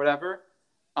prizes or whatever.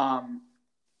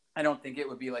 I don't think it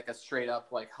would be like a straight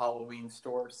up, like, Halloween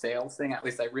store sales thing. At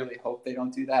least I really hope they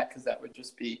don't do that, because that would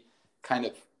just be kind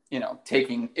of,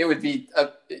 it would be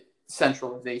a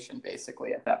centralization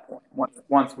basically at that point.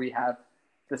 Once we have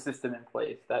the system in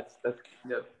place, that's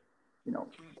kind of,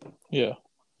 Yeah.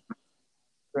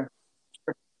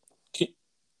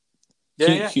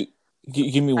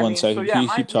 Give me one second. Can you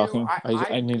keep talking?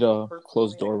 I need to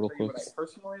close the door real quick. What I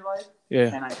personally like.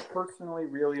 Yeah. And I personally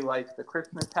really like the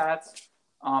Christmas hats,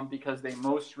 because they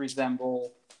most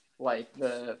resemble, like,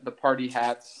 the party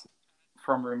hats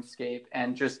from RuneScape,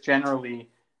 and just generally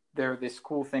they're this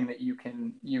cool thing that you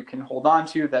can hold on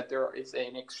to, that there is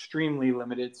an extremely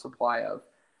limited supply of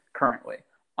currently.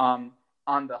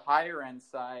 On the higher end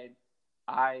side,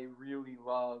 I really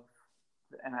love,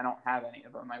 and I don't have any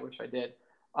of them, I wish I did,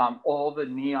 all the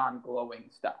neon glowing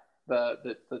stuff.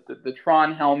 The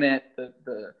Tron helmet,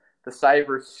 the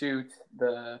cyber suit,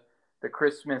 the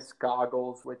Christmas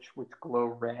goggles, which glow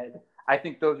red. I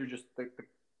think those are just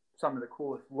some of the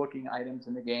coolest looking items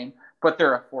in the game, but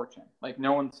they're a fortune. Like,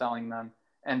 no one's selling them,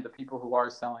 and the people who are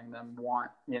selling them want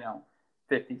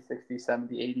 50, 60,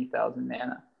 70, 80,000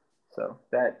 mana. So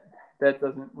that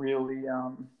doesn't really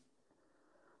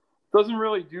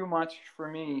do much for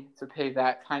me to pay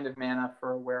that kind of mana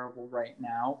for a wearable right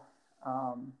now.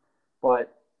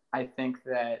 But I think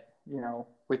that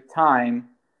with time,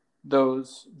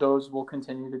 those will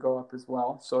continue to go up as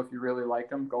well. So if you really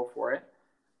like them, go for it.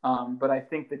 But I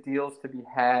think the deals to be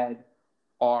had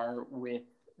are with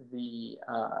the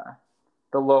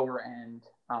lower end,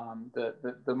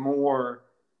 the more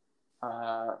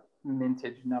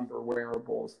mintage number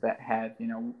wearables that have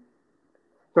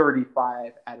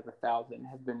 35 out of 1,000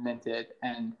 have been minted,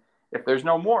 and if there's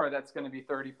no more, that's going to be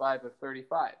 35 of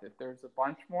 35. If there's a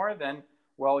bunch more, then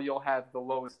you'll have the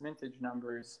lowest mintage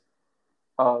numbers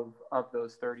of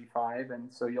those 35,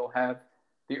 and so you'll have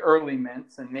the early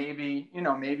mints, and maybe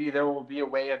there will be a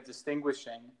way of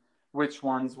distinguishing which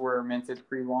ones were minted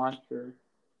pre-launch or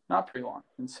not pre-launch.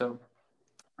 And so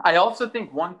I also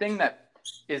think one thing that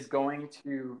is going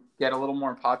to get a little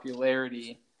more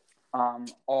popularity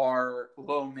are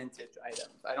low mintage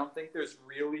items. I don't think there's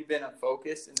really been a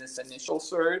focus in this initial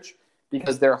surge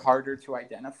because they're harder to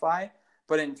identify.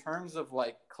 But in terms of,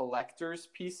 like, collector's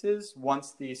pieces,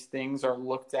 once these things are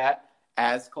looked at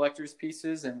as collector's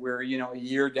pieces, and we're, a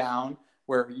year down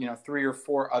where, 3 or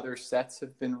 4 other sets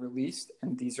have been released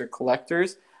and these are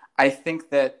collectors, I think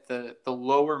that the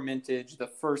lower mintage, the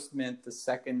first mint, the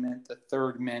second mint, the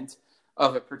third mint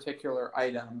of a particular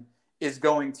item is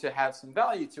going to have some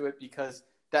value to it, because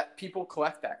that people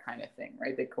collect that kind of thing,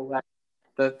 right? They collect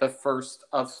the first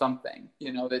of something,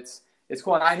 it's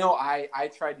cool. And I know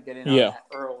I tried to get in on that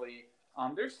early.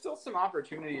 There's still some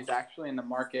opportunities actually in the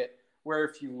market where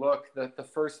if you look, the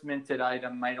first minted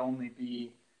item might only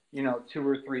be, 2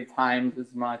 or 3 times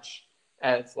as much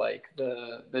as like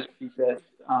the cheapest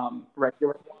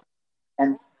regular one.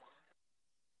 And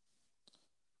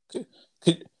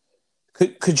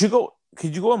could you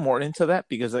go more into that,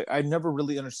 because I never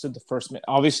really understood the first mint.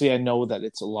 Obviously, I know that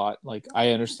it's a lot. Like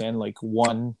I understand like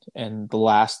one and the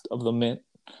last of the mint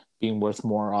being worth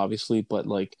more, obviously, but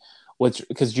like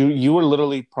because you were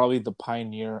literally probably the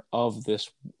pioneer of this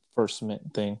first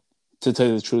mint thing. To tell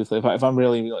you the truth, if I'm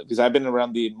really, because I've been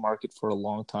around the market for a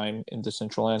long time in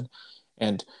Decentraland,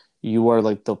 and you are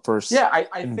like the first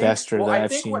investor that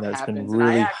I've seen that's been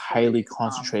really highly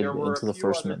concentrated into the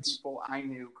first mints. People I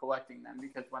knew collecting them,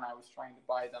 because when I was trying to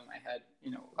buy them, I had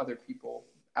other people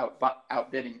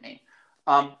outbidding me,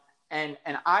 and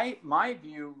my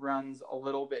view runs a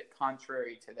little bit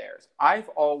contrary to theirs. I've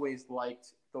always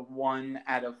liked the 1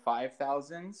 out of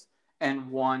 5,000s and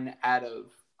 1 out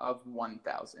of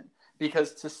 1,000,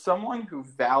 because to someone who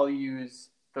values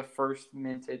the first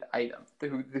minted item,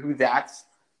 who that's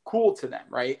cool to them,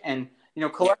 right? And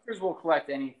collectors will collect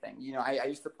anything. I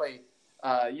used to play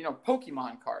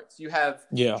Pokemon cards. You have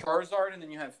Charizard, and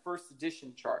then you have first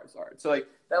edition Charizard. So like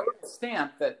that little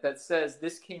stamp that says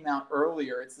this came out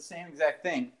earlier, it's the same exact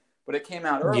thing, but it came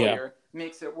out earlier,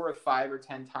 makes it worth 5 or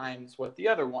 10 times what the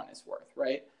other one is worth,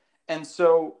 right? And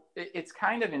so it's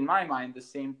kind of, in my mind, the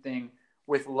same thing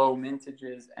with low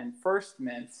mintages and first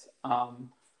mints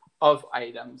of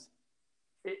items.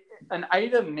 An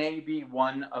item may be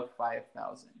 1 of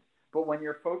 5,000, but when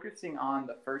you're focusing on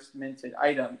the first minted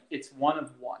item, it's 1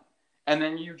 of 1. And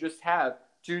then you just have,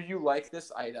 do you like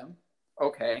this item?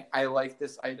 Okay, I like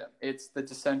this item. It's the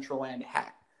Decentraland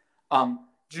hat.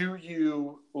 Do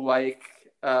you like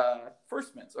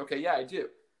first mints? Okay, yeah, I do.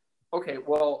 Okay,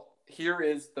 well, here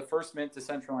is the first mint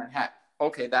Decentraland hat.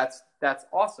 Okay, that's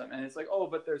awesome. And it's like, oh,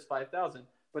 but there's 5,000,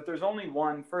 but there's only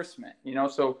 1 first mint,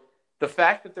 so the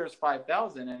fact that there's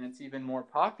 5,000 and it's even more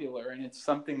popular, and it's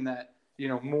something that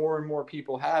more and more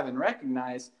people have and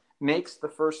recognize, makes the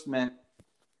first mint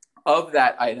of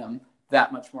that item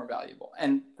that much more valuable.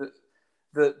 And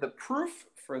the proof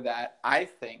for that, I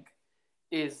think,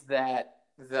 is that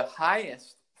the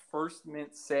highest first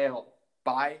mint sale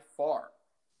by far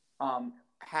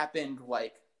happened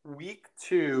like week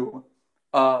 2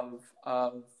 of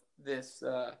this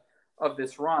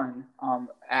run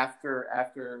after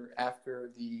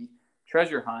the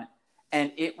treasure hunt,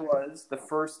 and it was the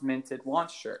first minted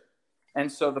launch shirt. And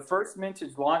so the first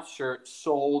minted launch shirt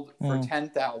sold for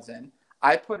 10,000.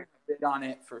 I put a bid on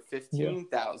it for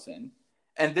 15,000,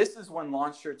 and this is when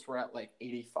launch shirts were at like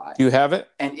 85. Do you have it?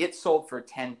 And it sold for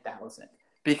 10,000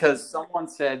 because someone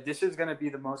said this is going to be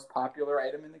the most popular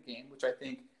item in the game, which I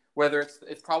think, whether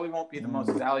it probably won't be the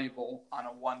most valuable on a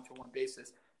 1-to-1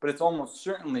 basis, but it's almost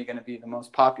certainly going to be the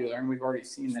most popular, and we've already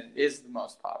seen that it is the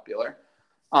most popular.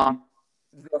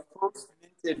 The first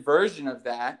minted version of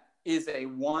that is a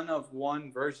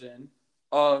 1-of-1 version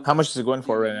of how much is it going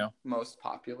for right now? Most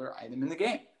popular item in the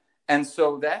game. And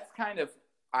so that's kind of,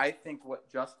 I think, what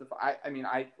justify. I mean,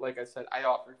 like I said, I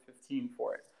offered 15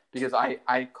 for it because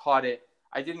I caught it.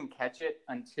 I didn't catch it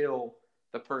until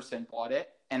the person bought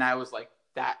it, and I was like,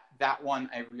 that one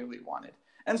I really wanted.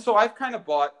 And so I've kind of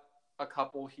bought a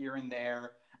couple here and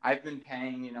there. I've been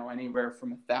paying, anywhere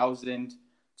from 1,000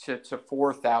 to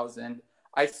 4,000.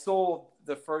 I sold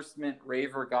the first mint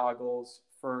Raver goggles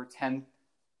for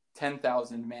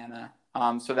 10,000 mana.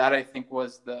 So that I think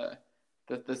was a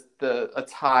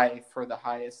tie for the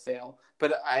highest sale.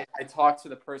 But I talked to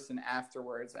the person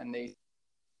afterwards, and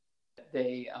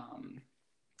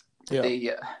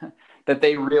that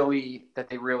they really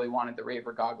wanted the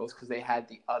Raver goggles because they had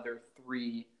the other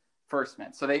 3 first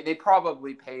mint. So they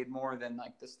probably paid more than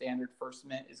like the standard first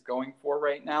mint is going for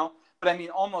right now. But I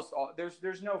mean, almost all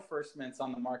there's no first mints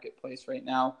on the marketplace right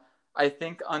now. I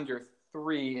think under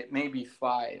 3, it may be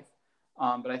 5.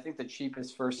 But I think the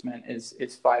cheapest first mint is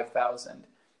 5,000.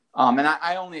 And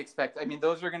I only expect, I mean,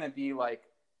 those are going to be like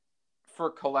for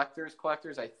collectors,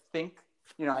 I think,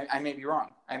 I may be wrong.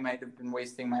 I might have been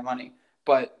wasting my money,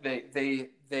 but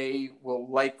they will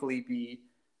likely be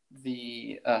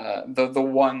the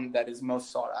one that is most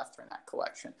sought after in that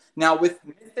collection. Now with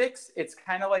mythics, it's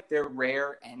kind of like they're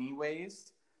rare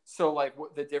anyways. So like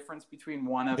the difference between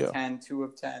 1 of 10, 2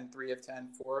 of 10, 3 of 10,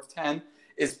 4 of 10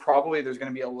 is probably there's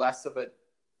going to be a less of a,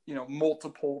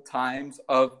 multiple times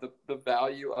of the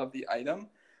value of the item.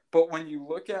 But when you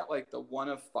look at like the 1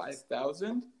 of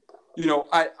 5,000,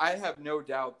 I have no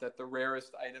doubt that the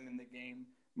rarest item in the game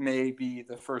may be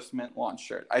the first mint launch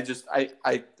shirt. I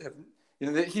have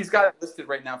he's got it listed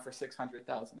right now for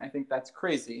 600,000. I think that's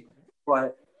crazy,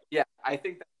 but yeah, I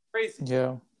think that's crazy.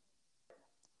 Yeah.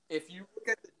 If you look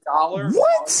at the dollar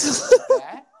what of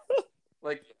that,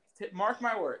 like, mark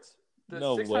my words, the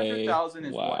no 600,000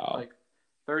 is wow. what, like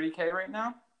 $30K right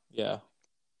now? Yeah.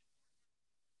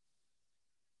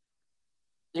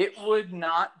 It would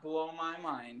not blow my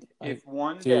mind if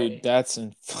one day that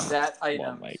oh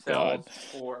item my sells God.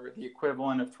 for the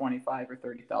equivalent of $25,000 or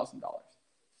 $30,000.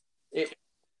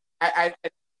 I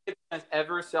think it doesn't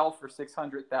ever sell for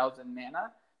 600,000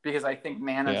 mana, because I think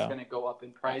mana is going to go up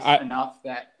in price enough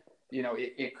that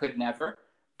it could never.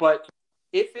 But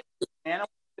if it's mana,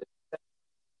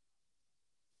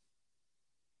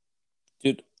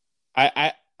 dude,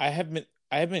 I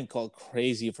have been called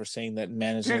crazy for saying that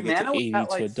mana's going to get to 80 to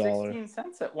 $1. 16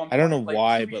 cents at one point. I don't know like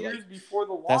why, 2 but years before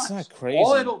the launch. That's not crazy.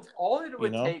 All it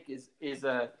would take is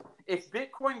if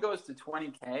Bitcoin goes to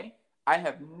 20K, I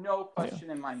have no question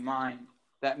in my mind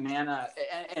that mana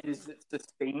and is it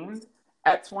sustained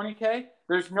at 20K.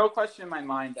 There's no question in my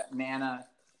mind that mana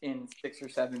in 6 or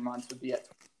 7 months would be at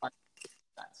 25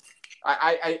 cents.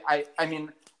 I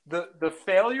mean, the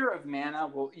failure of mana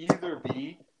will either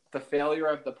be the failure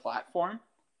of the platform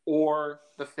or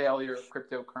the failure of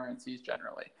cryptocurrencies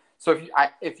generally. So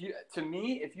if you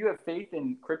have faith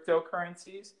in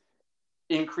cryptocurrencies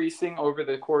increasing over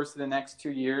the course of the next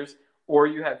 2 years, or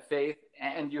you have faith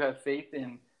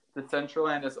in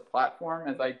Decentraland as a platform,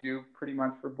 as I do pretty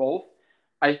much for both,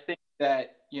 I think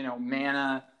that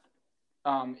mana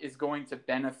is going to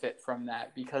benefit from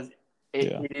that, because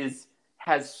it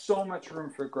has so much room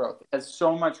for growth. It has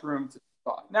so much room to take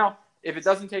off. Now, if it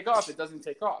doesn't take off, it doesn't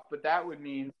take off. But that would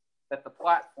mean that the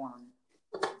platform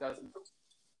doesn't.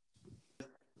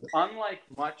 Unlike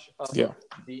much of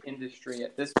the industry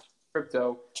at this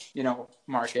crypto,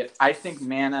 market, I think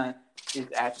mana is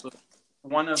actually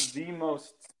one of the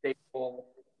most stable,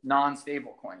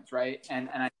 non-stable coins, right? And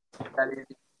I think that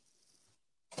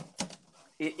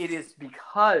it is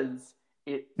because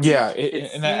it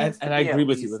I agree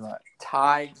with you with that.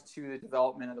 Tied to the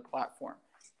development of the platform.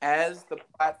 As the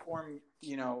platform,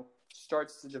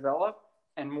 starts to develop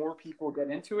and more people get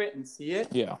into it and see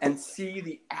it and see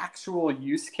the actual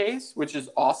use case, which is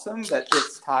awesome that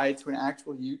it's tied to an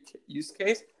actual use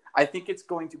case, I think it's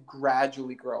going to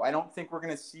gradually grow. I don't think we're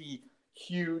going to see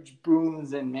huge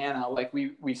booms in mana like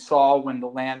we saw when the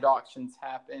land auctions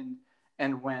happened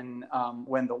and when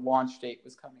the launch date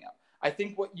was coming up. I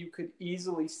think what you could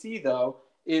easily see, though,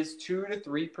 is 2 to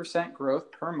 3%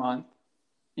 growth per month,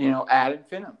 ad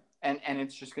infinitum. And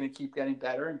it's just going to keep getting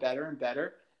better and better and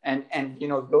better. And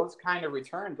those kind of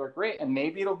returns are great. And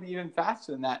maybe it'll be even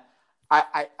faster than that.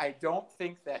 I don't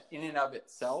think that in and of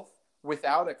itself,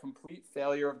 without a complete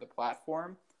failure of the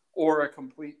platform or a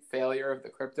complete failure of the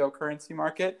cryptocurrency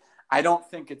market, I don't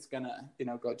think it's going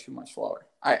to, go too much lower.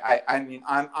 I mean,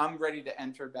 I'm ready to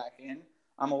enter back in.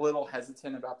 I'm a little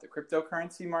hesitant about the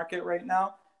cryptocurrency market right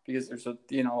now because there's a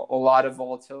lot of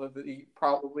volatility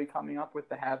probably coming up with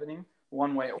the halvening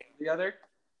one way or the other.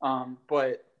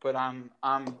 But I'm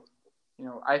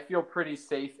I feel pretty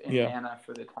safe in mana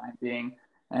for the time being.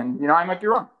 And I might be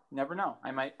wrong. Never know.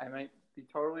 I might be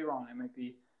totally wrong. I might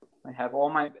have all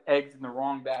my eggs in the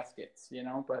wrong baskets,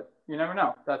 but you never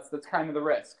know. That's kind of the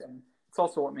risk, and it's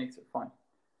also what makes it fun.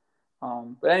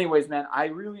 But anyways, man,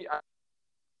 I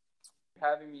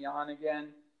having me on again.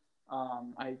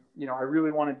 I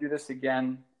really want to do this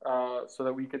again so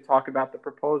that we could talk about the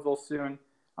proposal soon.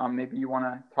 Maybe you want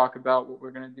to talk about what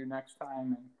we're going to do next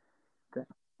time.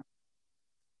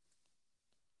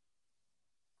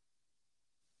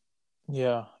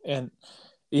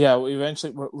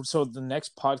 Eventually. So the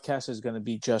next podcast is going to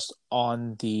be just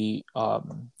on the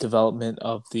development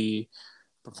of the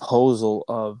proposal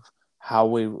of how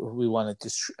we want to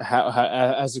how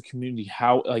as a community,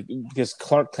 because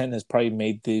Clark Kent has probably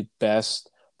made the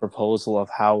best proposal of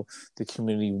how the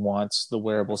community wants the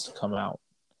wearables to come out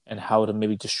and how to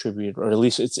maybe distribute, or at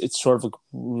least it's sort of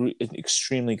an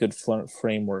extremely good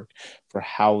framework for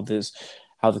how the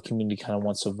community kind of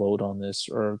wants to vote on this,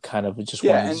 or kind of just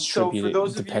want to distribute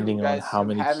it, depending on how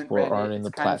many people are in the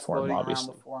platform, obviously.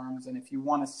 Around the forums, and if you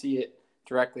want to see it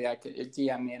directly, I could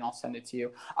DM me and I'll send it to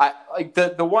you. I like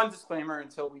the one disclaimer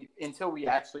until we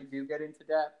actually do get into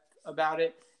depth about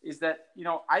it is that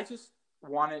I just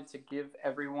wanted to give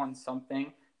everyone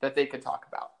something that they could talk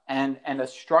about and a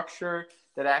structure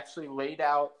that actually laid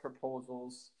out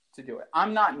proposals to do it.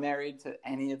 I'm not married to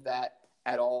any of that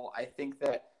at all. I think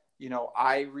that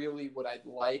what I'd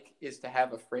like is to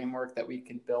have a framework that we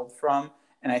can build from.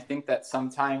 And I think that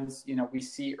sometimes, we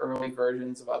see early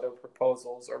versions of other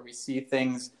proposals, or we see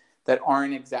things that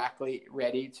aren't exactly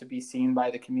ready to be seen by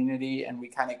the community, and we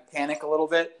kind of panic a little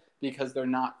bit because they're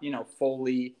not,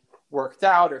 fully worked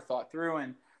out or thought through.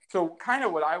 And so kind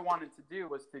of what I wanted to do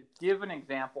was to give an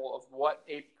example of what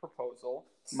a proposal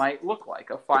might look like,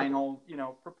 a final,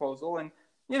 proposal. And,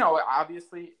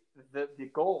 obviously the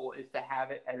goal is to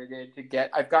have it edited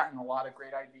I've gotten a lot of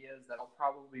great ideas that I'll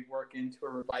probably work into a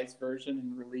revised version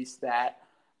and release that.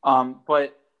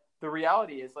 But the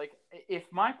reality is, like, if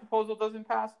my proposal doesn't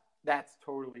pass, that's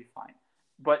totally fine.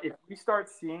 But if we start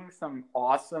seeing some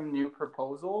awesome new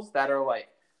proposals that are like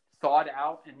thought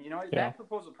out, and that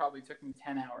proposal probably took me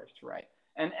 10 hours to write.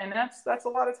 And that's a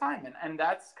lot of time. And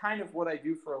that's kind of what I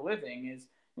do for a living is,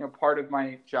 part of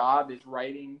my job is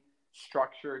writing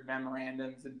structured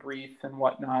memorandums and briefs and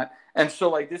whatnot. And so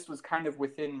like this was kind of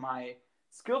within my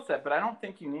skill set, but I don't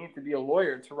think you need to be a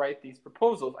lawyer to write these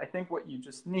proposals. I think what you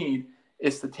just need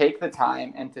is to take the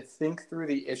time and to think through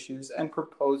the issues and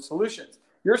propose solutions.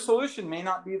 Your solution may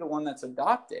not be the one that's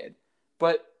adopted,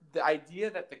 but the idea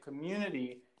that the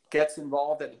community gets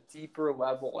involved at a deeper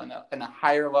level and a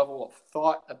higher level of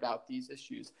thought about these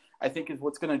issues, I think is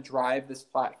what's going to drive this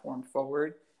platform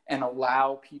forward and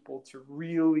allow people to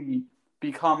really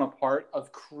become a part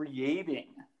of creating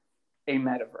a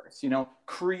metaverse,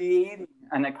 creating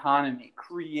an economy,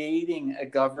 creating a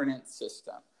governance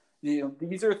system.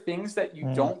 These are things that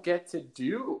you don't get to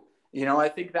do. I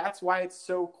think that's why it's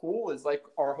so cool is like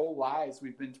our whole lives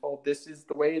we've been told this is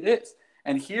the way it is.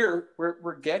 And here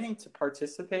we're getting to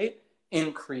participate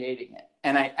in creating it.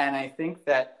 And I think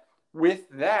that with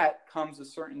that comes a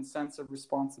certain sense of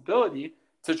responsibility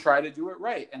to try to do it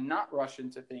right and not rush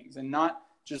into things and not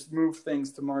just move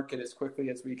things to market as quickly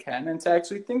as we can and to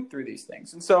actually think through these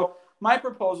things. And so my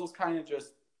proposals kind of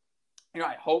just,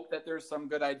 I hope that there's some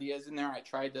good ideas in there. I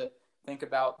tried to think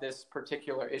about this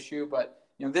particular issue, but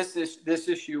this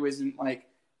issue isn't like,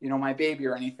 my baby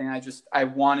or anything. I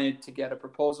wanted to get a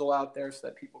proposal out there so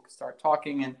that people could start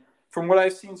talking. And from what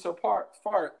I've seen so far,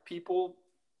 people,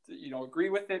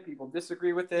 agree with it. People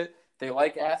disagree with it. They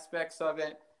like aspects of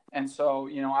it. And so,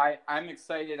 I'm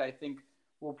excited. I think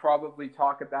we'll probably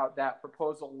talk about that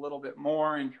proposal a little bit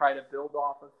more and try to build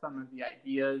off of some of the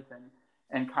ideas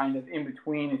and kind of in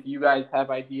between, if you guys have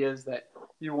ideas that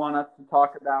you want us to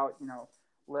talk about,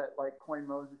 let like Coin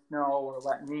Moses know or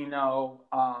let me know.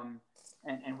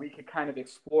 And we could kind of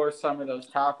explore some of those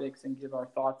topics and give our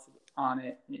thoughts on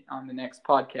it on the next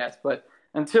podcast. But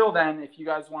until then, if you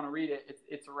guys want to read it,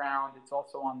 it's around. It's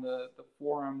also on the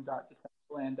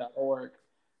forum.decentraland.org.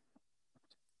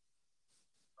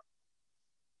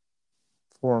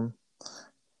 Forum.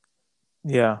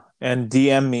 Yeah, and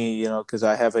DM me, because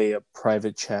I have a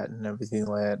private chat and everything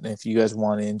like that. And if you guys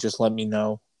want in, just let me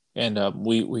know. And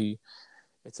we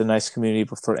it's a nice community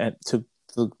for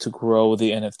to grow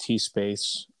the NFT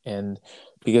space. And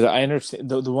because I understand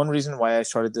the one reason why I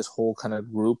started this whole kind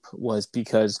of group was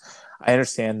because I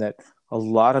understand that a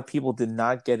lot of people did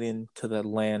not get into that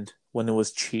land when it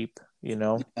was cheap.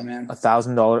 $1,000. I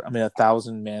mean,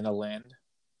 1,000 mana land.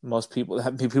 Most people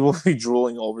will be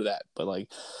drooling over that, but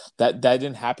like that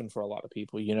didn't happen for a lot of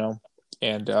people,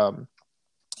 and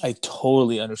I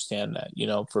totally understand that,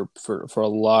 for a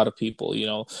lot of people,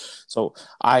 so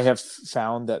I have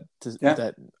found that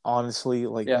that honestly,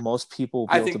 like most people will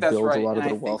be able to build a lot of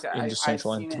their wealth in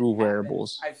Decentraland through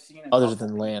wearables other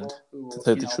than land, to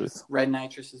tell the truth. Red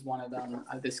Nitrous is one of them.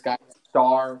 This guy,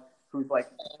 Star, who's like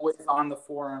always on the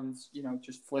forums,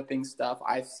 just flipping stuff.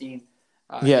 I've seen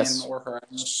him or her,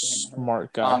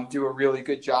 smart guy, do a really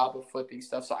good job of flipping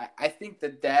stuff. So I think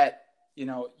that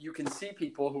you can see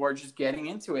people who are just getting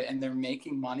into it and they're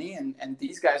making money, and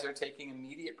these guys are taking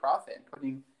immediate profit and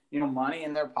putting money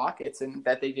in their pockets and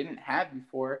that they didn't have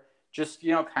before, just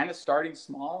kind of starting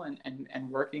small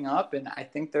and working up. And I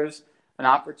think there's an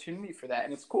opportunity for that,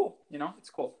 and it's cool. It's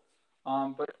cool.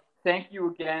 But thank you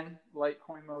again,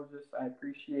 Litecoin Moses. I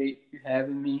appreciate you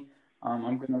having me.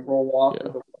 I'm going to roll off.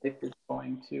 The wife is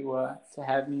going to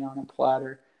have me on a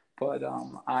platter. But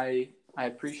I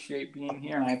appreciate being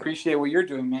here, and I appreciate what you're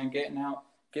doing, man, getting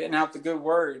out the good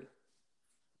word.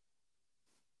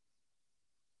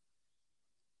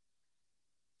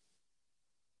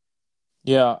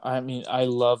 Yeah, I mean, I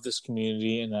love this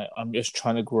community, and I'm just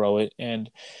trying to grow it, and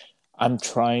I'm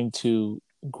trying to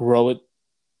grow it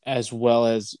as well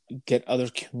as get other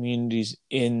communities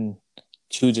in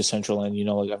to Decentraland.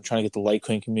 Like I'm trying to get the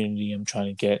Litecoin community. I'm trying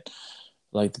to get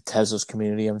like the Tezos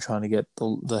community. I'm trying to get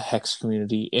the Hex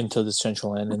community into the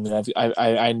Decentraland. And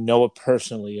I know it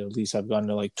personally. At least I've gotten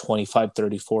to like 25,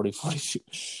 30, 40.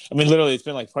 I mean, literally, it's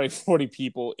been like probably 40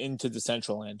 people into the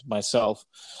Decentraland myself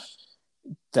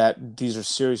that these are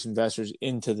serious investors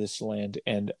into this land,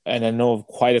 and I know of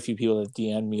quite a few people that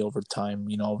DM'd me over time,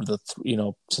 over the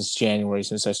since January,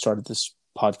 since I started this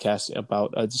podcast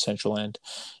about Decentraland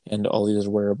and all these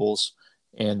wearables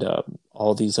and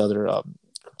all these other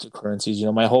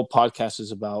cryptocurrencies. My whole podcast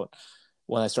is about,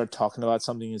 when I start talking about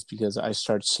something, is because I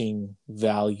start seeing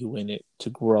value in it to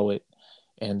grow it.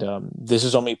 And this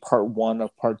is only part one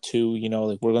of part two.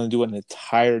 We're going to do an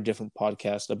entire different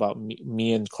podcast about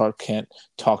me and Clark Kent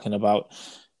talking about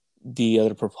the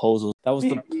other proposals. That was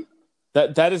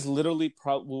that is literally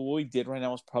what we did right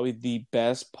now is probably the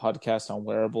best podcast on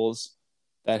wearables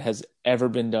that has ever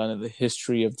been done in the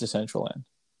history of Decentraland.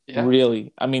 Yeah.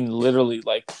 Really, I mean, literally,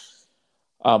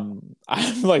 I'm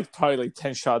probably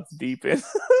 10 shots deep in.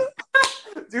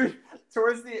 Dude,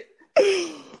 towards the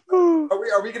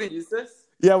are we gonna use this?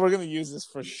 Yeah, we're gonna use this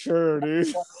for sure,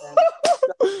 dude.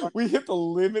 We hit the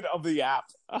limit of the app.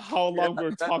 How long we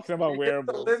were talking about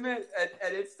wearables? The limit,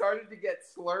 and it started to get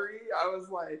slurry. I was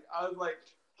like,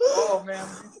 oh man,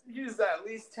 use at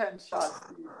least 10 shots,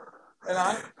 dude.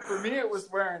 And for me, it was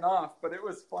wearing off, but it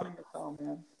was funny as hell,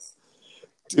 man.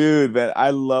 Dude, man,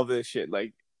 I love this shit.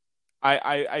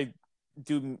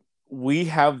 Dude, we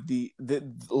have the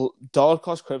Dollar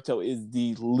Cost Crypto is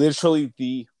literally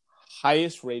the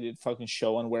highest rated fucking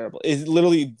show on wearable. It's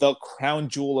literally the crown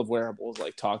jewel of wearables.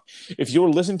 Talk. If you were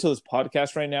listening to this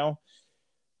podcast right now,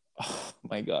 oh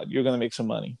my God, you're gonna make some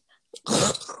money.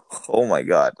 Oh my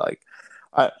God,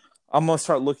 I'm gonna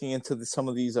start looking into some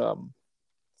of these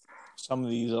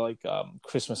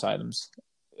Christmas items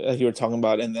you were talking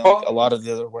about, and then a lot of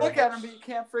the other wearables. Look at them, but you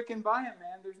can't freaking buy them,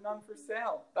 man. There's none for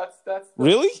sale. That's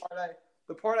really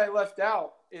the part I left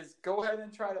out is go ahead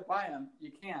and try to buy them.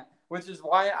 You can't. Which is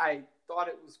why I thought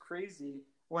it was crazy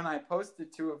when I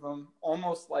posted 2 of them,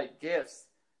 almost like gifts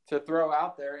to throw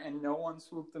out there, and no one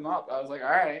swooped them up. I was like, all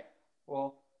right,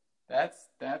 well, that's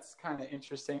kind of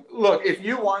interesting. Look, if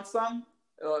you want some,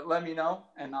 let me know,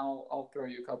 and I'll throw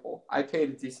you a couple. I paid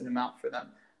a decent amount for them,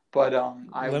 but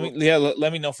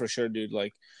let me know for sure, dude.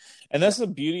 And that's the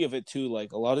beauty of it too.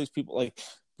 A lot of these people,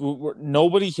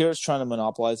 nobody here is trying to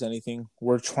monopolize anything.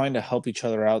 We're trying to help each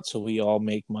other out so we all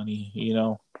make money,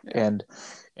 Yeah. And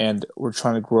we're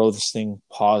trying to grow this thing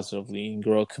positively and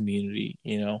grow a community,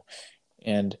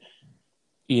 and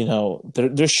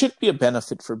there should be a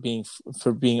benefit for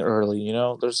being early,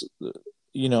 there's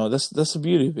that's the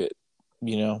beauty of it,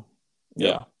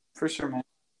 yeah, for sure, man.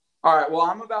 All right, well,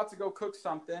 I'm about to go cook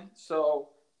something, so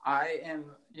I am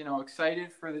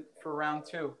excited for round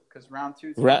 2, because round 2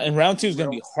 is going to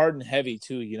be hard and heavy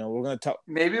too. We're going to talk.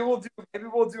 Maybe we'll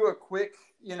do a quick,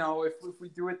 if we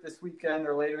do it this weekend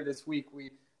or later this week, we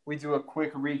do a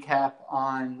quick recap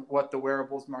on what the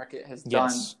wearables market has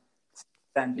done.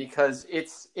 Then, because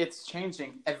it's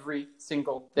changing every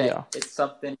single day. Yeah. It's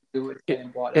something new. It's getting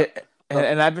bought up.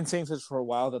 And I've been saying this for a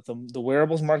while, that the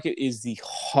wearables market is the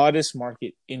hottest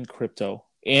market in crypto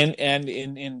and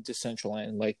in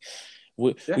Decentraland.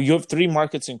 You have 3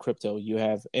 markets in crypto. You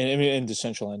have in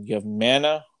Decentraland, you have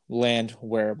mana, land,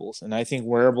 wearables, and I think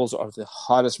wearables are the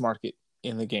hottest market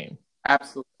in the game.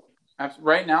 Absolutely.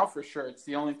 Right now, for sure, it's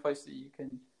the only place that you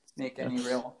can make any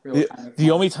real kind of.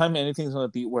 The only time anything's going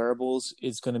to beat wearables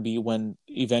is going to be when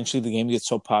eventually the game gets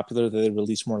so popular that they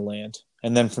release more land,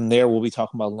 and then from there we'll be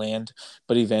talking about land.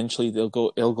 But eventually it'll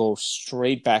go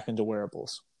straight back into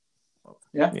wearables.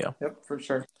 Yeah. Yep, for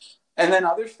sure. And then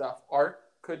other stuff, art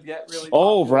could get really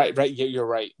popular. Right. Yeah, you're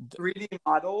right. 3D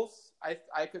models,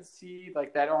 I could see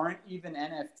that aren't even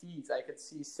NFTs. I could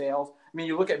see sales. I mean,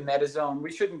 you look at MetaZone.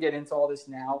 We shouldn't get into all this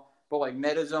now, but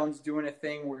MetaZone's doing a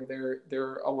thing where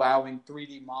they're allowing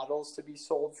 3D models to be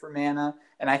sold for mana,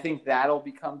 and I think that'll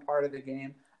become part of the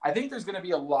game. I think there's going to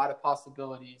be a lot of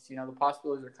possibilities. The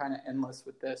possibilities are kind of endless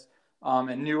with this,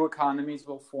 and new economies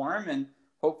will form, and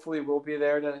hopefully we'll be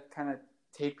there to kind of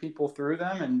take people through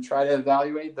them and try to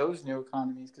evaluate those new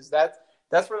economies, because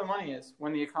that's where the money is,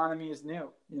 when the economy is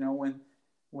new.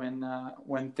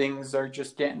 When things are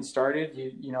just getting started,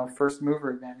 first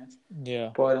mover advantage.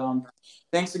 Yeah. But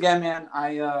thanks again, man.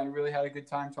 I really had a good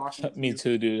time talking to you. Me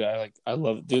too, dude. I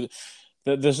love it, dude.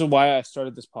 This is why I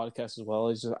started this podcast as well.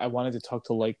 Is just I wanted to talk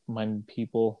to like-minded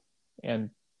people,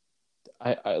 and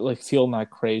I feel not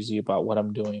crazy about what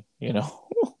I'm doing.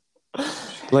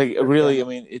 Really, I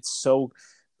mean, it's so.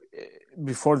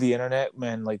 Before the internet,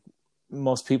 man,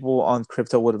 most people on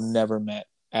crypto would have never met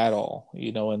at all,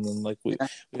 and then we've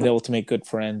been able to make good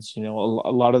friends. A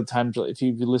lot of the times, if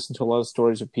you listen to a lot of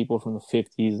stories of people from the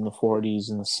 50s and the 40s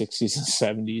and the 60s and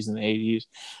 70s and the 80s,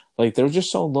 they were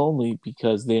just so lonely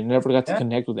because they never got to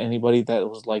connect with anybody that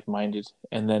was like-minded.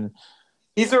 And then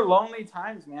These are lonely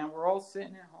times, man. We're all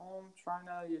sitting at home trying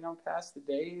to, pass the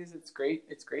days. It's great.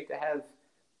 It's great to have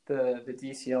the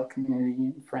DCL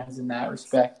community and friends in that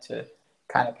respect to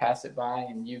kind of pass it by,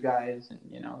 and you guys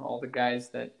and all the guys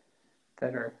that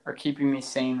are keeping me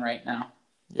sane right now.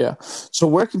 Yeah. So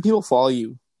where can people follow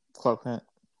you, Clark Kent?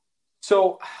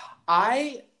 So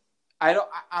I'm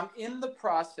in the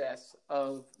process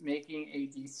of making a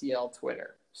DCL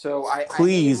Twitter. So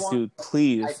please, I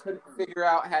couldn't figure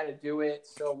out how to do it.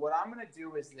 So what I'm going to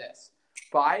do is this.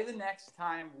 By the next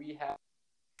time we have,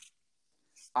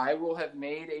 I will have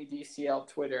made a DCL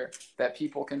Twitter that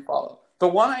people can follow. The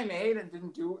one I made and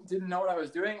didn't know what I was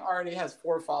doing already has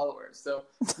 4 followers. So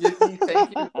thank you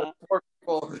to the 4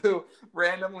 people who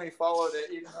randomly followed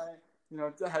it, even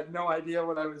though I had no idea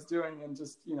what I was doing and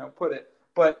just put it.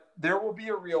 But there will be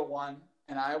a real one,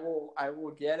 and I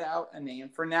will get out a name.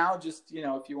 For now, just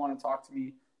if you want to talk to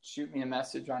me, shoot me a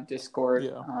message on Discord.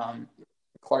 Yeah.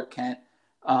 Clark Kent.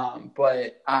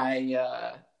 But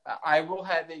I will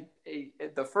have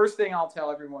the first thing I'll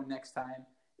tell everyone next time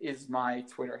is my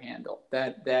Twitter handle.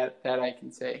 That I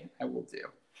can say I will do.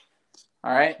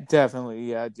 All right. Definitely,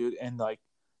 yeah, dude, and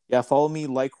follow me,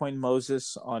 Litecoin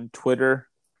Moses, on Twitter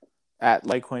at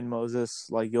Litecoin Moses.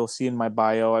 You'll see in my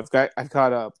bio, I've got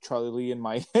Charlie Lee in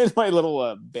my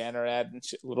little banner ad,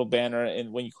 little banner,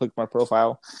 and when you click my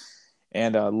profile,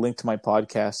 and link to my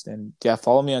podcast. And yeah,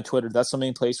 follow me on Twitter. That's the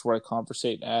main place where I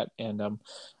conversate at. And I'm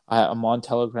on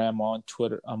Telegram, I'm on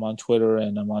Twitter,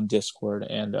 and I'm on Discord.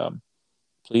 And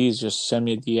please just send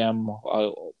me a DM.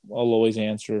 I'll always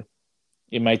answer.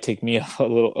 It might take me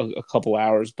a couple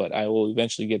hours, but I will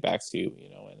eventually get back to you.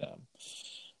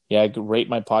 And rate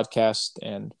my podcast,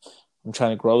 and I'm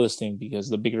trying to grow this thing, because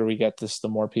the bigger we get this, the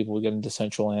more people we get into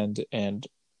Decentraland, and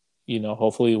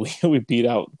hopefully we beat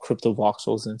out Crypto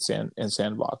Voxels and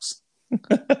Sandbox.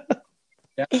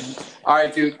 Yeah. All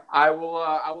right, dude. I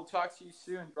will talk to you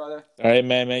soon, brother. All right,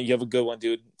 man. You have a good one,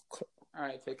 dude. All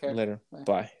right, take care. Later.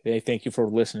 Bye. Hey, thank you for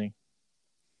listening.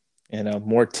 And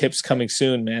more tips coming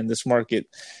soon, man. This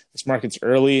market's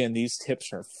early, and these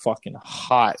tips are fucking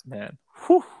hot, man.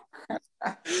 Whew.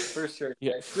 For sure.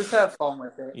 Yeah. Just have fun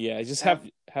with it. Yeah, just have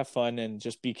fun, and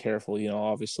just be careful,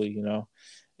 obviously,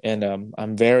 And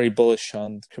I'm very bullish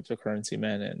on cryptocurrency,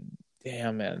 man. And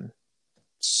damn, man,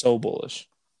 so bullish.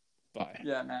 Bye.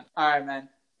 Yeah, man. All right, man.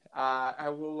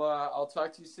 I'll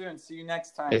talk to you soon. See you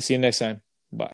next time. Hey, see you next time.